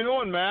 how you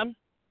doing, man?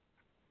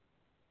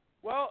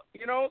 Well,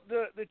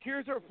 the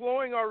tears are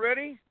flowing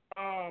already.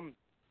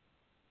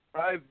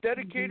 I've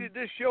dedicated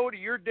this show to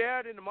your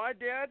dad and to my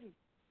dad,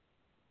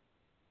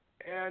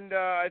 and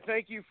I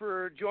thank you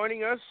for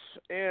joining us,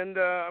 and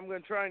I'm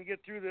going to try and get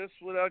through this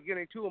without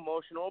getting too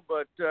emotional,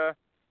 but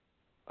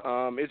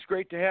it's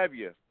great to have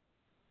you.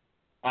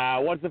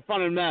 What's the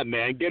fun in that,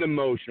 man? Get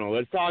emotional.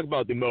 Let's talk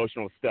about the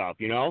emotional stuff,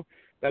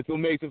 That's what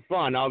makes it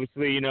fun.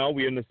 Obviously,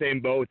 we're in the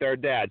same boat with our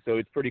dad, so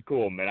it's pretty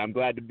cool, man. I'm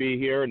glad to be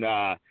here, and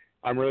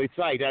I'm really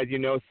psyched. As you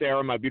know,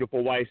 Sarah, my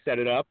beautiful wife, set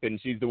it up, and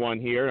she's the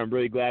one here, and I'm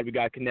really glad we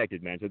got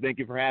connected, man. So thank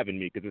you for having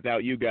me, because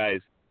without you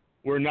guys,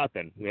 we're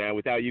nothing. Yeah,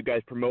 without you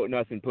guys promoting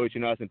us and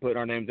pushing us and putting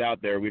our names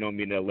out there, we don't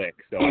mean a lick.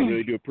 So I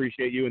really do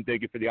appreciate you, and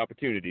thank you for the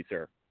opportunity,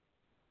 sir.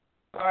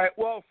 All right.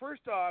 Well,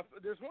 first off,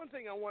 there's one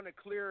thing I want to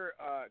clear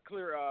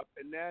up,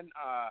 and then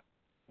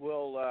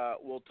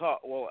we'll talk.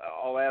 Well,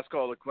 I'll ask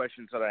all the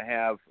questions that I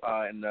have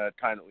in the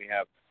time that we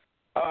have.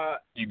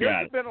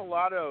 There's been a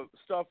lot of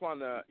stuff on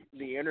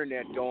the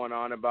internet going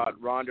on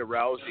about Ronda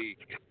Rousey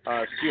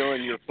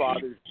stealing your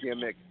father's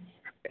gimmick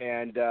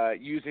and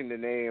using the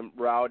name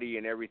Rowdy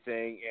and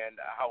everything, and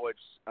how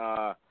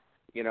it's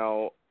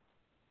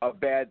a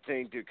bad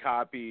thing to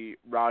copy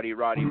Roddy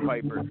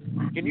Piper.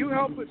 Can you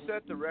help us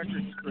set the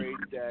record straight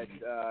that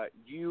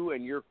you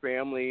and your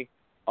family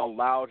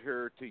allowed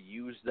her to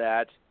use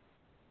that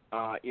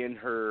in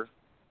her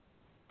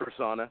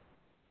persona?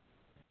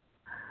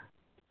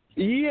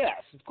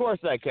 Yes, of course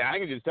I can. I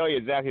can just tell you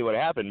exactly what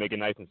happened, make it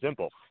nice and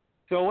simple.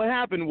 So what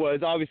happened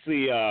was,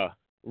 obviously,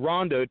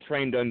 Ronda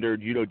trained under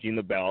Judo Gene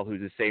LaBelle,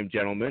 who's the same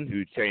gentleman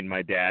who trained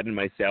my dad and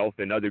myself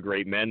and other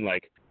great men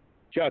like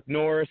Chuck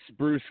Norris,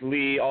 Bruce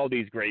Lee, all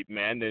these great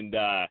men. And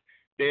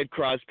they had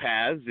crossed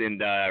paths,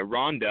 and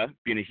Ronda,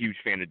 being a huge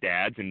fan of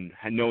Dad's and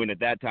knowing at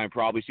that time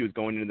probably she was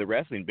going into the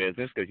wrestling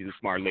business because she's a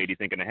smart lady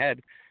thinking ahead,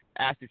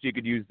 asked if she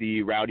could use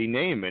the Rowdy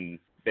name, and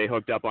they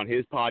hooked up on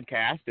his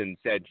podcast and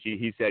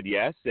he said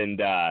yes, and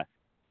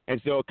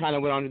so it kind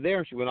of went on to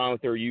there. She went on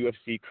with her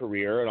UFC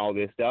career and all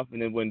this stuff, and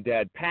then when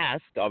Dad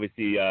passed,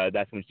 obviously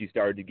that's when she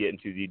started to get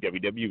into the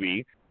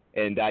WWE,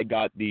 and I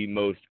got the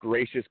most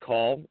gracious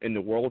call in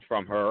the world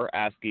from her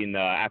asking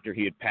after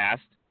he had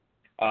passed,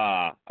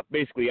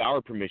 basically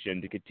our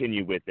permission to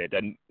continue with it,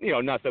 and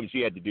not something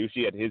she had to do.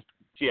 She had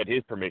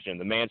his permission,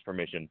 the man's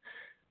permission.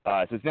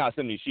 So it's not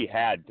something she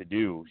had to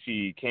do.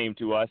 She came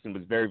to us and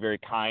was very, very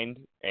kind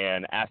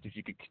and asked if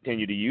she could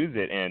continue to use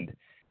it. And,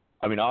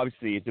 I mean,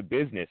 obviously it's a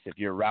business. If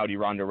you're Rowdy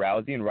Ronda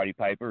Rousey and Roddy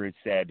Piper has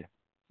said,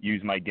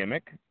 use my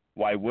gimmick,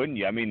 why wouldn't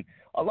you? I mean,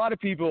 a lot of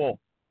people,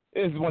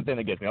 this is one thing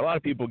that gets me, a lot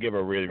of people give her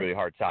a really, really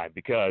hard time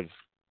because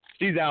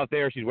she's out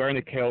there, she's wearing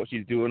the kilt,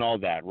 she's doing all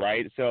that,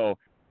 right? So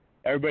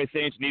Everybody's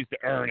saying she needs to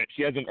earn it.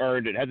 She hasn't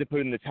earned it, hasn't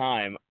put in the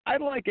time.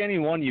 I'd like any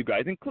one of you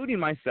guys, including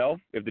myself,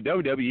 if the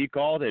WWE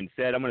called and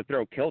said, I'm going to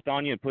throw a kilt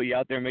on you and put you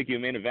out there and make you a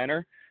main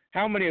eventer,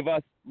 how many of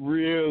us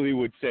really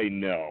would say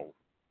no?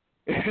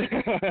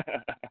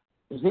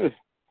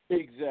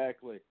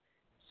 Exactly.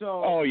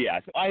 So. Oh yeah.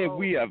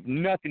 We have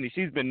nothing.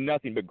 She's been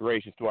nothing but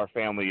gracious to our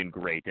family and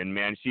great. And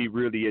man, she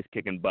really is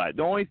kicking butt.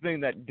 The only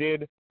thing that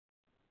did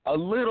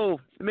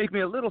make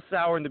me a little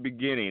sour in the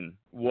beginning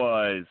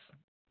was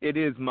it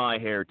is my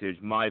heritage,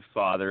 my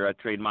father. I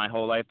trained my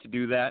whole life to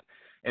do that,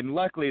 and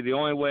luckily the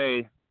only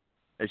way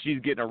that she's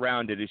getting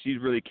around it is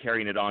she's really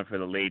carrying it on for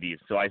the ladies.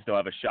 So I still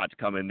have a shot to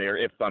come in there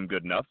if I'm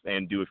good enough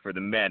and do it for the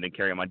men and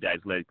carry on my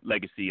dad's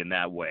legacy in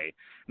that way.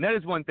 And that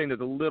is one thing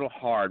that's a little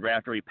hard. Right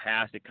after he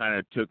passed, it kind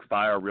of took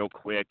fire real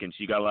quick, and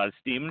she got a lot of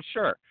steam. And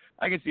sure,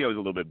 I can see I was a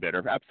little bit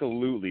bitter,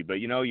 absolutely.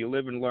 But, you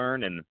live and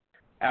learn, and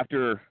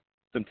after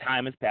some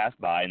time has passed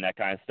by and that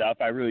kind of stuff,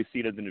 I really see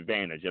it as an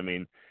advantage. I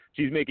mean,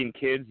 she's making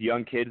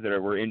young kids that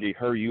were into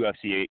her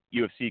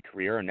UFC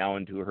career and now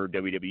into her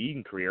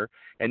WWE career,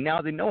 and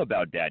now they know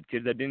about Dad,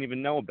 kids that didn't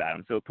even know about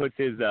him. So it puts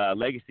his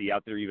legacy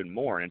out there even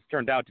more, and it's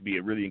turned out to be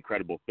a really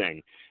incredible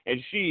thing.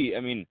 And she, I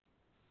mean,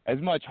 as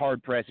much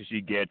hard press as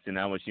she gets and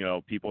how much,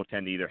 people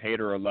tend to either hate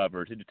her or love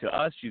her, to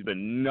us, she's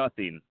been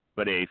nothing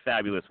but a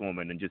fabulous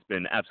woman and just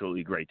been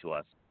absolutely great to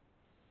us.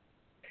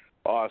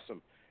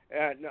 Awesome.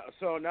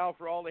 So now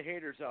for all the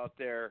haters out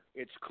there,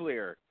 it's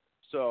clear.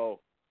 So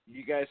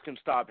you guys can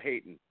stop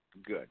hating.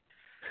 Good.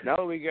 Now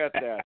that we got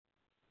that.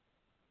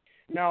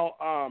 Now,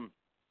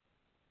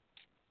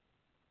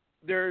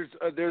 there's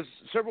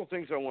several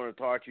things I want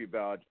to talk to you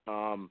about.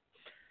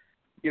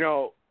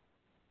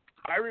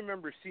 I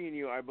remember seeing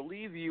you. I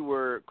believe you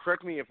were,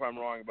 correct me if I'm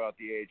wrong about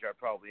the age, I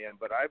probably am,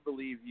 but I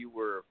believe you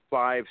were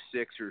 5,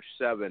 6, or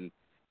 7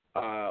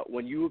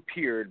 when you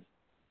appeared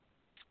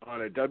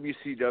on a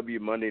WCW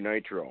Monday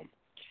Nitro,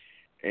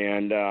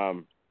 and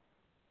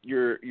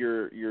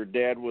your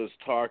dad was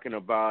talking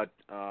about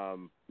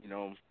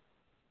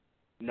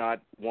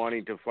not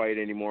wanting to fight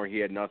anymore. He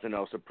had nothing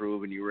else to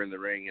prove, and you were in the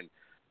ring, and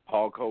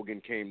Hulk Hogan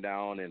came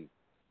down, and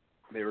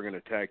they were going to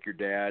attack your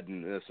dad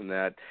and this and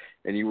that,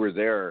 and you were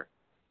there.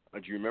 Do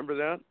you remember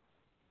that?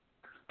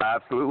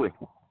 Absolutely.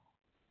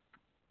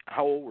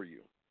 How old were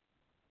you?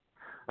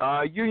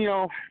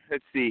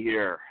 Let's see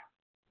here.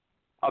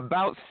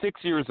 About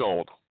 6 years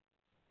old.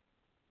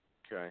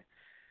 Okay.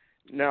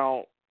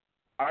 Now,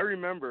 I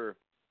remember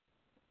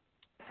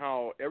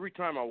how every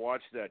time I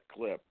watch that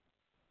clip,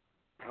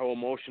 how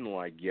emotional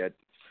I get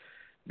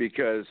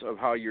because of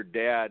how your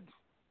dad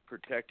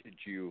protected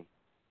you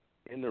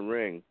in the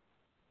ring.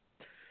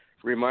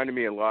 Reminded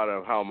me a lot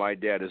of how my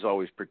dad has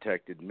always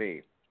protected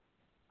me.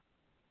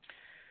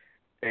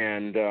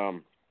 And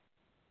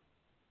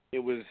it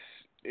was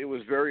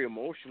very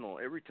emotional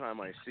every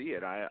time I see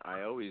it.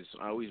 I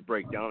always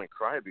break down and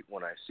cry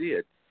when I see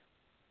it.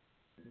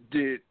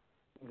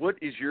 What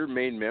is your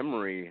main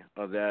memory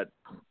of that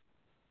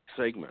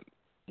segment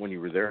when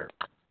you were there?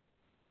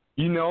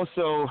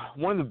 So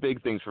one of the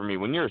big things for me,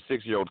 when you're a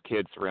 6-year-old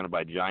kid surrounded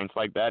by giants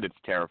like that, it's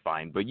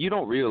terrifying. But you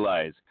don't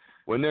realize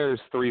when there's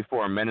 3,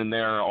 4 men in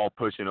there all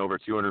pushing over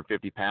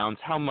 250 pounds,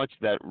 how much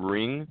that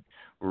ring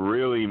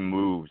really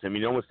moves. I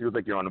mean, it almost feels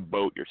like you're on a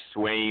boat. You're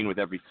swaying with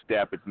every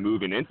step. It's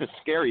moving. It's a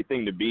scary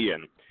thing to be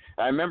in.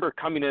 I remember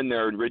coming in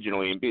there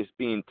originally and just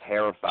being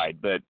terrified.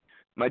 But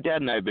my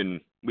dad and I have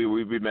been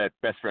we've been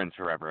best friends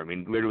forever. I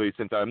mean, literally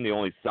since I'm the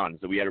only son,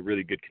 so we had a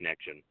really good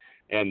connection.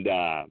 And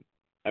I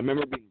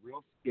remember being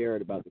real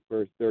scared about the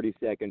first 30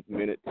 seconds,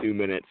 minute, 2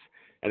 minutes.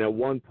 And at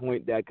one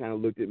point, Dad kind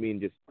of looked at me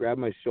and just grabbed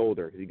my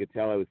shoulder because he could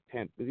tell I was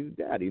tense. Because he was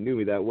Dad. He knew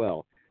me that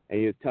well. And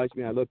he just touched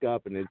me. I look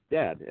up, and it's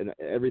Dad. And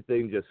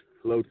everything just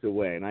floats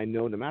away. And I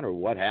know no matter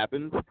what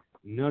happens,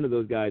 none of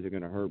those guys are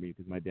going to hurt me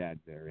because my dad's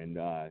there. And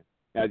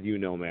as you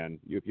know, man,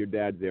 if your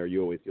dad's there,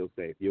 you always feel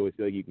safe. You always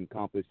feel like you can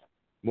accomplish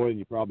more than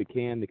you probably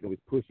can. They can always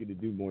push you to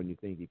do more than you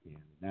think you can.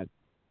 And that's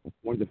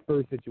one of the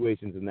first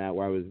situations in that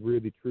where I was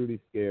really, truly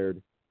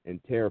scared and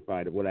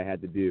terrified of what I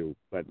had to do.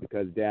 But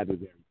because Dad was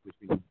there, he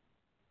pushed me.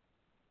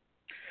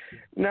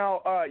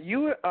 Now,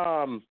 you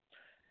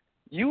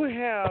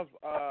have,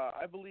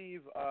 I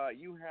believe,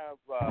 you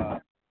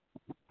have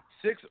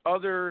 6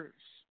 other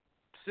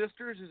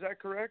sisters. Is that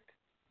correct?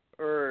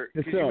 Or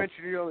because you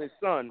mentioned your only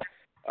son.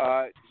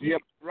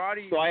 Yep.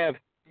 Roddy. So I have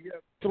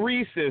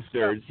 3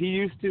 sisters. He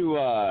used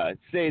to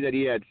say that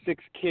he had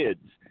 6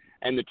 kids.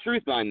 And the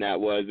truth behind that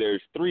was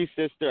there's 3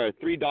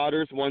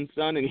 daughters, 1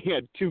 son, and he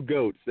had 2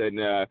 goats.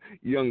 And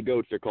young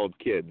goats are called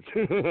kids.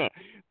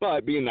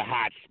 But being the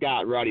hot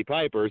Scot Roddy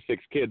Piper,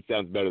 6 kids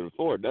sounds better than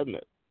 4, doesn't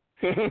it?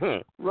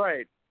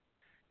 Right.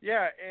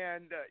 Yeah,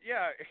 and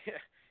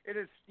it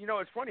is.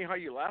 It's funny how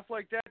you laugh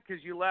like that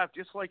because you laugh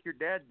just like your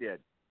dad did.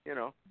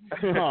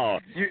 Oh,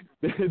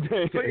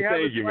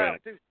 thank you, man.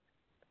 Too.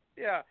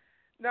 Yeah.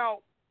 Now,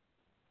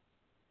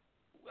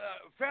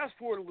 fast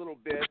forward a little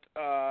bit.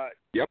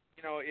 Yep.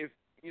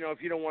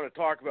 If you don't want to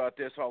talk about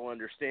this, I'll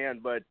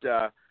understand. But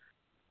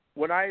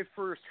when I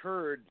first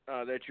heard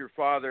that your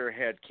father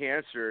had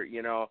cancer,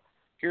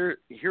 here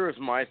is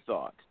my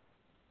thought,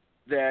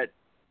 that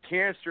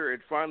cancer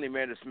had finally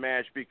made a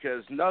smash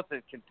because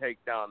nothing can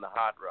take down the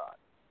hot rod.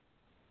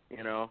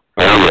 You know,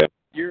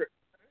 you're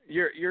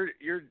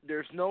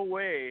there's no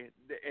way,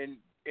 and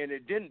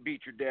it didn't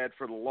beat your dad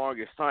for the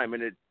longest time,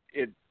 and it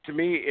to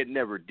me it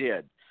never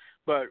did.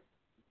 But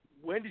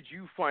when did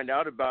you find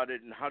out about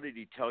it, and how did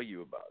he tell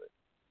you about it?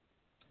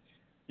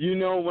 You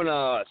know, when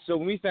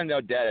we found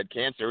out Dad had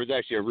cancer, it was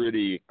actually a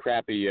really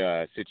crappy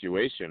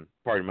situation.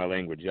 Pardon my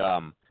language.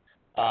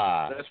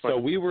 So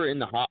we were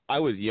I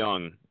was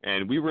young,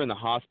 and we were in the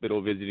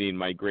hospital visiting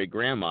my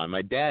great-grandma, and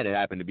my dad had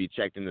happened to be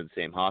checked into the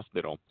same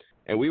hospital.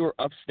 And we were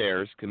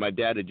upstairs because my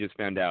dad had just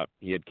found out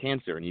he had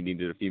cancer, and he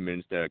needed a few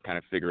minutes to kind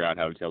of figure out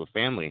how to tell the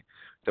family.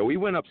 So we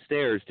went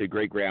upstairs to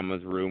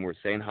great-grandma's room. We're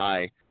saying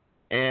hi,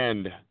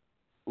 and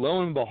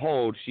lo and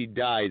behold, she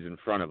dies in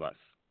front of us.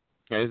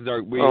 And this is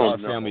our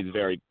family's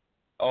very,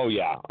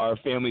 our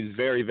family's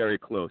very, very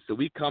close. So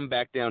we come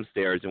back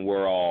downstairs, and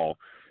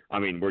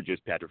we're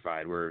just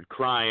petrified. We're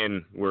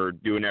crying. We're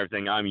doing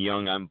everything. I'm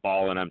young. I'm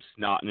bawling. I'm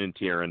snotting and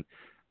tearing.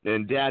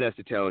 And Dad has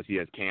to tell us he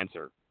has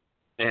cancer.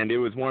 And it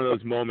was one of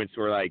those moments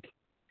where, like,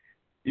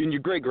 when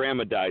your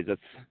great-grandma dies,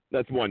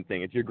 that's one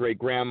thing. It's your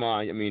great-grandma.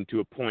 I mean,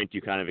 to a point,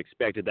 you kind of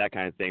expected that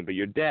kind of thing. But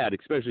your dad,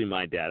 especially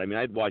my dad, I mean,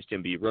 I'd watched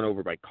him be run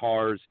over by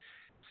cars,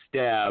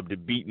 stabbed,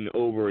 beaten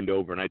over and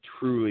over, and I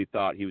truly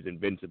thought he was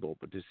invincible.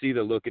 But to see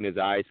the look in his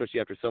eye, especially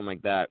after something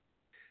like that,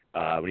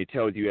 when he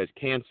tells you he has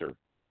cancer,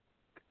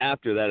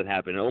 after that had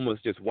happened, it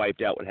almost just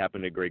wiped out what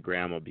happened to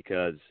great-grandma,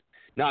 because,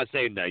 not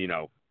saying that,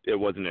 it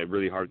wasn't a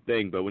really hard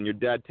thing, but when your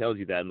dad tells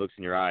you that and looks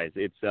in your eyes,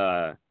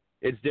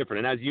 it's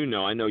different. And as you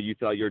know, I know you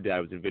thought your dad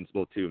was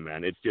invincible too,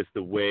 man. It's just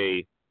the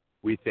way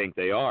we think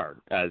they are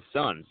as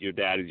sons. Your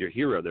dad is your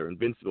hero. They're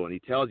invincible, and he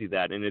tells you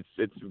that, and it's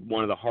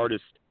one of the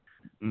hardest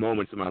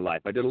moments of my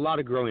life. I did a lot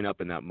of growing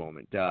up in that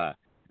moment.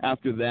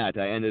 After that,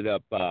 I ended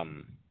up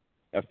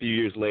a few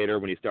years later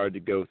when he started to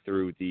go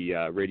through the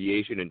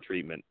radiation and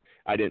treatment.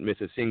 I didn't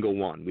miss a single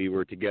one. We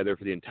were together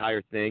for the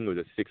entire thing. It was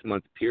a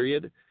 6-month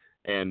period.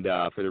 And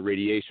for the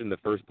radiation, the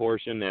first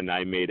portion, and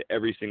I made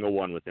every single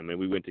one with him. And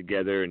we went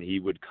together, and he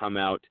would come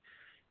out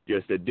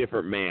just a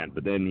different man.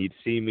 But then he'd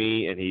see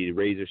me, and he'd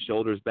raise his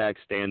shoulders back,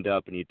 stand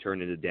up, and he'd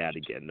turn into Dad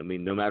again. I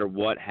mean, no matter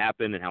what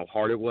happened and how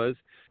hard it was,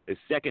 the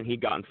second he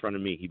got in front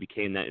of me, he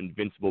became that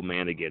invincible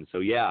man again. So,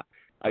 yeah,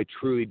 I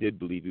truly did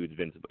believe he was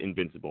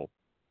invincible.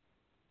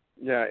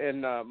 Yeah,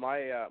 and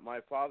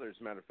my father, as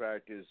a matter of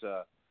fact, is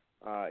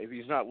if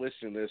he's not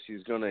listening to this,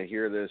 he's going to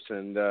hear this,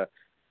 and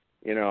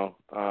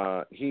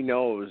he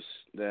knows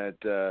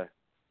that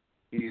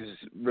he's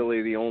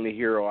really the only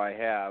hero I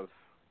have,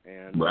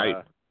 and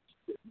right.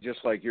 Just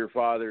like your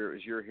father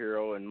is your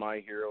hero and my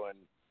hero, and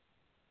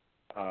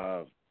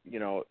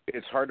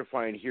it's hard to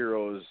find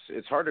heroes.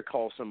 It's hard to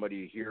call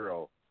somebody a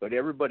hero, but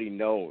everybody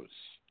knows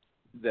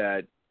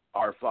that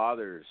our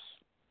fathers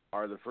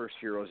are the first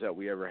heroes that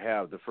we ever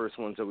have, the first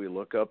ones that we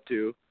look up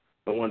to,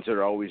 the ones that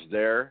are always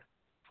there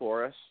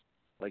for us,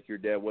 like your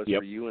dad was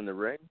for you in the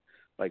ring.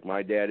 Like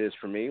my dad is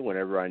for me.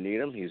 Whenever I need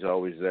him, he's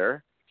always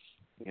there,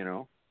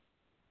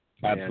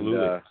 Absolutely.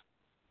 And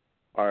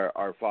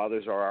our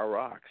fathers are our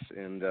rocks.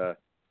 And,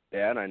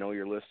 Dad, I know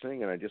you're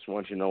listening, and I just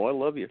want you to know I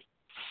love you.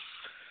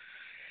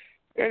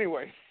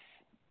 Anyway,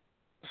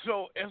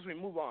 so as we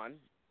move on,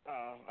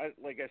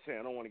 like I say,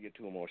 I don't want to get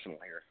too emotional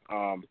here.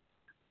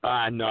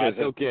 No, it's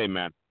okay,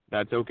 man.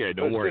 That's okay.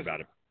 Don't worry about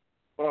it.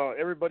 Well,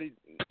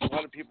 a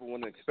lot of people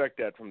wouldn't expect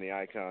that from the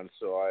Icon,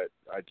 so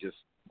I just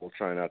will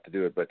try not to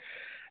do it. But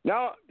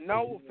now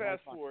we'll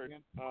fast forward.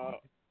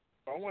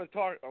 We want to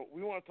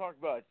talk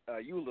about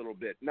you a little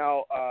bit.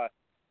 Now,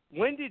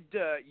 when did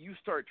you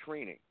start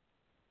training?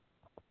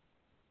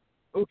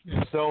 Okay,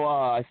 so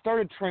I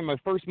started training. My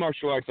first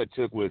martial arts I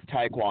took was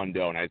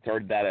Taekwondo, and I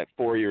started that at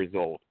 4 years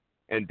old.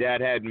 And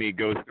Dad had me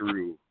go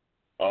through,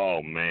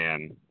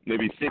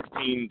 maybe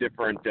 16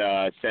 different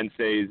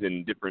senseis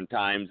in different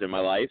times in my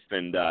life.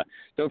 And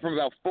so from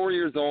about 4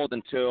 years old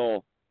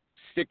until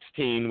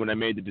 16 when I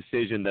made the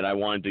decision that I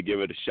wanted to give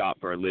it a shot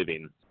for a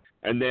living.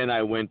 And then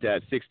I went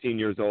at 16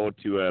 years old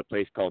to a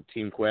place called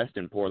Team Quest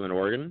in Portland,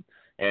 Oregon.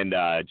 And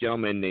a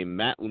gentleman named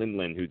Matt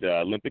Lindland, who's an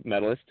Olympic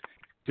medalist,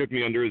 took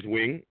me under his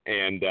wing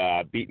and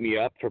beat me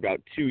up for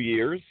about 2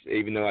 years,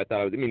 even though I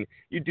thought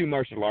you do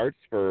martial arts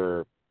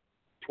for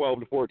 12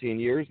 to 14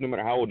 years, no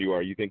matter how old you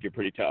are, you think you're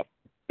pretty tough.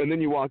 And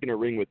then you walk in a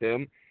ring with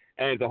him,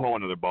 and it's a whole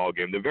other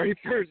ballgame. The very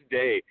first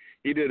day,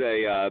 he did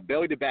a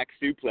belly-to-back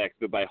suplex,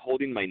 but by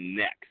holding my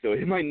neck. So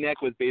my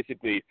neck was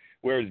basically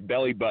where his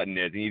belly button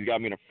is, and he's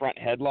got me in a front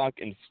headlock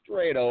and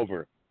straight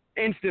over.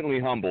 Instantly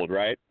humbled,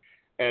 right?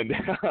 And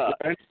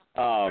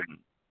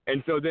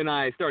and so then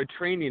I started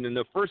training, and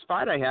the first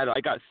fight I had,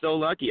 I got so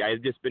lucky. I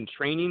had just been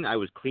training. I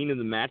was cleaning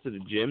the mats at the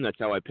gym. That's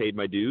how I paid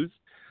my dues.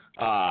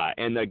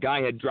 And the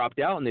guy had dropped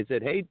out, and they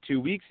said, hey, 2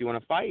 weeks, you want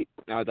to fight?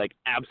 And I was like,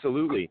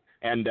 absolutely.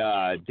 And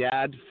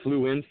Dad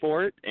flew in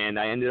for it, and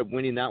I ended up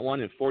winning that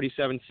one in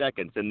 47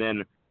 seconds. And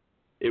then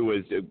it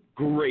was a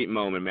great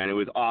moment, man. It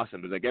was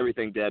awesome. It was like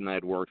everything Dad and I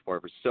had worked for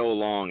so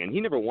long. And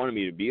he never wanted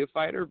me to be a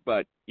fighter,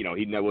 but, you know,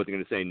 he wasn't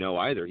going to say no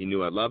either. He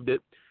knew I loved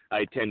it.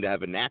 I tend to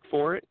have a knack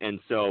for it. And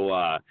so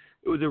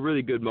it was a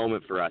really good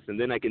moment for us. And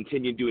then I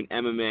continued doing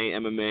MMA.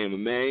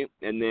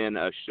 And then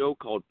a show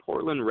called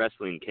Portland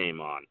Wrestling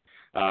came on,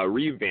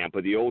 revamp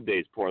of the old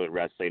days Portland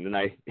Wrestling. And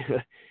I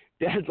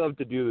Dad loved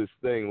to do this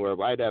thing where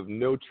I'd have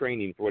no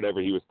training for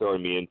whatever he was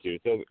throwing me into.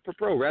 So for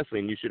pro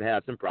wrestling, you should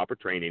have some proper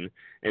training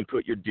and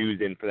put your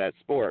dues in for that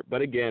sport.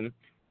 But again,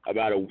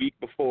 about a week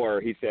before,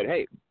 he said,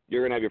 hey,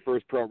 you're going to have your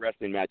first pro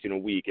wrestling match in a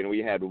week. And we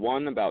had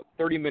one about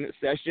 30-minute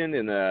session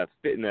in a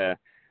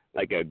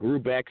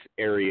Group X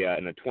area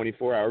in a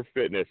 24-hour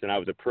fitness, and I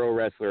was a pro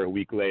wrestler a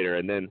week later.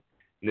 And then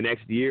the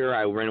next year,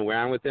 I ran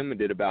around with him and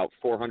did about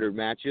 400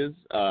 matches.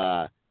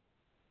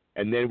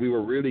 And then we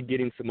were really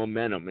getting some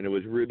momentum, and it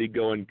was really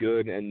going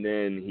good. And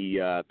then he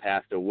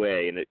passed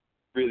away, and it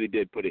really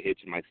did put a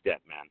hitch in my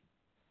step, man.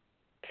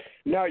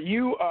 Now,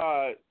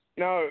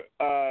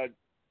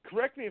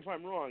 correct me if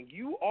I'm wrong.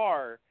 You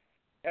are,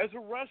 as a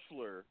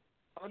wrestler,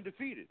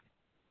 undefeated.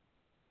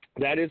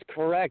 That is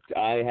correct.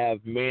 I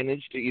have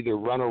managed to either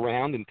run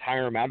around and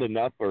tire him out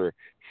enough or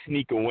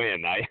sneak a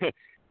win.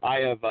 I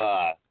have,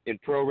 in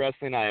pro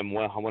wrestling, I am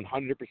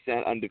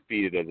 100%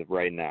 undefeated as of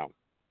right now.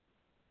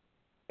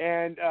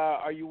 And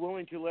are you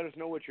willing to let us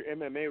know what your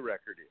MMA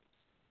record is?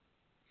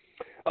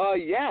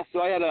 Yeah.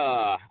 So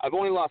I've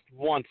only lost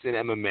once in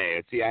MMA.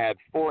 Let's see, I had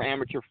 4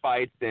 amateur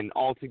fights, and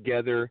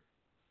altogether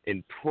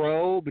in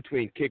pro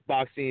between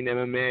kickboxing,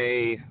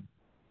 MMA,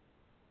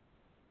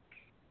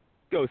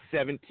 go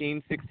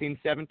 17, 16,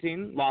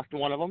 17. Lost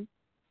one of them.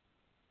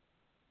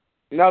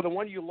 Now, the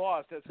one you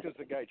lost, that's because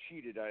the guy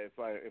cheated,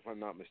 if I'm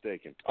not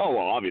mistaken. Oh,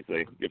 well,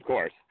 obviously, of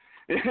course.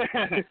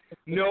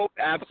 Nope,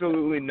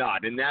 absolutely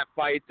not. In that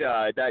fight,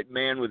 that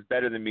man was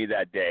better than me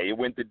that day. It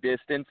went the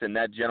distance, and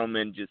that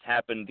gentleman just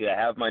happened to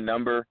have my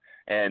number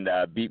and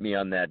beat me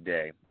on that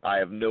day. I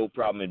have no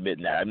problem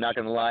admitting that. I'm not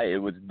going to lie. I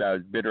was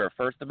bitter at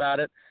first about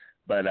it,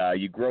 but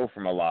you grow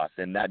from a loss,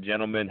 and that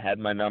gentleman had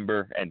my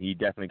number, and he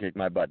definitely kicked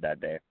my butt that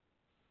day.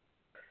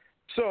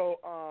 So,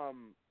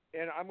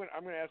 and I'm going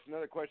to ask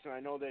another question.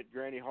 I know that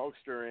Granny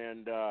Hulkster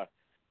and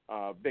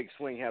Big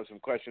Swing have some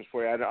questions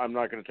for you. I'm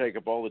not going to take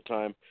up all the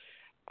time.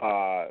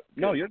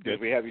 No, you're good.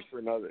 We have you for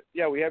another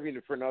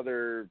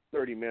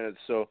 30 minutes,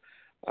 so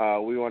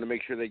we want to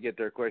make sure they get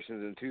their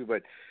questions in too.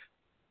 But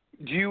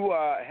do you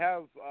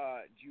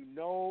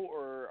know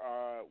or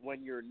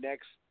when your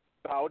next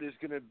bout is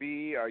going to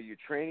be? Are you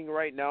training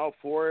right now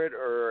for it,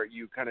 or are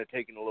you kind of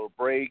taking a little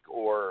break,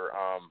 or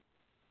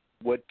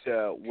what's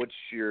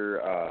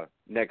your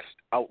next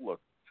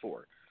outlook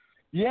for it?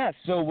 Yeah,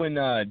 so when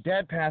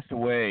Dad passed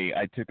away,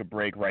 I took a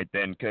break right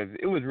then because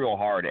it was real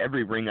hard.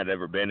 Every ring I'd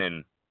ever been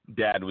in,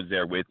 Dad was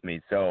there with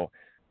me. So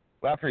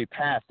after he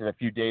passed, a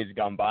few days had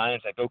gone by, and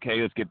it's like, okay,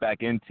 let's get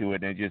back into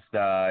it. And it just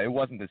it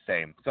wasn't the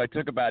same. So I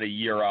took about a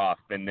year off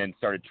and then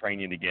started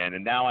training again.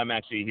 And now I'm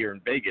actually here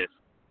in Vegas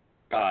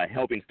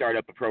helping start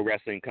up a pro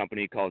wrestling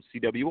company called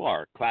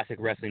CWR, Classic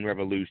Wrestling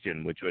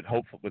Revolution, which would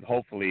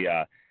hopefully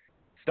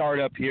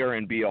start up here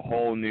and be a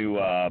whole new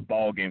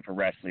ball game for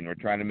wrestling. We're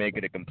trying to make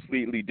it a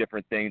completely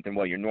different thing than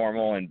what you're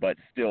normal but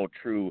still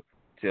true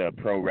to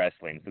pro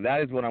wrestling. So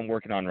that is what I'm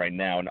working on right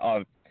now.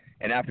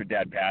 And after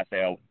Dad passed,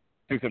 I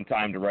took some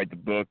time to write the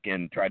book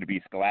and try to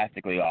be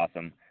scholastically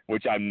awesome,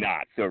 which I'm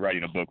not. So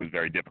writing a book was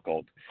very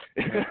difficult.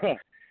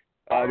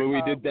 But we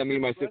did that. Me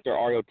and my sister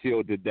Ariel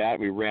Teal did that.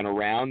 We ran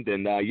around,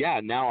 and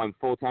now I'm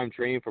full-time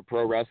training for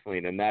pro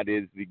wrestling, and that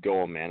is the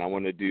goal, man. I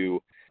want to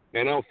do.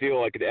 And I don't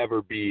feel I could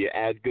ever be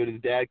as good as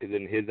Dad because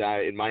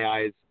in my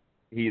eyes,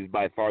 he's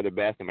by far the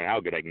best. No matter how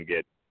good I can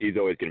get, he's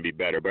always going to be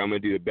better. But I'm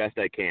going to do the best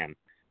I can,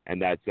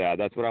 and that's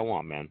what I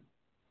want, man.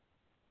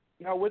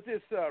 Now, with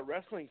this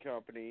wrestling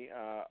company,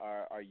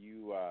 are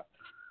you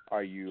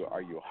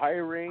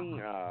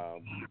hiring?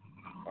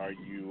 Are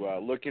you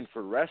looking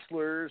for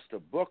wrestlers to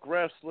book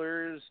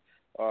wrestlers?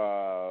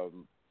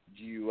 Do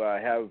you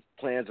have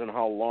plans on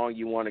how long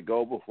you want to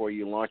go before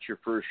you launch your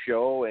first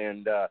show?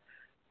 And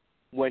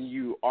when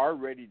you are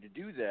ready to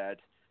do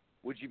that,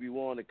 would you be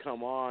willing to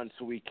come on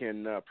so we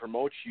can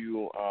promote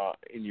you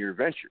in your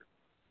venture?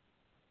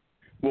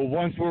 Well,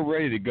 once we're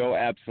ready to go,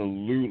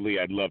 absolutely,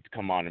 I'd love to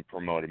come on and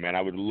promote it, man.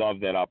 I would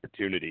love that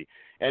opportunity.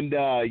 And,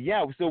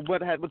 so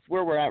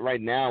where we're at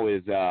right now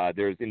is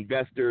there's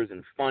investors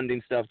and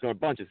funding stuff, so a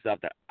bunch of stuff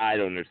that I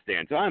don't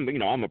understand. So I'm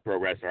a pro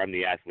wrestler. I'm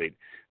the athlete.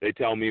 They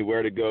tell me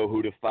where to go,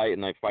 who to fight,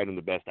 and I fight them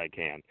the best I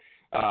can.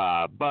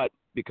 But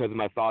because of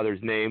my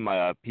father's name,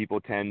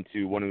 people tend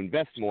to want to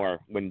invest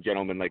more when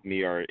gentlemen like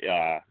me are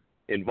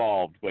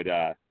involved, but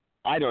I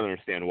don't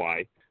understand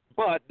why.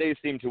 But they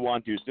seem to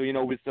want to. So,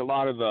 it's a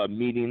lot of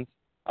meetings,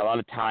 a lot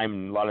of time,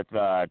 and a lot of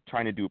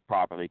trying to do it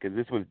properly because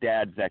this was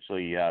Dad's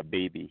actually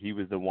baby. He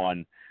was the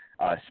one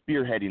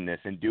spearheading this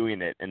and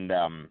doing it. And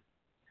they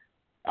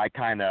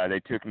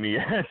took me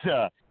as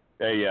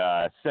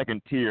a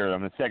second tier.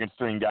 I'm a second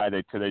string guy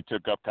they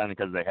took up kind of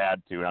because they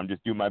had to, and I'm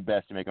just doing my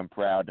best to make them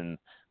proud and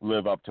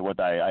live up to what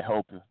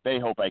they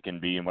hope I can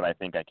be and what I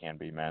think I can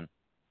be, man.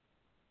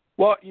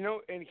 Well,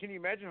 and can you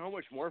imagine how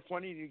much more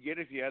fun you get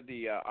if you had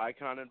the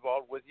Icon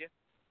involved with you?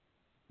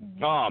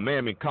 Oh man,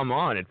 I mean, come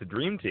on, it's a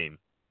dream team.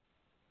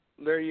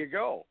 There you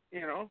go.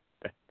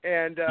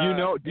 And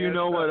do you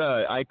know what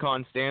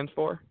Icon stands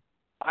for?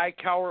 I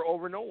cower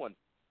over no one.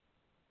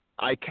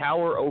 I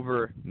cower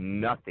over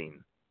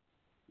nothing.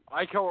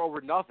 I cower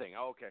over nothing.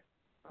 Oh, okay.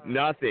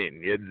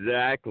 Nothing,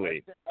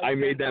 exactly. I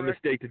made that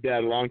mistake to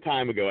Dad a long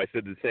time ago. I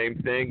said the same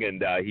thing,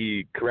 and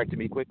he corrected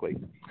me quickly.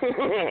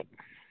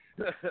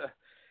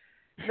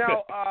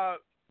 Now,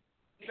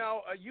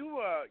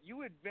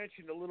 you had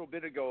mentioned a little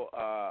bit ago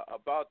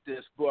about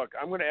this book.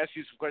 I'm going to ask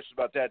you some questions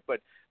about that,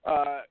 but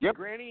yep.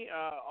 Granny,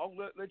 I'll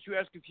let you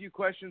ask a few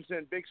questions,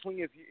 and Big Swing,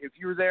 if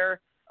you're there,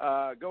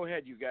 go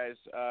ahead, you guys.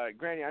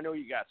 Granny, I know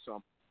you got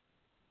some.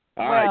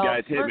 All right,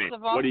 guys, hit me.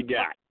 What do you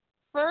got?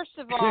 First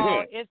of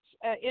all,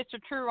 it's a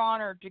true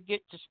honor to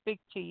get to speak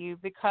to you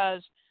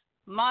because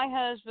my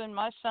husband,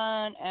 my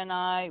son, and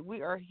I,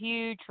 we are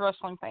huge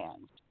wrestling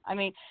fans. I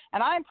mean,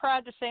 and I'm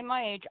proud to say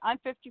my age. I'm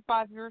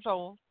 55 years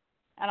old,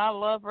 and I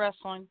love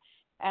wrestling,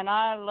 and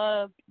I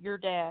love your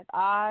dad.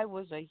 I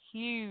was a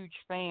huge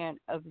fan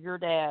of your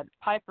dad.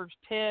 Piper's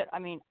Pit, I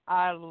mean,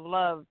 I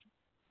loved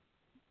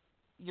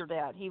your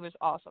dad. He was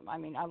awesome. I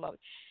mean, I love it.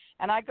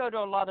 And I go to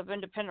a lot of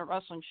independent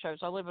wrestling shows.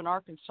 I live in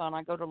Arkansas, and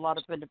I go to a lot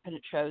of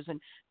independent shows. And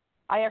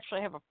I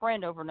actually have a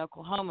friend over in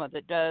Oklahoma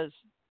that does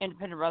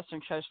independent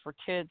wrestling shows for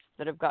kids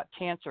that have got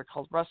cancer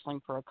called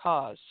Wrestling for a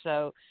Cause.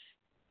 So,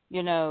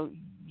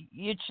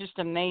 it's just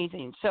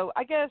amazing. So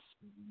I guess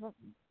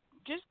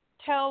just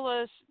tell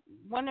us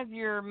one of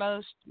your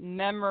most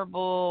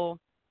memorable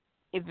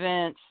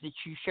events that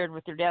you shared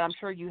with your dad. I'm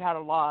sure you had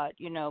a lot,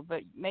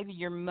 but maybe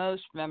your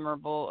most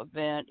memorable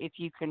event, if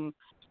you can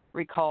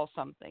recall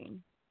something.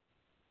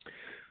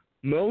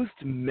 Most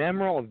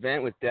memorable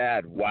event with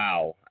Dad?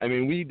 Wow. I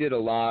mean, we did a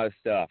lot of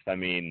stuff. I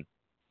mean,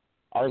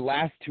 our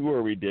last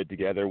tour we did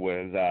together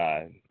was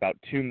about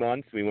 2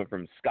 months. We went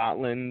from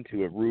Scotland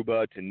to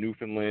Aruba to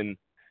Newfoundland.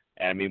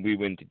 I mean, we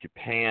went to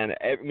Japan.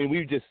 I mean,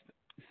 we've just,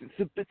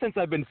 since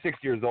I've been 6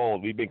 years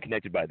old, we've been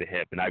connected by the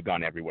hip, and I've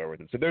gone everywhere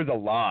with him. So there's a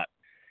lot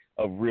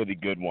of really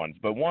good ones.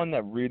 But one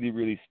that really,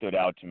 really stood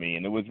out to me,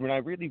 and it was when I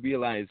really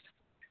realized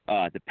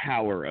the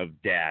power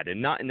of Dad,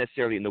 and not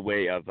necessarily in the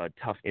way of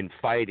tough in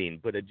fighting,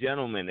 but a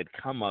gentleman had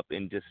come up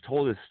and just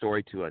told his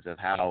story to us of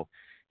how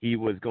he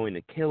was going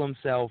to kill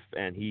himself,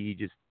 and he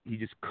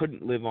just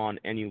couldn't live on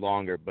any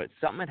longer. But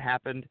something had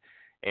happened,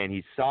 and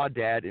he saw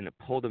Dad, and it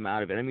pulled him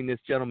out of it. I mean, this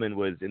gentleman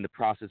was in the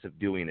process of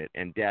doing it,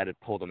 and Dad had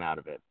pulled him out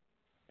of it.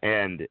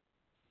 And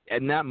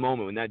in that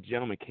moment, when that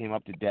gentleman came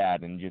up to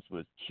Dad and just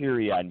was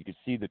teary-eyed, and you could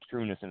see the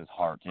trueness in his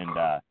heart, and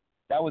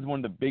that was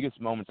one of the biggest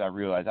moments I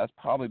realized. I was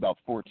probably about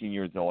 14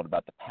 years old,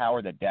 about the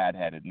power that Dad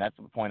had, and that's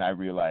the point I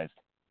realized,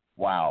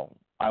 wow,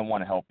 I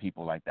want to help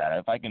people like that.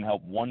 If I can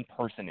help one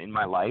person in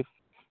my life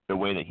the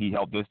way that he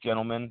helped this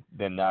gentleman,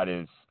 then that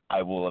is,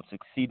 I will have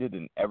succeeded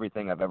in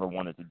everything I've ever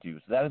wanted to do.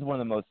 So that is one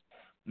of the most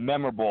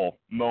memorable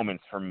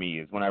moments for me,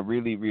 is when I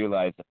really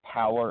realized the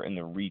power and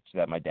the reach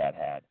that my dad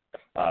had.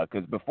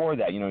 Because before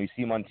that, you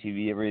see him on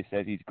TV, everybody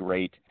says he's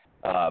great,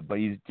 but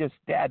he's just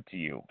Dad to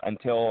you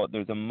until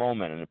there's a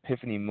moment, an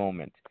epiphany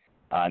moment,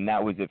 and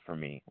that was it for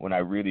me, when I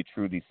really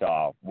truly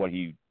saw what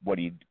he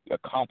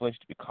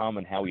accomplished, become,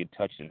 and how he had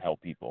touched and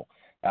helped people.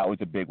 That was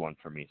a big one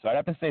for me. So I'd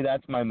have to say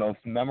that's my most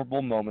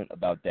memorable moment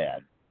about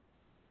Dad.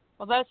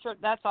 Well,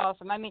 that's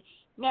awesome. I mean,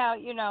 now,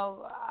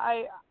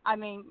 I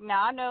mean,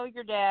 now I know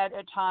your dad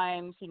at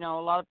times, a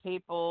lot of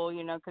people,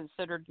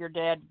 considered your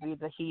dad to be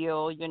the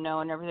heel,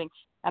 and everything.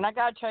 And I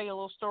got to tell you a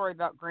little story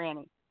about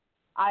Granny.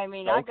 I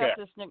mean, okay. I got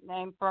this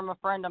nickname from a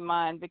friend of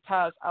mine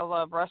because I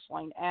love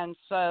wrestling. And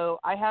so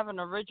I have an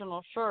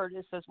original shirt.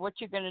 It says, "What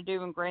you going to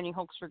do when Granny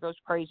Hulkster goes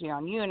crazy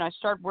on you?" And I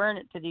started wearing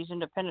it to these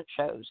independent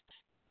shows.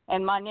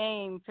 And my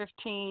name,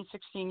 15,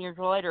 16 years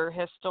later,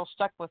 has still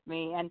stuck with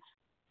me. And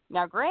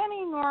now,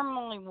 Granny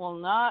normally will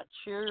not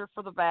cheer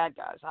for the bad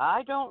guys.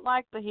 I don't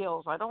like the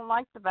heels. I don't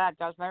like the bad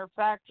guys. Matter of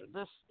fact,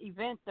 this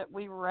event that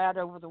we were at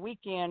over the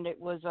weekend, it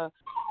was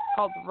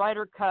called the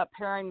Ryder Cup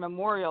Herring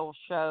Memorial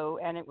Show,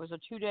 and it was a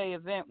 2-day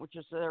event, which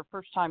is their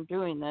first time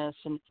doing this.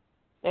 And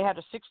they had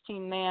a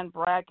 16-man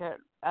bracket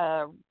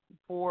to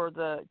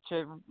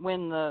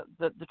win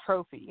the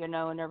trophy,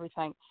 and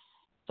everything.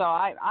 So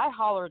I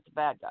holler at the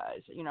bad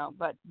guys,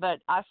 but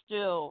I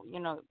still,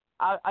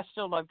 I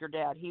still love your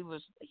dad. He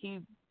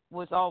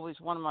was always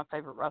one of my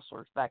favorite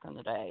wrestlers back in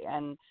the day.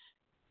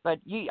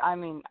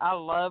 I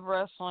love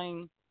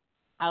wrestling.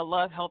 I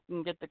love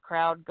helping get the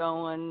crowd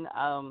going.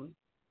 I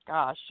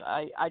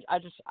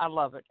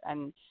love it.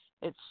 And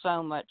it's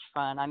so much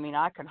fun. I mean,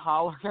 I can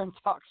holler and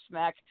talk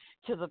smack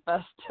to the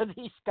best of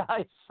these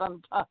guys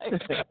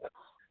sometimes.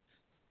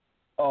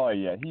 Oh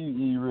yeah,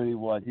 he really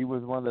was. He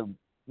was one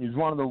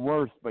of the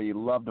worst, but you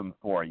loved him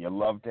for it. You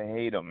loved to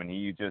hate him, and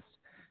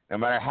no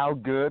matter how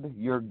good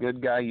your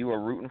good guy you were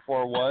rooting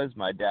for was,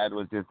 my dad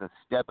was just a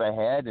step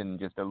ahead and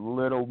just a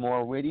little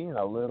more witty and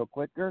a little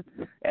quicker,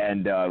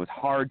 and it was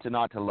hard to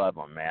not to love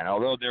him, man.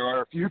 Although there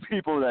are a few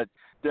people that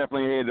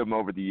definitely hated him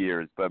over the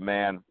years, but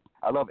man,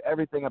 I love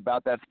everything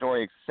about that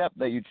story except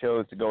that you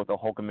chose to go with a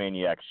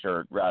Hulkamaniac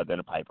shirt rather than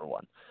a Piper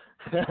one.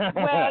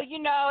 Well, you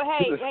know,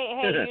 hey,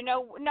 you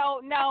know,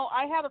 no,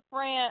 I had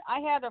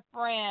a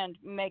friend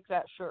make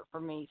that shirt for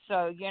me,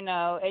 so you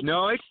know.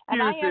 No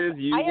excuses.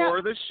 You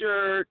wore the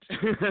shirt.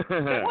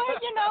 Well,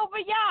 you know,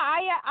 but yeah,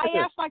 I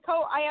asked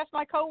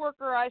my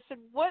coworker. I said,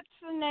 "What's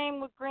the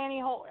name with Granny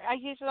Holster?"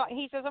 He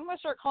says, "I'm going to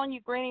start calling you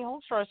Granny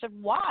Holster." I said,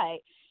 "Why?"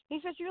 He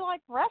says, "You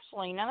like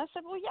wrestling," and I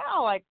said, "Well, yeah, I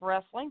like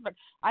wrestling, but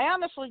I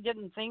honestly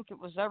didn't think it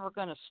was ever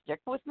going to stick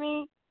with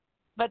me."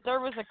 But there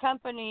was a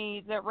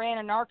company that ran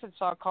in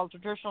Arkansas called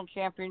Traditional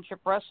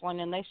Championship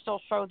Wrestling, and they still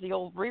show the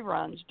old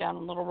reruns down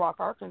in Little Rock,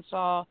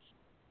 Arkansas,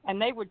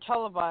 and they would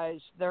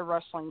televise their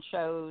wrestling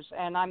shows.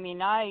 And, I mean,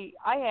 I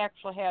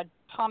actually had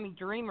Tommy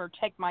Dreamer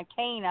take my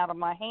cane out of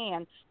my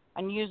hand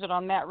and use it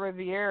on Matt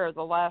Riviera,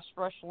 the last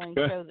wrestling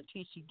show that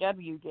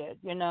TCW did,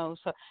 you know.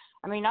 So,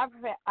 I mean,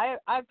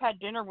 I've had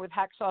dinner with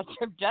Hacksaw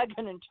Jim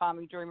Duggan and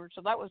Tommy Dreamer, so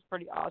that was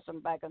pretty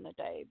awesome back in the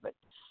day. But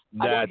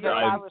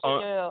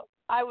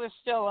I was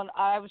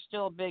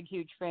still a big,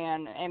 huge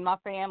fan, and my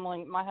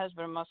family, my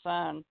husband and my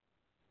son,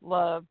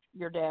 loved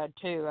your dad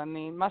too. I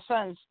mean, my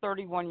son's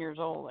 31 years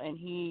old, and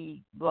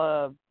he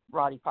loved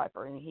Roddy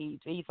Piper, and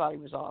he thought he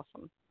was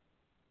awesome.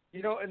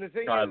 You know, and the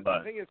thing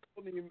is,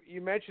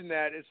 you mentioned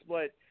that it's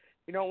like,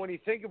 you know, when you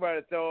think about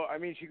it though, I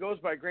mean, she goes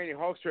by Granny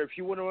Hulkster. If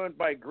she would have went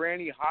by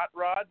Granny Hot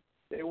Rod,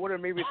 they would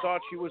have maybe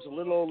thought she was a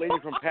little old lady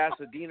from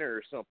Pasadena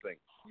or something.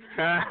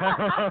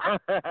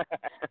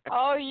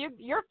 Oh,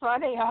 you're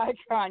funny,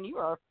 Icon. You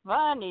are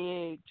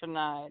funny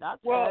tonight. I'll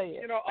tell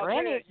you. You know,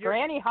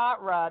 Granny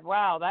Hot Rod.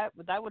 Wow, that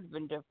would have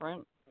been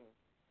different.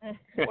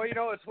 Well, you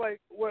know, it's like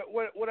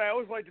what I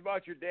always liked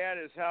about your dad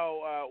is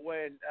how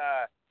when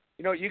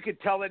you know, you could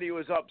tell that he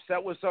was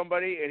upset with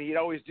somebody, and he'd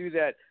always do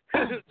that.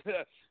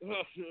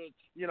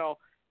 You know.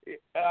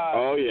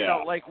 Oh yeah. You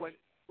know,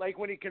 like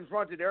when he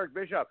confronted Eric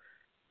Bischoff.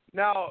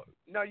 Now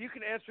you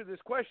can answer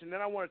this question.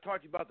 Then I want to talk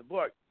to you about the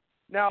book.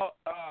 Now,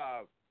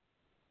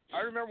 I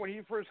remember when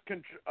he first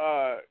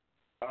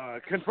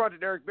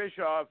confronted Eric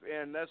Bischoff,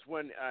 and that's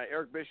when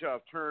Eric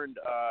Bischoff turned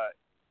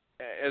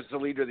as the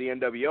leader of the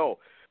NWO.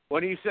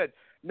 When he said,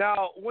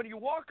 "Now, when you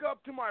walk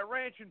up to my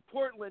ranch in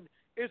Portland,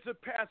 is the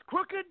path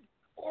crooked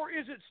or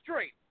is it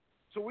straight?"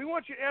 So we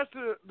want you to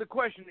answer the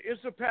question: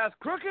 is the path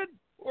crooked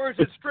or is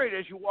it straight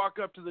as you walk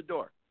up to the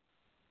door?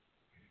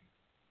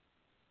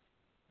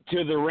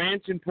 To the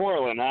ranch in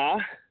Portland, huh?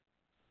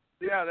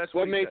 Yeah, that's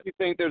what makes you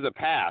think there's a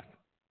path.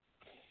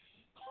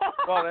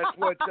 Well, that's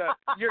what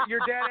your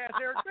dad asked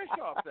Eric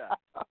Bischoff that.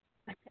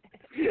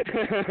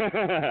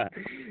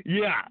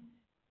 Yeah.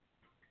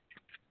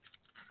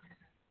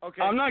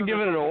 Okay. I'm not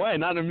giving it away,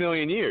 not in a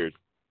million years.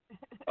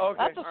 Okay.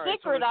 That's a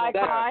secret,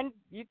 Icon.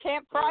 You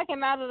can't pry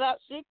him out of that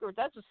secret.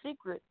 That's a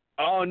secret.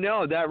 Oh,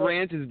 no, that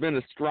ranch has been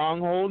a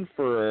stronghold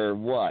for,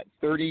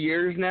 30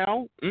 years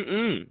now?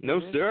 No,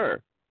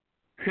 sir.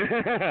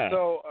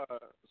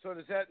 So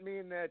does that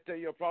mean that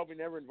you'll probably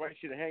never invite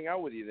you to hang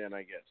out with you then,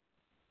 I guess?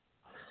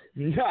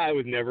 No, I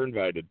was never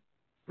invited.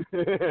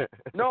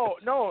 No.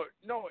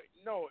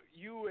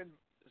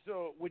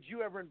 So would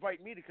you ever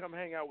invite me to come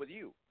hang out with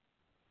you?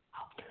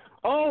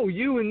 Oh,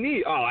 you and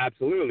me? Oh,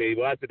 absolutely.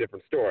 Well, that's a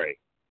different story.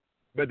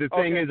 But the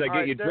thing is, I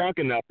get you drunk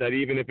enough that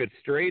even if it's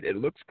straight, it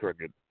looks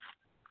crooked.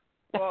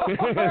 Well,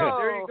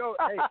 there you go.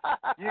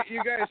 Hey,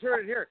 you guys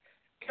heard it here.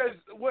 Because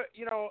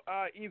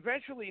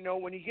eventually,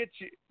 when you get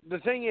the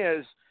thing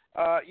is,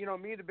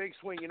 me and the Big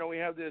Swing, we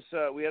have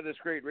this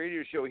great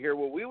radio show here.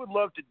 What we would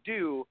love to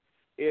do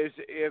is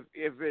if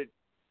it,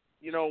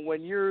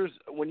 when yours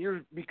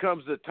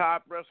becomes the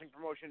top wrestling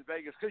promotion in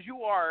Vegas, because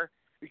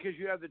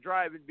you have the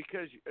drive and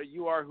because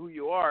you are who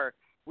you are,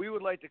 we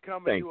would like to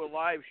come and do a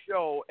live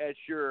show at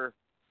your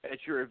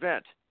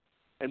event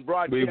and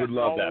broadcast. We would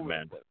love that,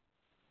 man.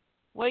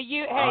 Well,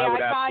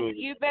 Icon,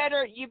 you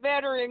better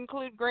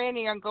include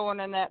Granny on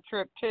going on that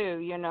trip too.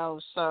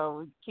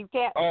 So you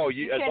can't. Oh, as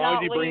long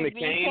as you bring the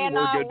cane,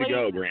 we're good to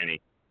go, Granny.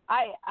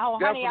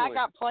 Honey, I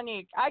got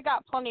plenty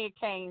of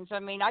canes. I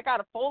mean, I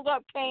got a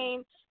fold-up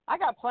cane. I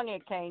got plenty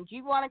of canes.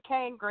 You want a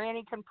cane,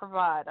 Granny can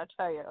provide. I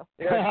tell you.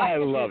 Yeah, I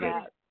love it.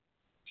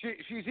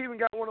 She's even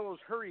got one of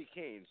those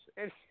hurricanes.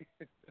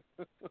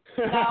 No,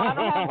 I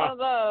don't have one of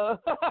those.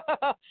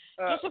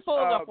 Just a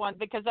fold-up one,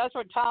 because that's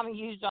what Tommy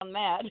used on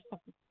that.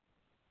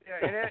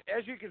 Yeah, and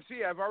as you can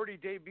see, I've already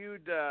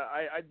debuted.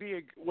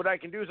 What I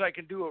can do is I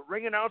can do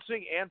ring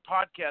announcing and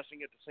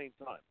podcasting at the same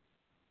time.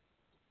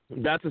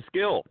 That's a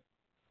skill.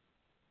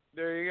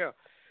 There you go.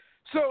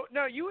 So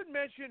now you had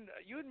mentioned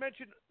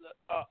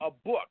a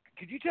book.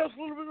 Could you tell us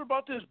a little bit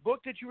about this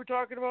book that you were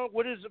talking about?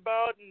 What it's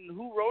about, and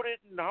who wrote it,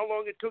 and how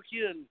long it took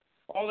you, and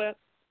all that?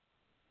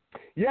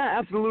 Yeah,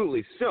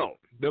 absolutely. So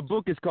the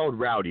book is called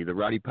Rowdy, the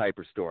Roddy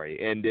Piper story,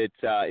 and it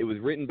was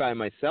written by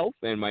myself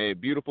and my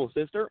beautiful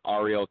sister,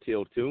 Ariel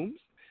Teal Toombs.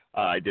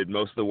 I did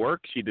most of the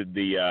work. She did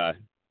the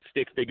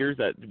stick figures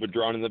that were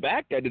drawn in the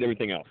back. I did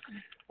everything else.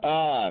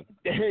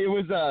 It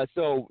was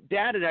so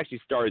Dad had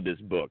actually started this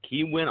book.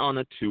 He went on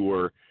a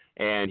tour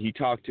and he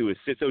talked to his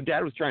sister. So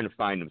Dad was trying to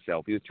find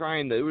himself.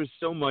 There was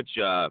so much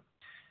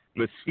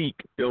mystique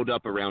built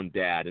up around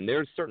Dad, and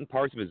there's certain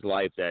parts of his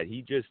life that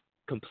he just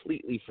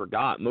completely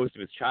forgot. Most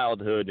of his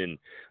childhood and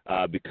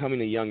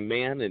becoming a young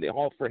man, and it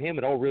all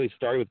really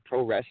started with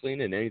pro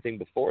wrestling, and anything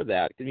before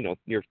that,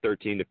 you're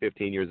 13 to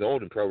 15 years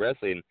old in pro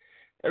wrestling.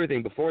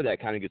 Everything before that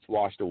kind of gets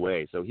washed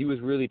away. So he was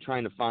really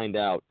trying to find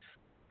out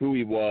who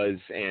he was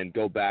and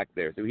go back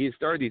there. So he had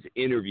started these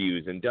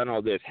interviews and done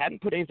all this,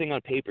 hadn't put anything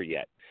on paper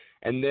yet.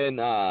 And then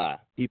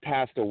he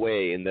passed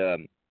away, and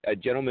a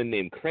gentleman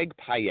named Craig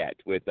Payette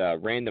with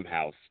Random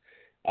House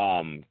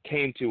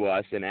came to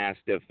us and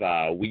asked if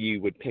we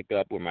would pick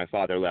up where my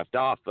father left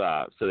off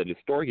so that his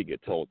story could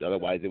get told.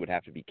 Otherwise, it would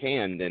have to be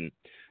canned, and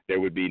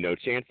there would be no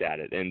chance at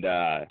it. And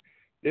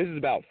this is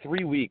about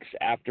 3 weeks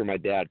after my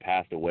dad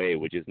passed away,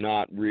 which is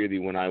not really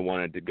when I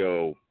wanted to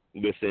go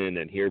listen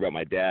and hear about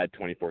my dad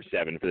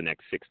 24/7 for the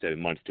next 6 to 7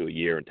 months to a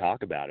year and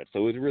talk about it.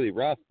 So it was really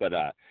rough, but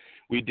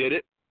we did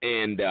it,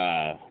 and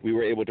we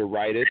were able to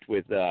write it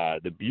with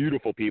the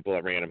beautiful people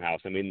at Random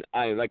House. I mean,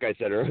 like I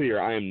said earlier,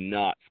 I am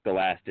not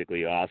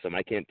scholastically awesome.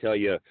 I can't tell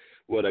you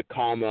what a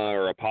comma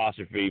or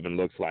apostrophe even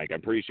looks like. I'm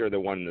pretty sure they're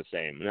one and the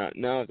same.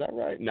 No, is that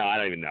right? No, I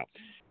don't even know.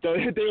 So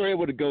they were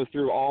able to go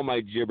through all my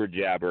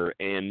jibber-jabber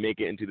and make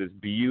it into this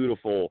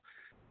beautiful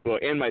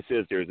book, and my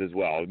sisters as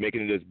well,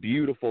 making it this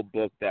beautiful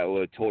book that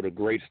would have told a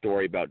great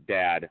story about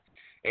Dad.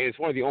 And it's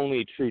one of the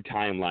only true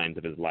timelines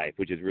of his life,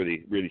 which is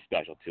really, really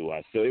special to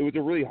us. So it was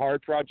a really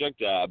hard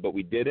project, but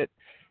we did it.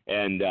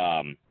 And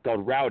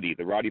called Rowdy,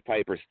 the Roddy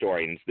Piper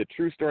story. And it's the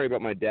true story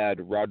about my dad,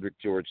 Roderick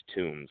George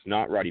Toombs,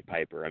 not Roddy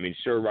Piper. I mean,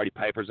 sure, Roddy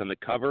Piper's on the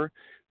cover,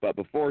 but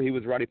before he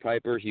was Roddy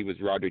Piper, he was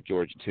Roderick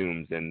George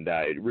Toombs. And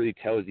it really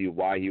tells you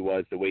why he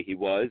was the way he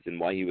was and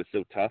why he was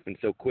so tough and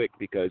so quick,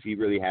 because he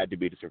really had to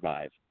be to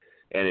survive.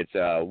 And it's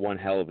one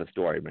hell of a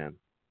story, man.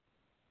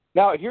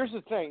 Now, here's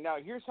the thing. Now,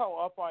 here's how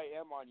up I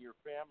am on your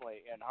family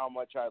and how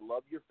much I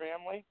love your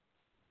family.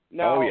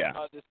 Now,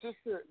 the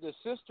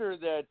sister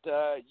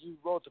that you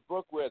wrote the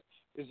book with,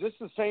 is this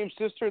the same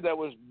sister that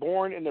was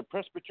born in the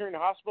Presbyterian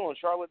Hospital in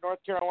Charlotte,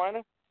 North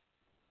Carolina?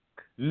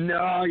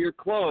 No, you're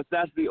close.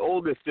 That's the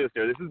oldest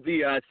sister. This is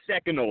the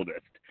second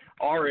oldest,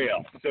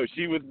 Ariel. So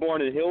she was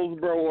born in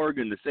Hillsboro,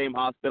 Oregon, the same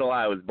hospital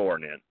I was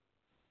born in.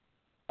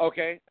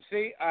 Okay.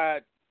 See,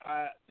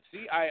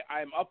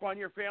 I'm up on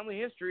your family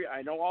history.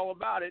 I know all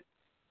about it.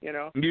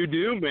 You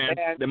do, man.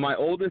 And my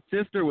oldest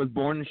sister was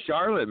born in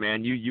Charlotte,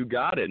 man. You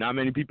got it. Not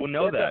many people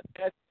know that.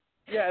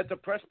 At the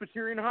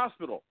Presbyterian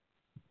Hospital.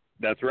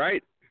 That's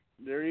right.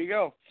 There you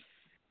go.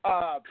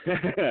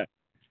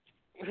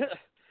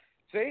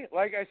 See,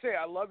 like I say,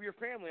 I love your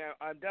family.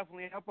 I'm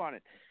definitely up on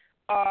it.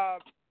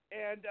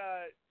 And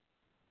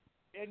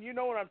you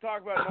know what I'm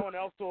talking about. No one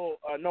else will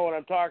know what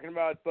I'm talking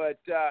about. But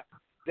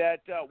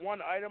that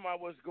one item I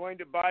was going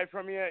to buy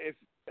from you, if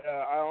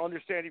I'll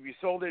understand if you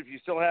sold it. If you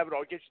still have it,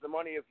 I'll get you the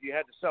money. If you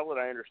had to sell it,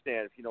 I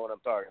understand, if you know what I'm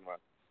talking about.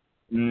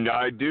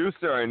 I do,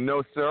 sir. And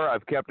no, sir,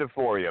 I've kept it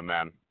for you,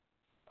 man.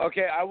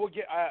 Okay,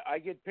 I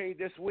get paid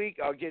this week.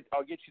 I'll get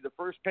you the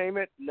first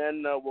payment, and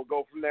then we'll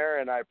go from there.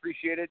 And I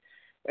appreciate it.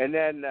 And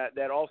then that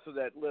little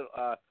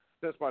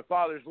since my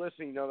father's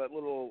listening, that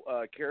little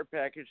care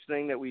package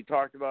thing that we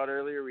talked about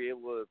earlier. Were you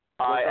able to?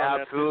 I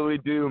absolutely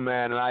do,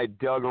 man. And I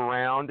dug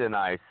around and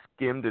I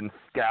skimmed and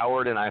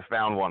scoured, and I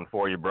found one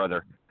for you,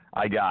 brother.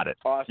 I got it.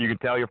 Awesome. You can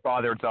tell your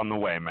father it's on the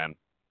way, man.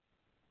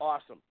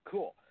 Awesome.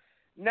 Cool.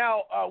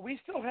 Now, we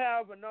still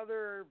have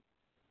another,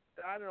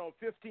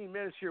 15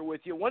 minutes here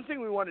with you. One thing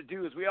we want to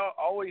do is we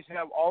always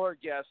have all our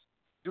guests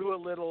do a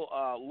little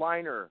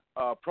liner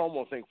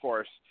promo thing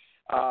for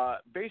us.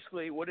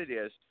 Basically, what it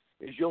is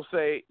you'll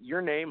say your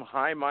name,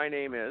 hi, my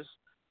name is,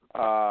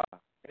 and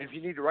if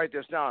you need to write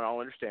this down, I'll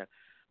understand.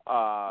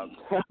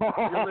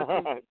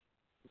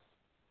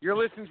 You're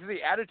listening to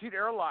the Attitude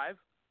Era Live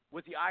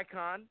with the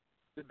Icon,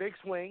 the Big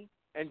Swing,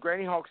 and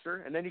Granny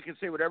Hulkster, and then you can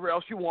say whatever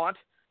else you want,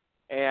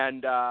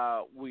 and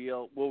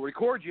we'll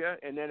record you,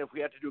 and then if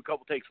we have to do a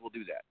couple takes, we'll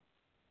do that.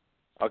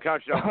 I'll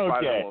count you down to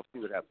 5, and we'll see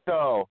what happens. So,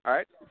 all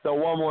right. So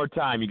one more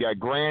time, you got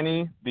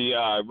Granny.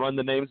 Run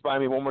the names by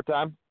me one more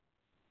time.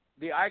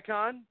 The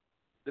Icon,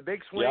 the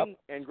Big Swing,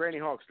 and Granny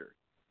Hulkster.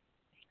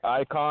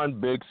 Icon,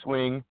 Big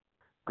Swing,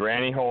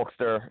 Granny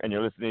Hulkster, and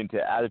you're listening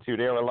to Attitude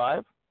Era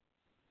Live.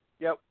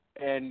 Yep,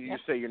 and you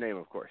say your name,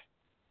 of course.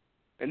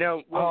 And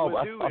now what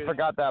we'll do I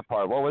forgot that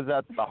part. What was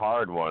that? The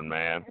hard one,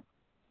 man.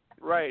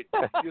 Right.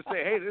 You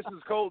say, hey, this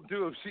is Colton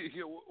too,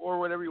 or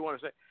whatever you want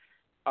to say.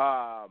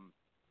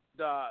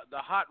 The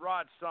Hot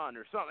Rod Son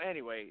or something.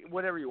 Anyway,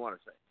 whatever you want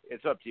to say.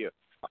 It's up to you.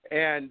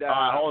 And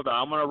hold on.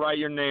 I'm going to write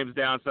your names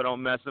down so I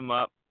don't mess them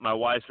up. My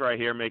wife's right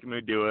here making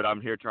me do it. I'm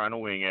here trying to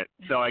wing it.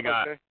 So I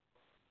got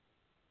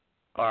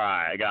all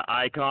right, I got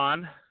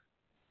Icon.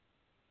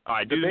 All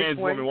right, do the names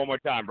for me one more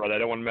time, brother. I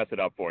don't want to mess it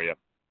up for you.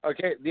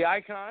 Okay, the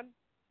Icon,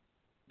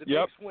 the Big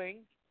Swing,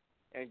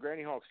 and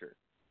Granny Hulkster.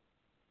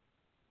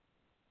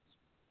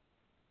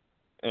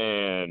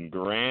 and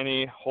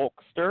Granny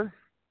Hulkster.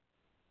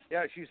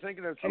 Yeah, she's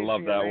thinking of changing I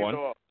love that one.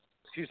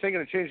 She's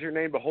thinking of changing her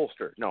name to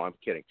Holster. No, I'm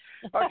kidding.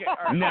 Okay, all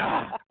right.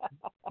 Nah.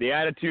 The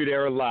Attitude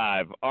Era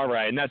Live. All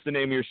right, and that's the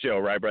name of your show,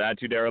 right, bro?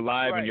 Attitude Era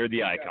Live, Right. and you're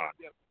the icon.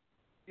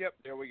 Yep.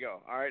 There we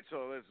go. All right,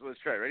 so let's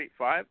try it. Ready?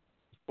 5,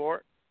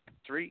 4,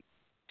 3,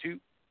 2,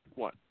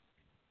 1.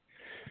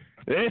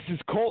 This is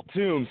Colt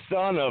Toombs,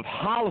 son of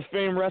Hall of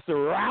Fame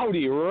wrestler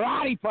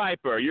Roddy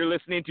Piper. You're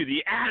listening to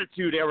the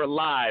Attitude Era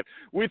Live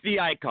with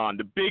the icon,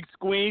 the Big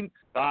Squeen.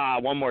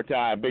 One more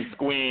time, Big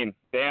Squeen.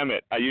 Damn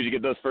it. I usually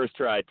get those first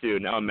try, too.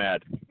 Now I'm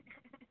mad.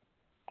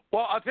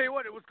 Well, I'll tell you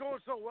what, it was going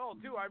so well,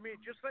 too. I mean,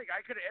 just think,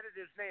 I could have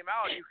edited his name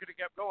out. You could have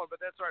kept going, but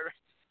that's all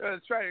right.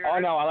 Let's try it. Oh,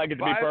 no, I like it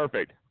to be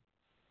perfect.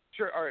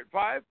 Sure. All right.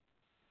 5,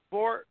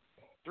 4,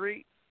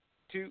 3,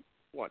 2,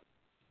 1.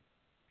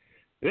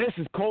 This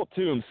is Colt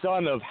Toombs,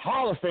 son of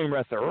Hall of Fame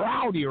wrestler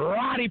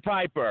Roddy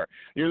Piper.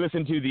 You're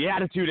listening to the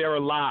Attitude Era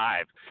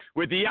Live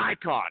with the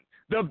icon,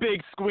 the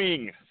Big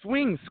Squing.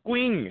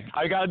 Swing.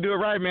 I got to do it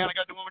right, man. I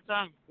got to do it one more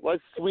time.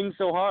 Let's swing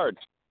so hard.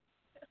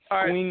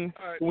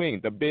 Swing,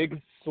 the Big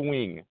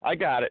Swing. I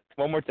got it.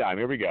 One more time.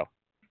 Here we go.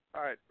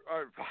 All right.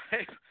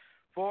 5,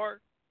 4,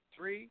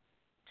 3,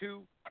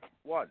 2,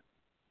 1.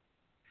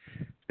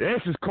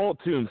 This is Colt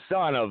Toombs,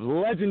 son of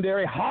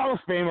legendary Hall of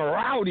Famer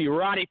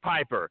Roddy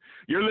Piper.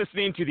 You're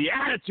listening to the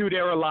Attitude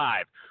Era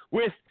Live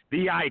with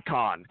the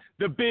icon,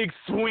 the Big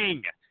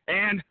Swing,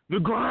 and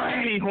the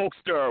Granny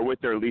Hulkster with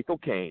their lethal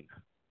cane.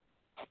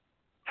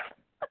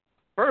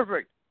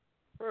 Perfect.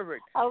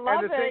 I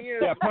love it.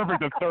 Yeah,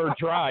 perfect. The third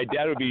try.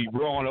 Dad would be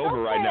rolling over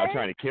right now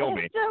trying to kill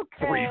me.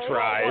 Okay. 3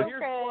 tries.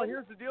 Well,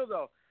 here's the deal,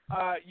 though.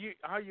 How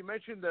you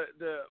mentioned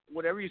the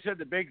whatever you said,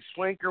 the Big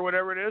Slink or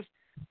whatever it is.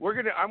 I'm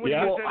going to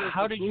use that.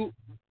 How did you?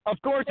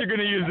 Of course, you're going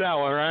to use that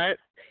one, right?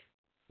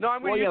 No,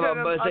 I'm going to use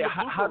that.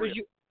 How did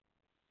you?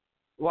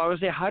 Well, I was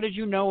saying, how did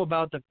you know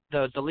about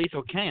the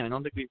lethal cane? I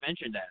don't think we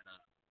mentioned that on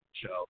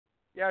the show.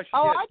 Yeah, she did.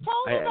 I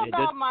told him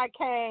about my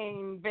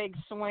cane, Big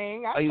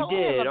Swing. I told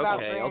him about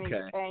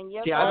Granny's cane.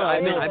 Yes, See,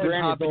 I've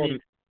been hopping in.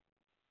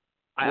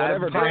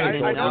 Whatever Granny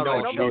told you,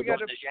 don't show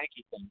the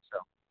Yankee thing. So.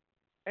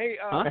 Hey,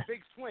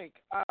 Big Swink,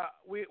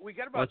 we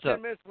got about What's 10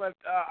 up? minutes left.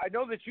 I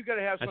know that you got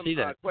to have some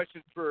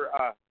questions for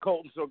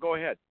Colton, so go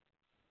ahead.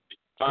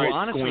 All right,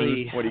 honestly,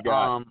 Squeen, what do you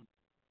got?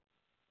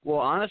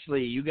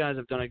 Honestly, you guys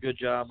have done a good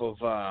job of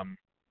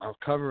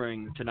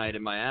covering tonight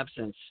in my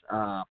absence.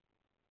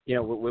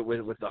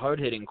 With the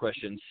hard-hitting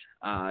questions,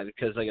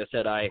 because like I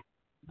said,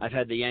 I've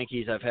had the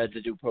Yankees, I've had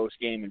to do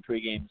post-game and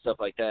pre-game and stuff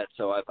like that,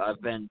 so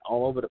I've been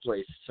all over the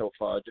place so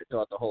far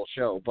throughout the whole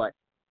show. But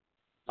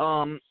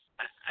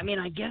I mean,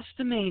 I guess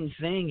the main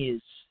thing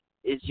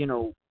is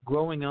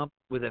growing up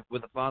with a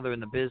father in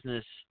the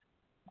business.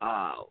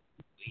 Was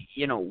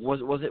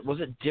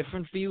it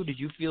different for you? Did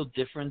you feel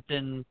different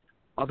than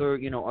other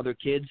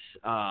kids?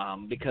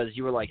 Because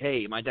you were like,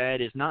 hey, my dad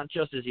is not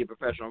just is he a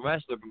professional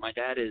wrestler, but my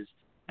dad is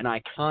an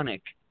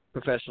iconic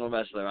professional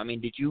wrestler. I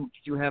mean, did you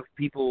have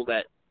people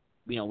that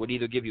would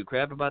either give you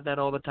crap about that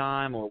all the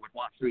time, or would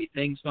want free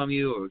things from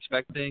you, or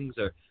expect things,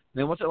 or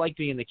what's it like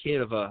being the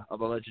kid of a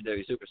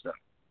legendary superstar?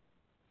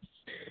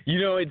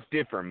 It's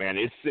different, man.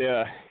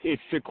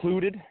 It's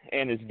secluded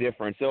and it's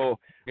different. So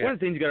one of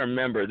the things you got to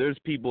remember, there's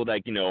people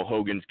like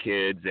Hogan's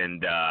kids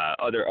and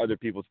other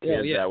people's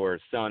kids that were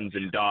sons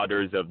and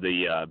daughters of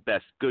the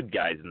best good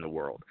guys in the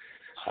world.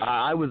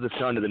 I was the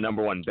son of the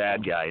number one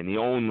bad guy and the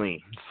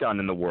only son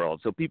in the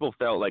world. So people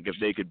felt like if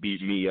they could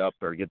beat me up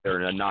or get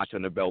a notch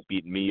on their belt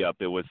beating me up,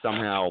 it was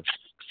somehow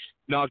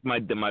knocked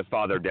my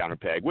father down a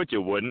peg, which it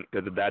wouldn't,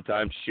 because at that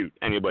time, shoot,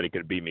 anybody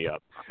could beat me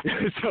up.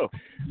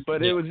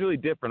 But it was really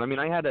different. I mean,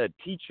 I had a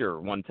teacher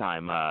one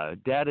time.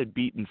 Dad had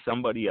beaten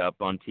somebody up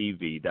on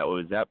TV that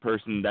was that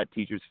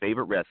teacher's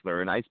favorite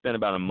wrestler, and I spent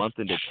about a month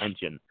in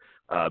detention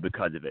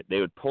because of it. They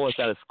would pull us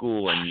out of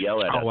school and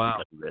yell at us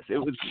because of this.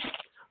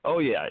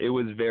 It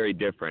was very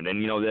different.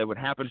 And, that would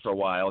happen for a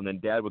while, and then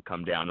Dad would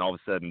come down, and all of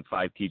a sudden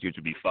 5 teachers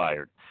would be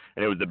fired.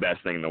 And it was the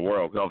best thing in the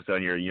world. All of a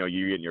sudden, you're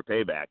getting your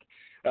payback.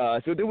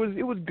 So it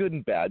was good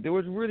and bad. There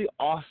was really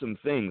awesome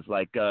things,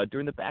 like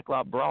during the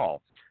Backlot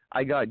Brawl,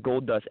 I got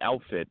Goldust's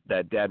outfit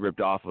that Dad ripped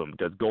off of him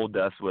because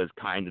Goldust was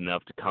kind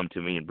enough to come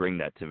to me and bring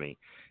that to me.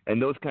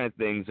 And those kind of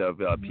things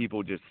of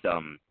people just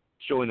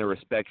showing their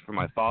respect for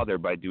my father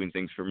by doing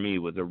things for me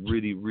was a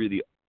really,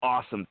 really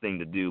awesome thing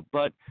to do.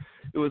 But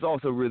it was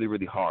also really,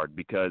 really hard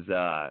because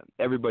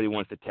everybody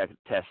wants to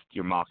test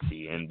your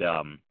moxie, and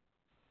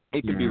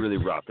it can be really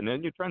rough. And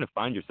then you're trying to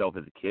find yourself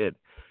as a kid.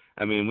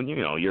 I mean, when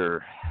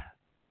you're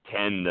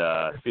 10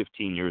 to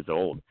 15 years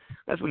old,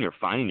 that's when you're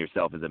finding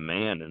yourself as a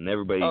man, and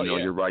everybody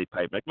you're Roddy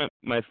Piper. Like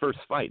my first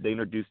fight, they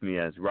introduced me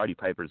as Roddy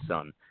Piper's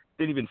son.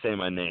 Didn't even say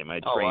my name. I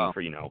trained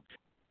for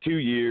 2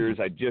 years.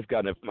 I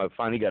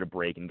finally got a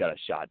break and got a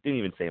shot. Didn't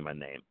even say my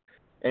name.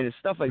 And it's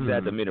stuff like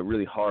that made it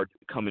really hard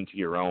to come into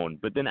your own.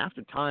 But then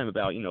after time,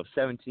 about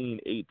 17,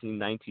 18,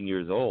 19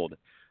 years old,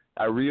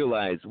 I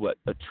realized what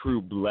a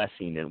true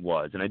blessing it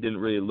was, and I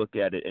didn't really look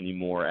at it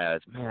anymore as,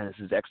 man,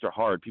 this is extra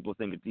hard. People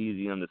think it's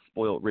easy. I'm the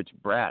spoiled rich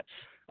brat.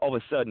 all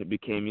of a sudden it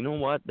became, you know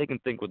what, they can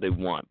think what they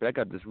want, but I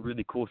got this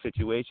really cool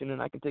situation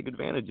and I can take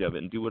advantage of it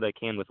and do what I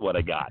can with what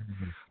I got.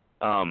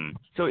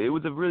 So it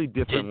was a really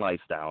different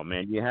lifestyle,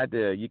 man. You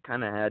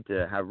kind of had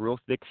to have real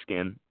thick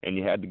skin, and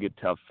you had to get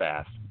tough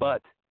fast.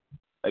 But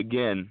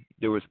again,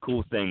 there was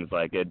cool things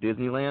like at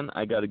Disneyland,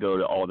 I got to go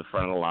to all the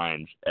front of the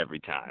lines every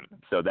time.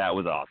 So that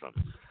was awesome.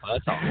 Oh,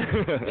 that's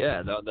awesome.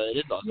 Yeah, that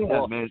is awesome. Yeah,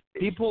 well, man.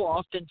 People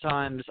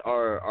oftentimes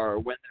are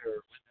when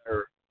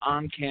they're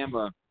on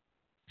camera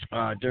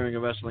during a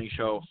wrestling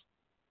show,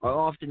 are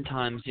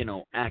oftentimes,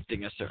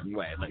 acting a certain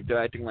way, like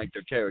they're acting like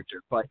their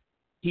character. But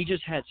he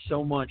just had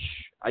so much,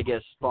 I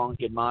guess,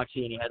 spunk and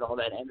moxie, and he had all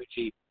that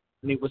energy.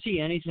 I mean, was he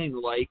anything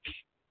like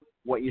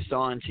what you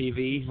saw on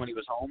TV when he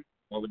was home,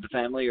 or with the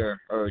family, or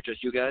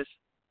just you guys?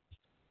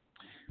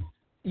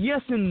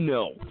 Yes and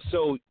no.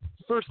 So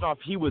first off,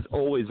 he was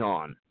always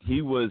on.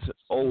 He was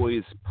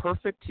always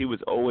perfect. He was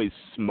always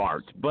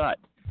smart, but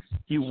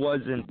he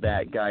wasn't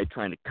that guy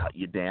trying to cut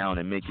you down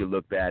and make you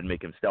look bad and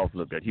make himself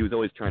look good. He was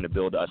always trying to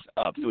build us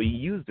up. So he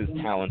used his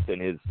talents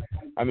and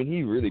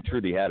he really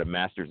truly had a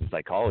master's in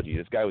psychology.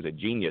 This guy was a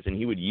genius, and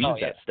he would use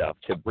that stuff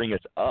to bring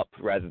us up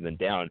rather than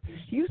down.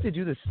 He used to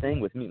do this thing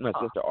with me and my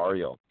sister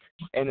Ariel.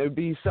 And it would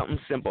be something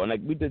simple.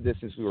 And we did this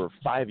since we were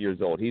 5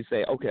 years old. He'd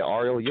say, okay,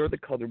 Ariel, you're the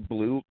color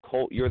blue.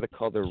 Colt, you're the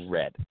color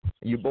red.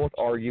 You both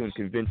argue and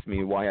convince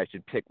me why I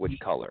should pick which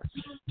color.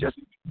 Just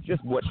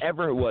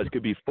whatever it was,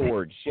 could be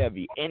Ford,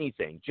 Chevy,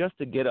 anything, just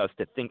to get us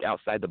to think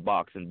outside the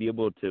box and be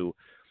able to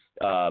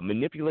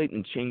manipulate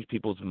and change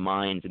people's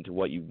minds into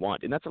what you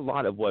want. And that's a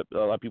lot of what a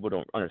lot of people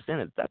don't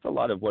understand. That's a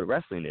lot of what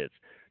wrestling is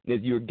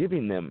you're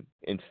giving them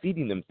and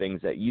feeding them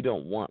things that you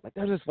don't want. Like,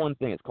 there's this one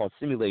thing, it's called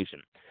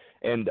simulation.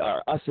 And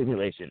a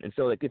simulation. And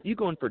so, like, if you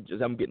go in for,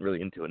 I'm getting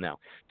really into it now.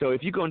 So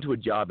if you go into a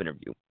job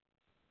interview,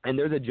 and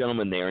there's a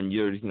gentleman there, and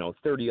there's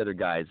 30 other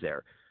guys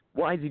there,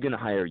 why is he going to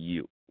hire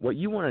you? What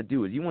you want to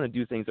do is you want to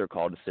do things that are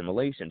called a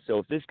simulation. So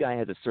if this guy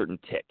has a certain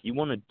tick, you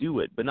want to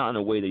do it, but not in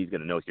a way that he's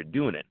going to know if you're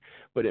doing it.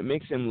 But it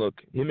makes him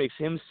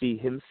see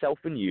himself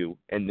in you,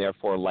 and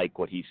therefore like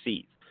what he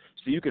sees.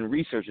 So you can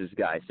research this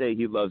guy. Say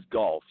he loves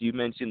golf. You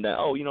mentioned that,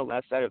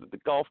 last Saturday at the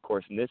golf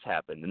course and this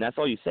happened, and that's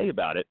all you say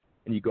about it.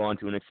 And you go on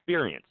to an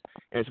experience.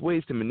 And it's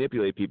ways to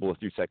manipulate people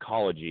through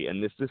psychology.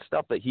 And this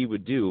stuff that he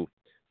would do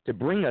to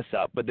bring us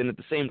up, but then at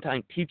the same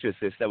time teach us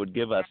this that would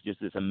give us just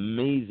this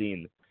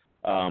amazing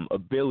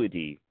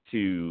ability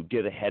to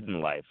get ahead in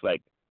life.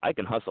 Like, I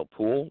can hustle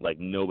pool like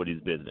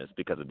nobody's business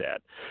because of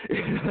that.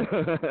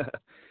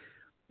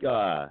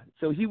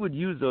 So he would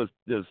use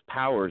those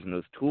powers and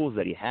those tools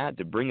that he had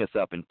to bring us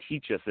up and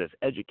teach us this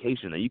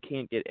education that you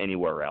can't get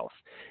anywhere else.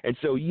 And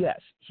so, yes,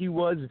 he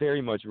was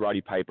very much Roddy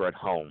Piper at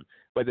home.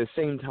 But at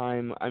the same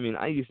time, I mean,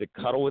 I used to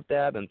cuddle with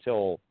that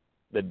until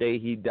the day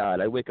he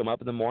died. I'd wake him up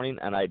in the morning,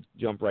 and I'd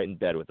jump right in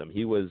bed with him.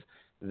 He was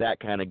that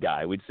kind of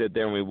guy. We'd sit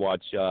there and we'd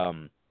watch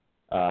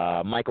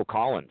Michael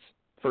Collins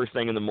first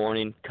thing in the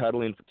morning,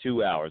 cuddling for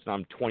 2 hours. And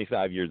I'm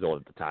 25 years old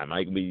at the time.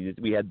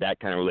 We had that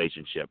kind of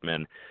relationship,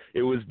 man.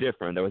 It was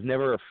different. I was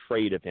never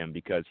afraid of him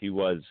because he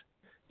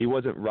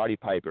wasn't Roddy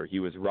Piper. He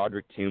was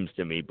Roderick Toombs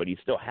to me, but he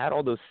still had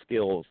all those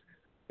skills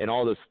and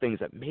all those things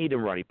that made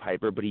him Roddy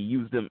Piper, but he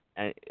used them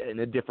in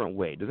a different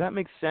way. Does that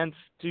make sense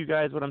to you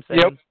guys, what I'm saying?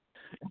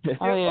 Yep.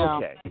 Oh, yeah.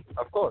 Okay.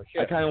 Of course,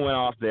 yeah. I kind of went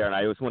off there, and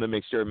I just want to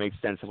make sure it makes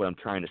sense of what I'm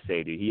trying to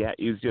say to you.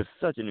 He was just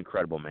such an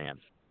incredible man.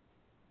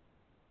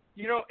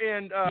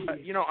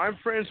 I'm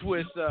friends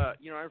with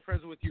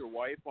your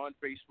wife on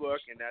Facebook,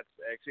 and that's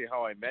actually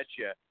how I met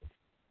you.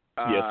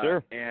 Yes,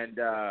 sir. And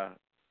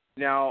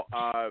now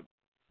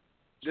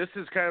this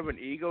is kind of an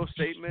ego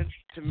statement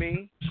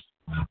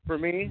for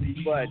me,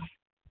 but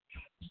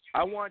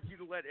I want you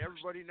to let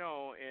everybody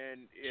know,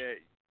 and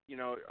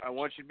I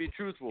want you to be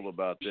truthful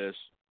about this.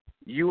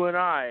 You and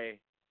I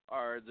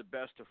are the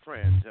best of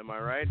friends. Am I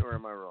right or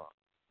am I wrong?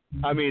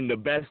 I mean, the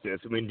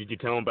bestest. I mean, did you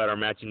tell them about our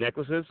matching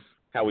necklaces?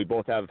 How we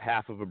both have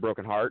half of a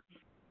broken heart?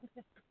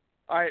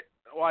 I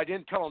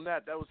didn't tell them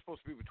that. That was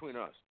supposed to be between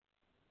us.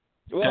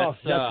 Well,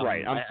 that's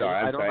right. I'm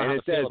sorry. I don't know how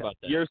to feel about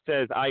that. Yours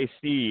says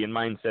IC and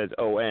mine says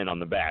ON on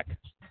the back.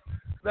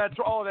 That's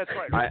right.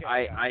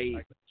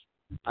 Okay.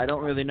 I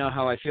don't really know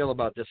how I feel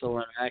about this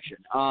whole interaction.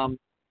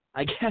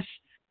 I guess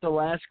the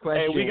last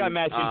question. Hey, we got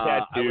matching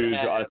tattoos,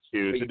 us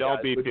too, so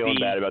don't be feeling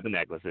bad about the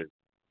necklaces.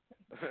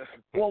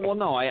 Well,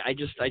 no, I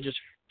just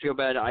feel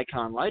bad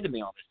Icon lied to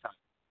me all this time.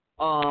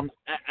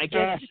 I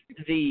guess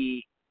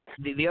the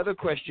other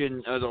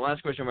question, or the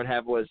last question I would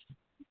have was,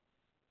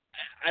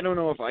 I don't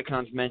know if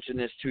Icon's mentioned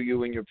this to you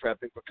when you're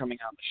prepping for coming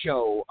on the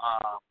show,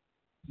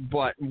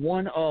 but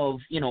one of,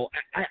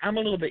 I'm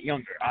a little bit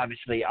younger,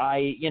 obviously.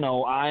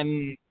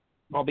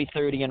 I'll be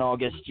 30 in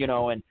August,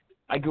 and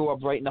I grew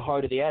up right in the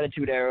heart of the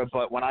Attitude Era,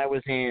 but when I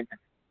was in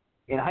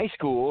high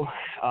school,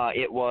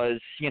 it was,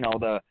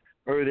 the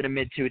early to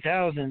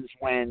mid-2000s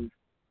when,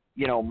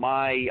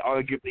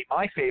 arguably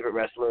my favorite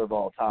wrestler of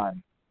all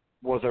time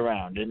was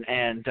around.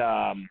 And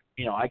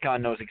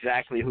Icon knows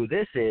exactly who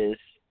this is.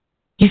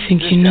 You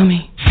think you know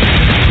me?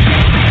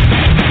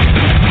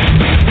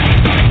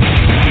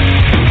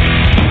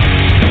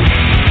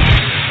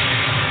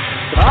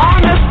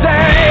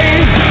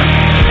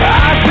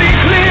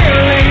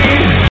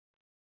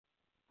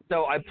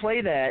 I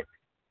play that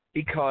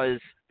because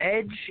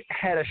Edge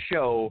had a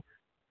show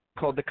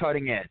called The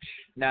Cutting Edge.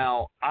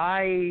 Now,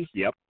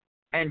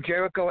 and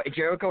Jericho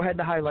had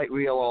the highlight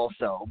reel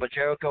also, but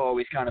Jericho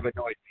always kind of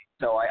annoyed me.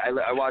 So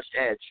I watched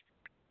Edge.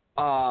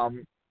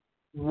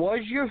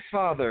 Was your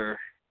father,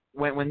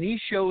 when these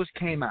shows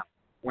came out,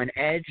 when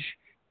Edge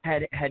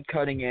had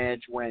Cutting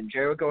Edge, when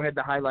Jericho had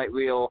the highlight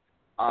reel,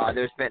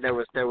 there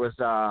was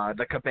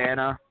the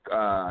Cabana,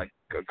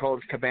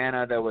 Cole's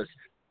Cabana, there was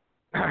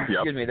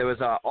excuse me, there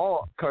was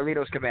all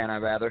Carlito's Cabana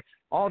rather,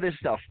 all this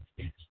stuff.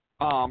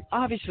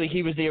 Obviously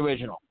he was the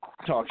original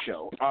talk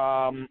show.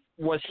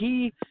 Was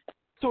he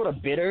sort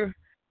of bitter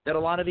that a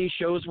lot of these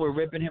shows were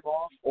ripping him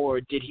off,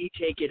 or did he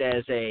take it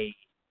as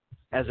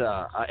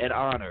an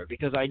honor?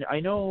 Because I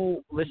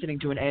know, listening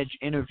to an Edge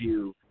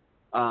interview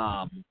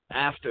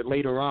after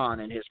later on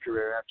in his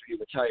career, after he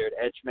retired,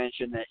 Edge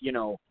mentioned that, you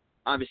know,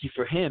 obviously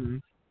for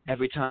him,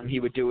 every time he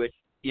would do it,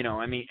 you know,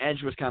 I mean,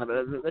 Edge was kind of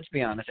let's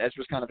be honest, Edge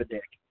was kind of a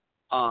dick.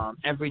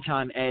 Every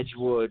time Edge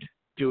would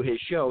do his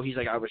show, he's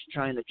like, I was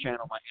trying to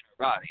channel my inner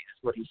Roddy.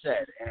 That's what he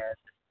said. And,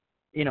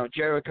 you know,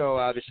 Jericho,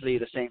 obviously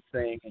the same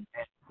thing, and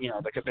you know,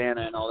 the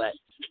Cabana and all that.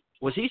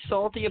 Was he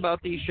salty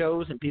about these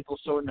shows and people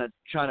sort of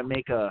trying to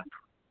make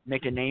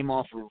a name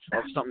off of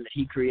something that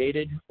he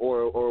created,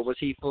 or was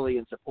he fully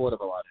in support of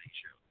a lot of these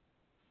shows?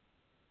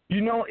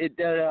 You know, it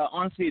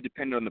honestly, it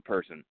depended on the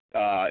person.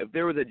 If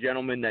there was a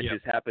gentleman that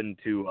just happened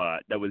to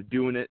that was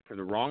doing it for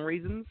the wrong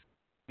reasons,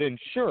 then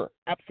sure,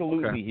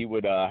 absolutely, he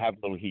would have a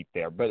little heat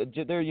there. But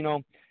there, you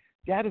know,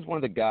 Dad is one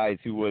of the guys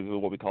who was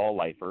what we call a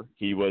lifer.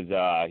 He was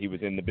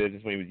in the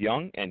business when he was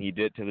young, and he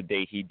did it to the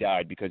day he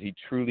died because he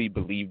truly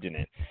believed in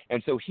it.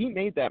 And so he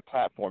made that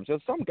platform. So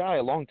some guy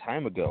a long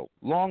time ago,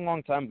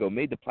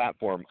 made the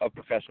platform of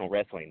professional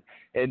wrestling,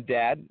 and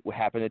Dad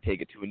happened to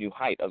take it to a new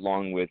height,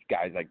 along with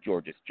guys like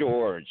George,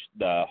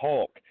 the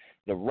Hulk,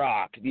 The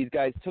Rock. These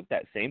guys took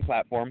that same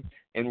platform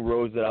and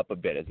rose it up a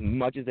bit as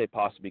much as they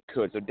possibly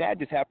could. So Dad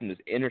just happened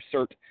to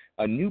insert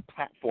a new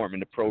platform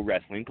into pro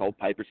wrestling called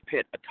Piper's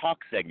Pit, a talk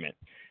segment,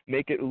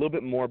 make it a little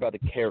bit more about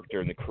the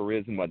character and the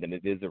charisma than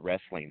it is the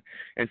wrestling.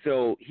 And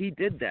so he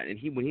did that, and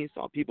when he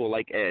saw people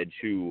like Edge,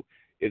 who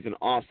is an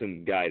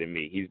awesome guy to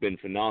me. He's been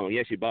phenomenal. He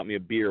actually bought me a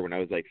beer when I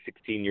was like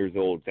 16 years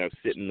old. So I was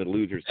sitting at the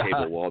loser's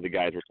table while all the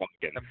guys were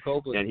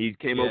talking. And he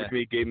came over to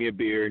me, gave me a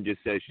beer, and just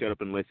said, "Shut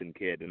up and listen,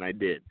 kid." And I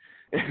did.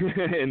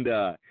 And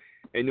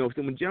you know,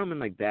 so when gentlemen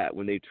like that,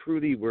 when they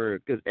truly were,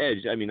 because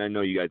Edge, I mean, I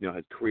know you guys know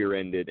his career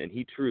ended, and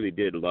he truly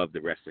did love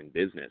the wrestling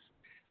business.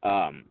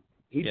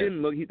 He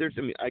didn't look. There's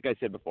some, like I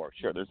said before,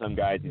 sure, there's some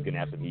guys he's gonna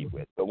have to meet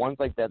with, but ones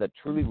like that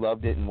truly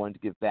loved it and wanted to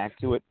give back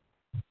to it,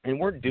 and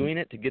weren't doing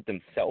it to get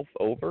themselves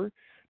over,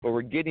 but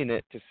we're getting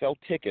it to sell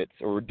tickets,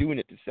 or we're doing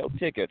it to sell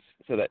tickets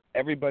so that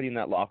everybody in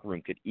that locker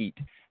room could eat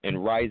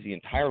and rise the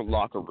entire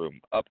locker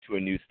room up to a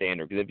new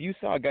standard. Because if you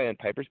saw a guy in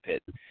Piper's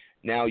Pit,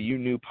 now you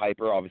knew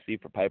Piper, obviously,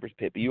 for Piper's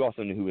Pit, but you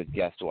also knew who his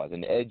guest was.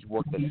 And Edge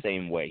worked the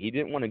same way. He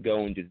didn't want to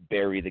go and just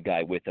bury the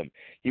guy with him.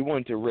 He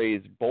wanted to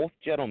raise both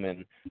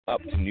gentlemen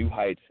up to new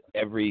heights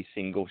every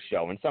single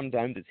show. And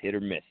sometimes it's hit or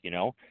miss, you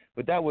know.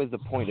 But that was the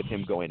point of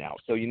him going out.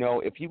 So, you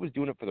know, if he was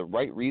doing it for the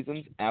right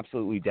reasons,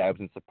 absolutely Dad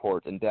was in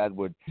support. And Dad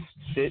would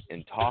sit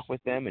and talk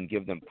with them and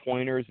give them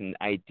pointers and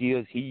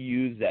ideas he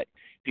used that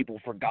people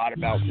forgot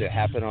about to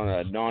happen on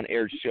a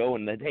non-aired show.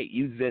 And then, hey,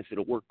 use this.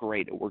 It'll work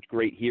great. It worked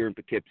great here in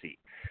Poughkeepsie.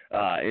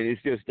 And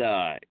it's just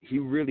he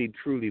really,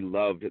 truly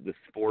loved the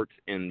sports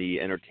and the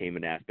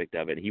entertainment aspect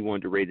of it. He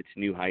wanted to raise it to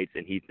new heights,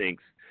 and he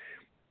thinks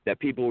that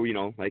people, you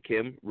know, like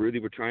him, really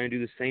were trying to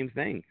do the same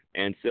thing.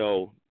 And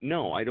so,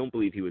 no, I don't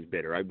believe he was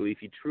bitter. I believe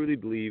he truly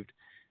believed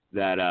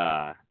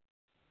that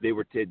they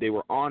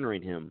were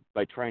honoring him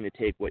by trying to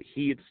take what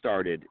he had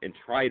started and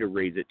try to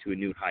raise it to a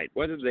new height.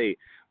 Whether they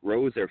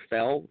rose or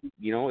fell,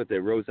 you know, if they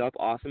rose up,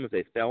 awesome. If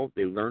they fell,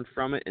 they learned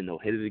from it, and they'll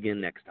hit it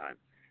again next time.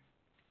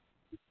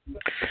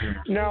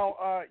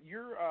 Now,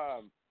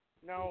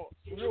 now,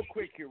 real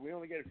quick here, we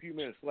only got a few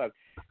minutes left,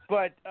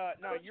 but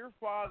now your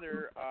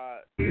father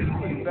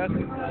was best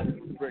friends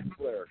with Ric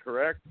Flair,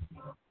 correct?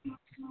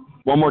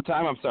 One more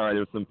time, I'm sorry,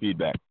 there was some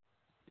feedback.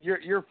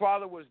 Your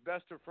father was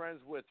best of friends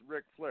with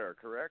Ric Flair,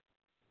 correct?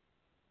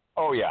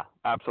 Oh, yeah,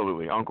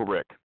 absolutely, Uncle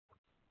Rick.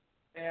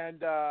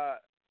 And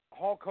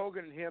Hulk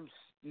Hogan and him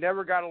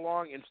never got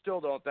along and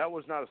still don't. That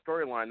was not a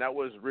storyline. That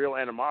was real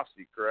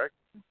animosity, correct?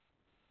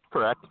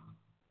 Correct.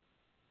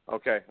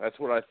 Okay, that's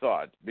what I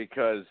thought,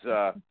 because,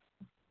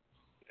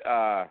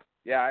 I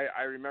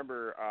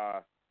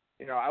remember,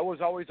 you know, I was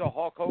always a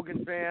Hulk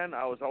Hogan fan.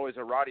 I was always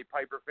a Roddy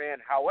Piper fan.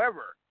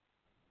 However,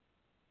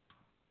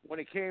 when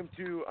it came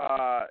to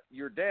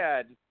your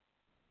dad,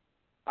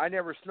 I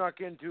never snuck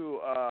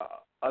into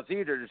a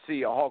theater to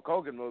see a Hulk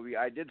Hogan movie.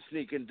 I did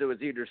sneak into a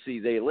theater to see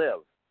They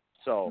Live.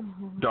 So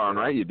darn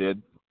right you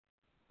did.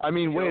 I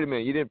mean, wait a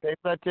minute, you didn't pay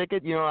for that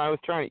ticket? You know, I was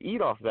trying to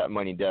eat off that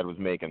money Dad was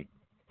making.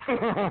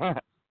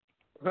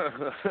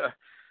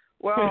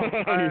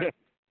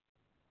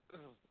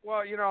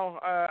 Well, you know,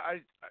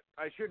 I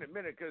shouldn't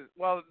admit it because,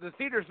 well, the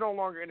theater's no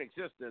longer in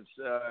existence.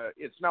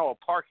 It's now a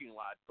parking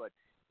lot. But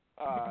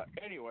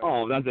Anyway.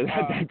 Oh, that's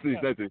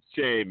a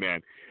shame,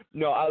 man.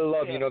 No, I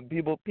love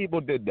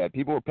people did that.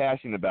 People were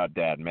passionate about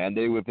Dad, man.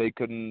 If they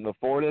couldn't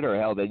afford it, or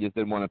hell, they just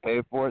didn't want to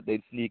pay for it,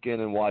 they'd sneak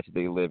in and watch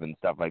They Live and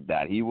stuff like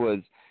that.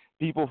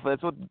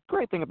 That's what the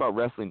great thing about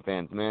wrestling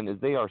fans, man, is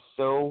they are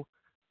so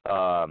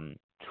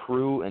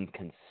true and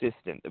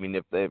consistent. I mean,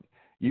 if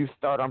you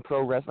start on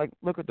pro wrestling, like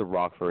look at The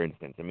Rock, for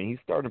instance. I mean, he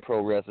started in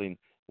pro wrestling,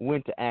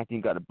 went to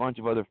acting, got a bunch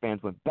of other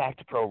fans, went back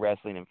to pro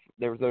wrestling, and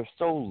they're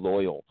so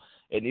loyal.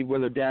 And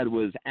whether Dad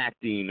was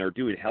acting or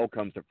doing Hell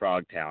Comes to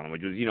Frogtown,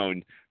 which was,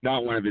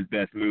 not one of his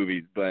best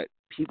movies, but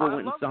people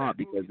went and saw it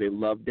because they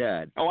loved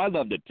Dad. Oh, I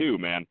loved it too,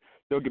 man.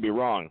 Don't get me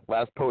wrong.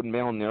 Last potent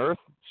male on the earth?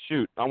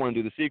 Shoot, I want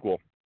to do the sequel.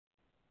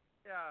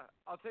 Yeah,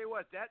 I'll tell you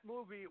what, that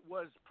movie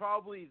was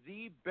probably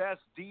the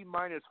best D-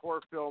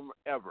 horror film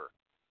ever.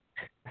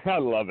 I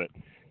love it.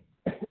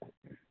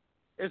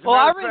 Well,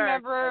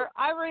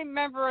 I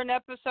remember an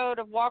episode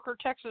of Walker,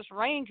 Texas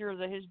Ranger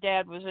that his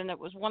dad was in. It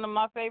was one of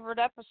my favorite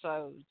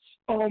episodes.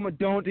 Oh,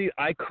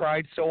 I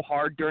cried so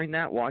hard during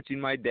that, watching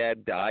my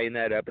dad die in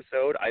that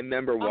episode. I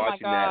remember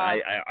watching that.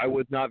 I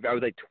was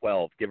like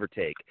 12, give or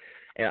take.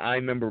 And I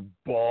remember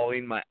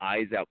bawling my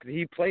eyes out because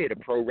he played a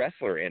pro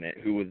wrestler in it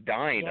who was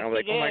dying. Yes, and I was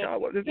like, oh, my God,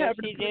 what is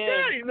happening to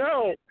Daddy?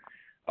 No.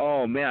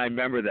 Oh, man, I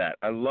remember that.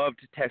 I loved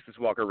Texas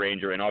Walker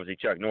Ranger and obviously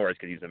Chuck Norris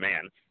because he's a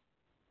man.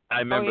 I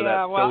remember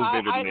that so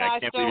vividly. I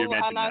can't believe you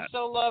mentioned that. I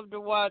still love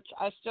to watch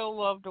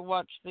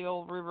the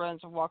old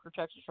reruns of Walker,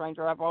 Texas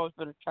Ranger. I've always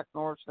been a Chuck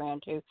Norris fan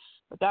too,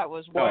 but that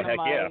was one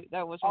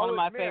of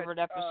my favorite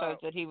episodes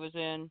that he was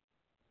in.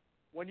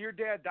 When your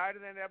dad died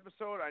in that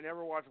episode, I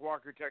never watched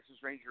Walker, Texas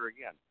Ranger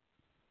again.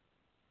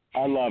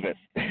 I love it.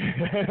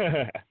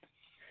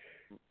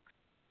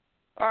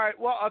 All right.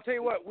 Well, I'll tell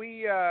you what.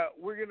 We gotta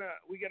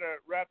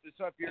wrap this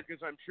up here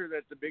because I'm sure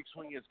that the Big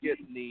Swing is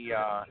getting the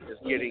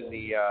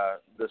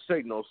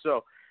signal.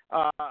 So.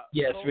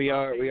 Yes, we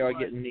are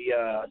getting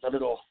the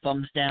little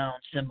thumbs down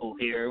symbol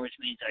here, which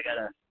means I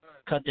gotta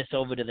cut this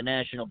over to the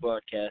national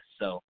broadcast.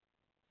 So.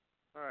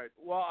 All right.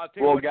 Well, I'll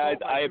tell you what, guys,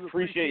 I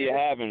appreciate you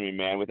having me,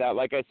 man. Without,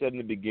 like I said in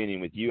the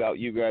beginning, with you out,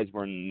 you guys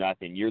were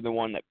nothing. You're the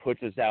one that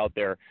puts us out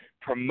there,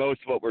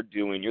 promotes what we're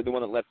doing. You're the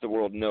one that lets the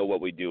world know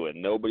what we do.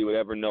 And nobody would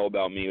ever know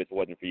about me if it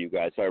wasn't for you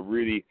guys. So I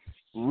really,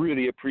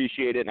 really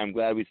appreciate it, and I'm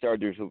glad we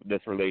started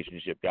this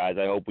relationship, guys.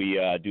 I hope we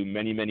do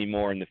many, many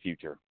more in the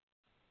future.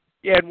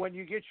 Yeah, and when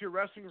you get your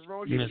wrestling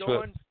promotion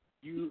going,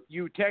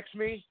 you text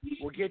me.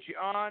 We'll get you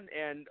on,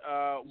 and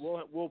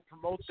we'll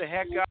promote the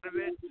heck out of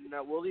it,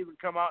 and we'll even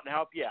come out and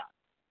help you out.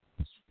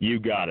 You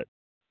got it.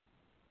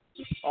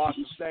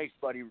 Awesome. Thanks,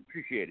 buddy.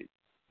 Appreciate it.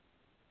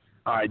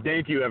 All right.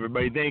 Thank you,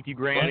 everybody. Thank you,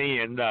 Granny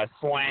and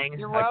Slang.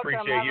 You're welcome. I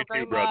appreciate you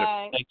too, brother.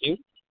 Night. Thank you.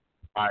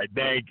 All right.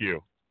 Thank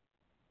you.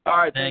 All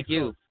right. Thank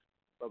you.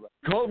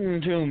 Bye-bye.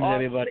 Colton Toombs,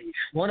 everybody.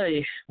 What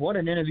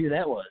an interview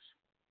that was.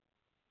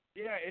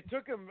 Yeah, it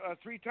took him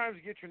 3 times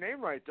to get your name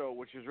right, though,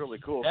 which is really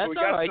cool. That's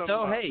so all right,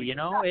 though. Hey,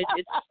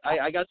 it's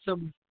I got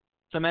some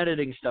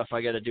editing stuff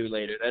I got to do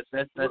later.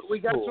 That's we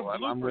got cool.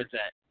 Some I'm with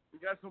that. We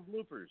got some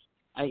bloopers.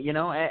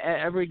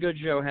 Every good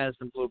show has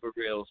some blooper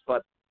reels.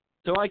 But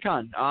so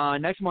Icon,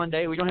 next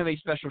Monday we don't have any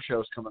special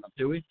shows coming up,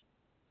 do we?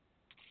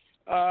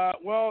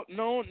 Well,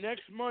 no.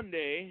 Next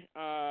Monday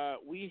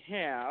we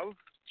have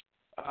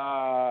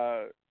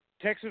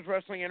Texas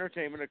Wrestling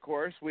Entertainment, of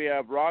course. We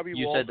have Robbie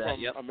Wall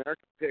from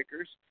American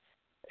Pickers.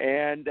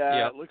 And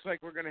it looks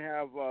like we're going to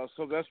have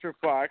Sylvester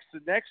Fox.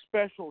 The next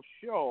special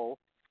show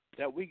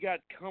that we got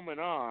coming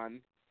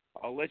on,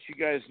 I'll let you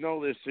guys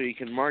know this so you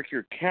can mark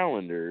your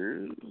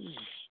calendars.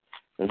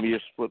 Let me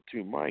just flip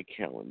to my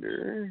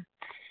calendar.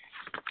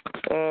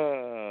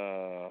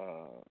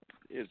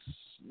 It's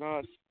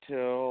not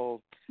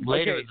till...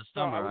 Later in the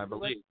summer, I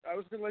believe. I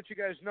was going to let you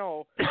guys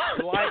know,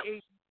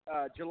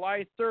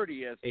 July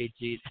 30th,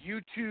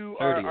 you two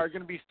are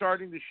going to be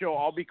starting the show.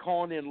 I'll be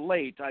calling in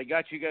late. I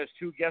got you guys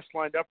 2 guests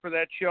lined up for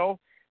that show,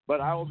 but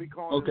I will be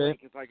calling in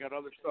late because I got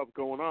other stuff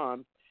going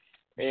on.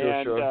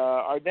 And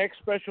our next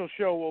special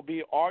show will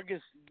be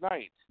August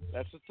 9th.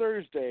 That's a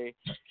Thursday.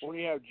 When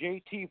we have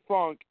JT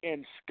Funk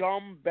and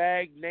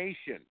Scumbag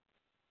Nation.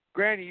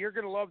 Granny, you're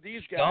going to love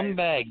these guys.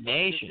 Scumbag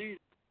Nation.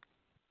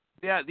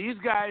 These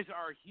guys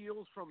are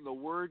heels from the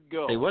word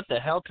go. Hey, what the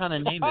hell kind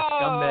of name is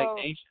Scumbag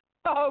Nation?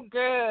 Oh,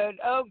 good.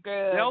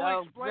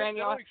 They'll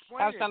Granny, I'll explain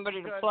have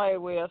somebody to play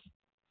with.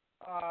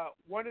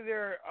 One of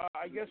their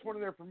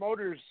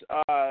promoters,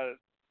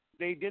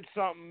 they did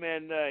something,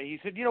 and he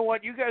said, you know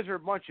what, you guys are a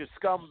bunch of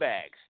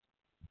scumbags.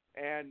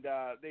 And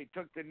they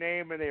took the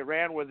name and they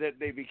ran with it.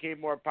 They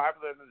became more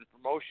popular than the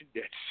promotion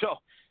did. So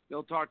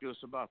they'll talk to us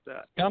about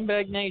that.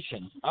 Scumbag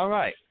Nation. All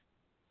right.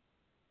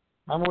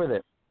 I'm with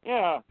it.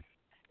 Yeah.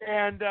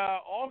 And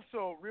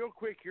also, real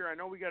quick here, I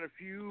know we got a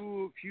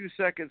few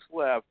seconds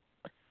left.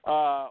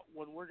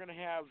 When we're going to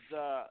have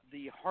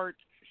the Heart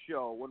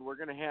show, when we're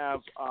going to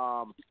have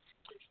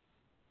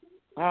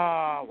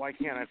why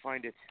can't I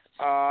find it?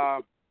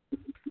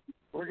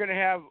 We're going to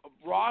have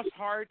Ross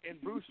Hart and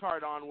Bruce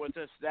Hart on with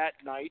us that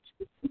night.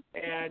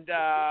 And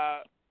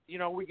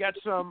we got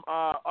some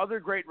other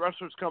great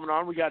wrestlers coming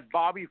on. We got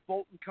Bobby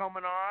Fulton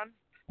coming on.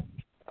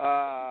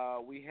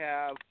 We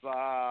have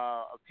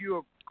a few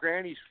of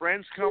Granny's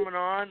friends coming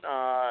on.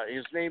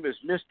 His name is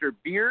Mr.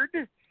 Beard.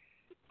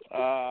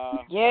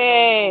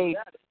 Yay!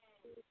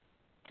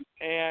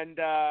 And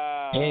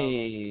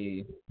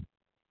hey.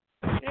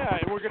 Yeah,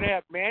 and we're going to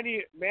have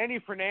Manny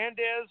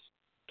Fernandez,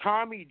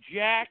 Tommy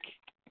Jack.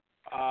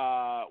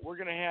 We're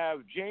going to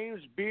have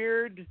James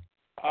Beard.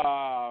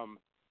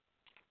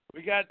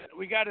 We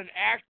got an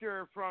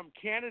actor from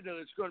Canada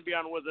that's going to be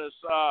on with us,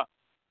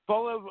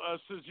 Fulov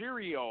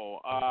Cesario.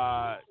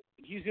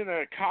 He's in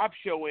a cop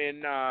show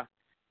in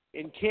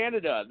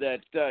Canada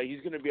that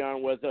he's going to be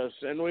on with us.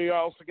 And we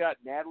also got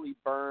Natalie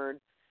Byrne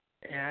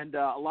and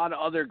a lot of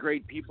other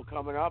great people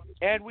coming up.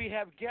 And we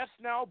have guests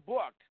now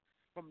booked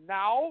from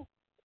now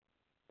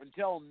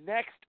until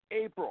next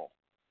April.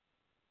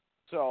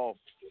 So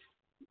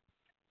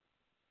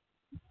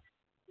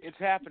it's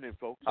happening,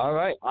 folks. All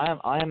right,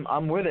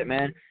 I'm with it,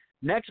 man.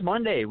 Next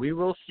Monday we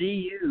will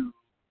see you.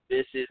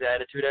 This is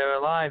Attitude Era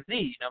Live, the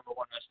 #1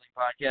 wrestling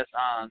podcast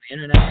on the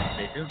internet.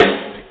 Stay tuned.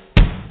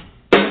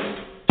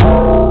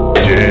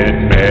 Dead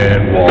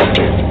man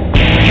walking.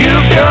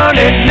 You've done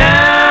it now.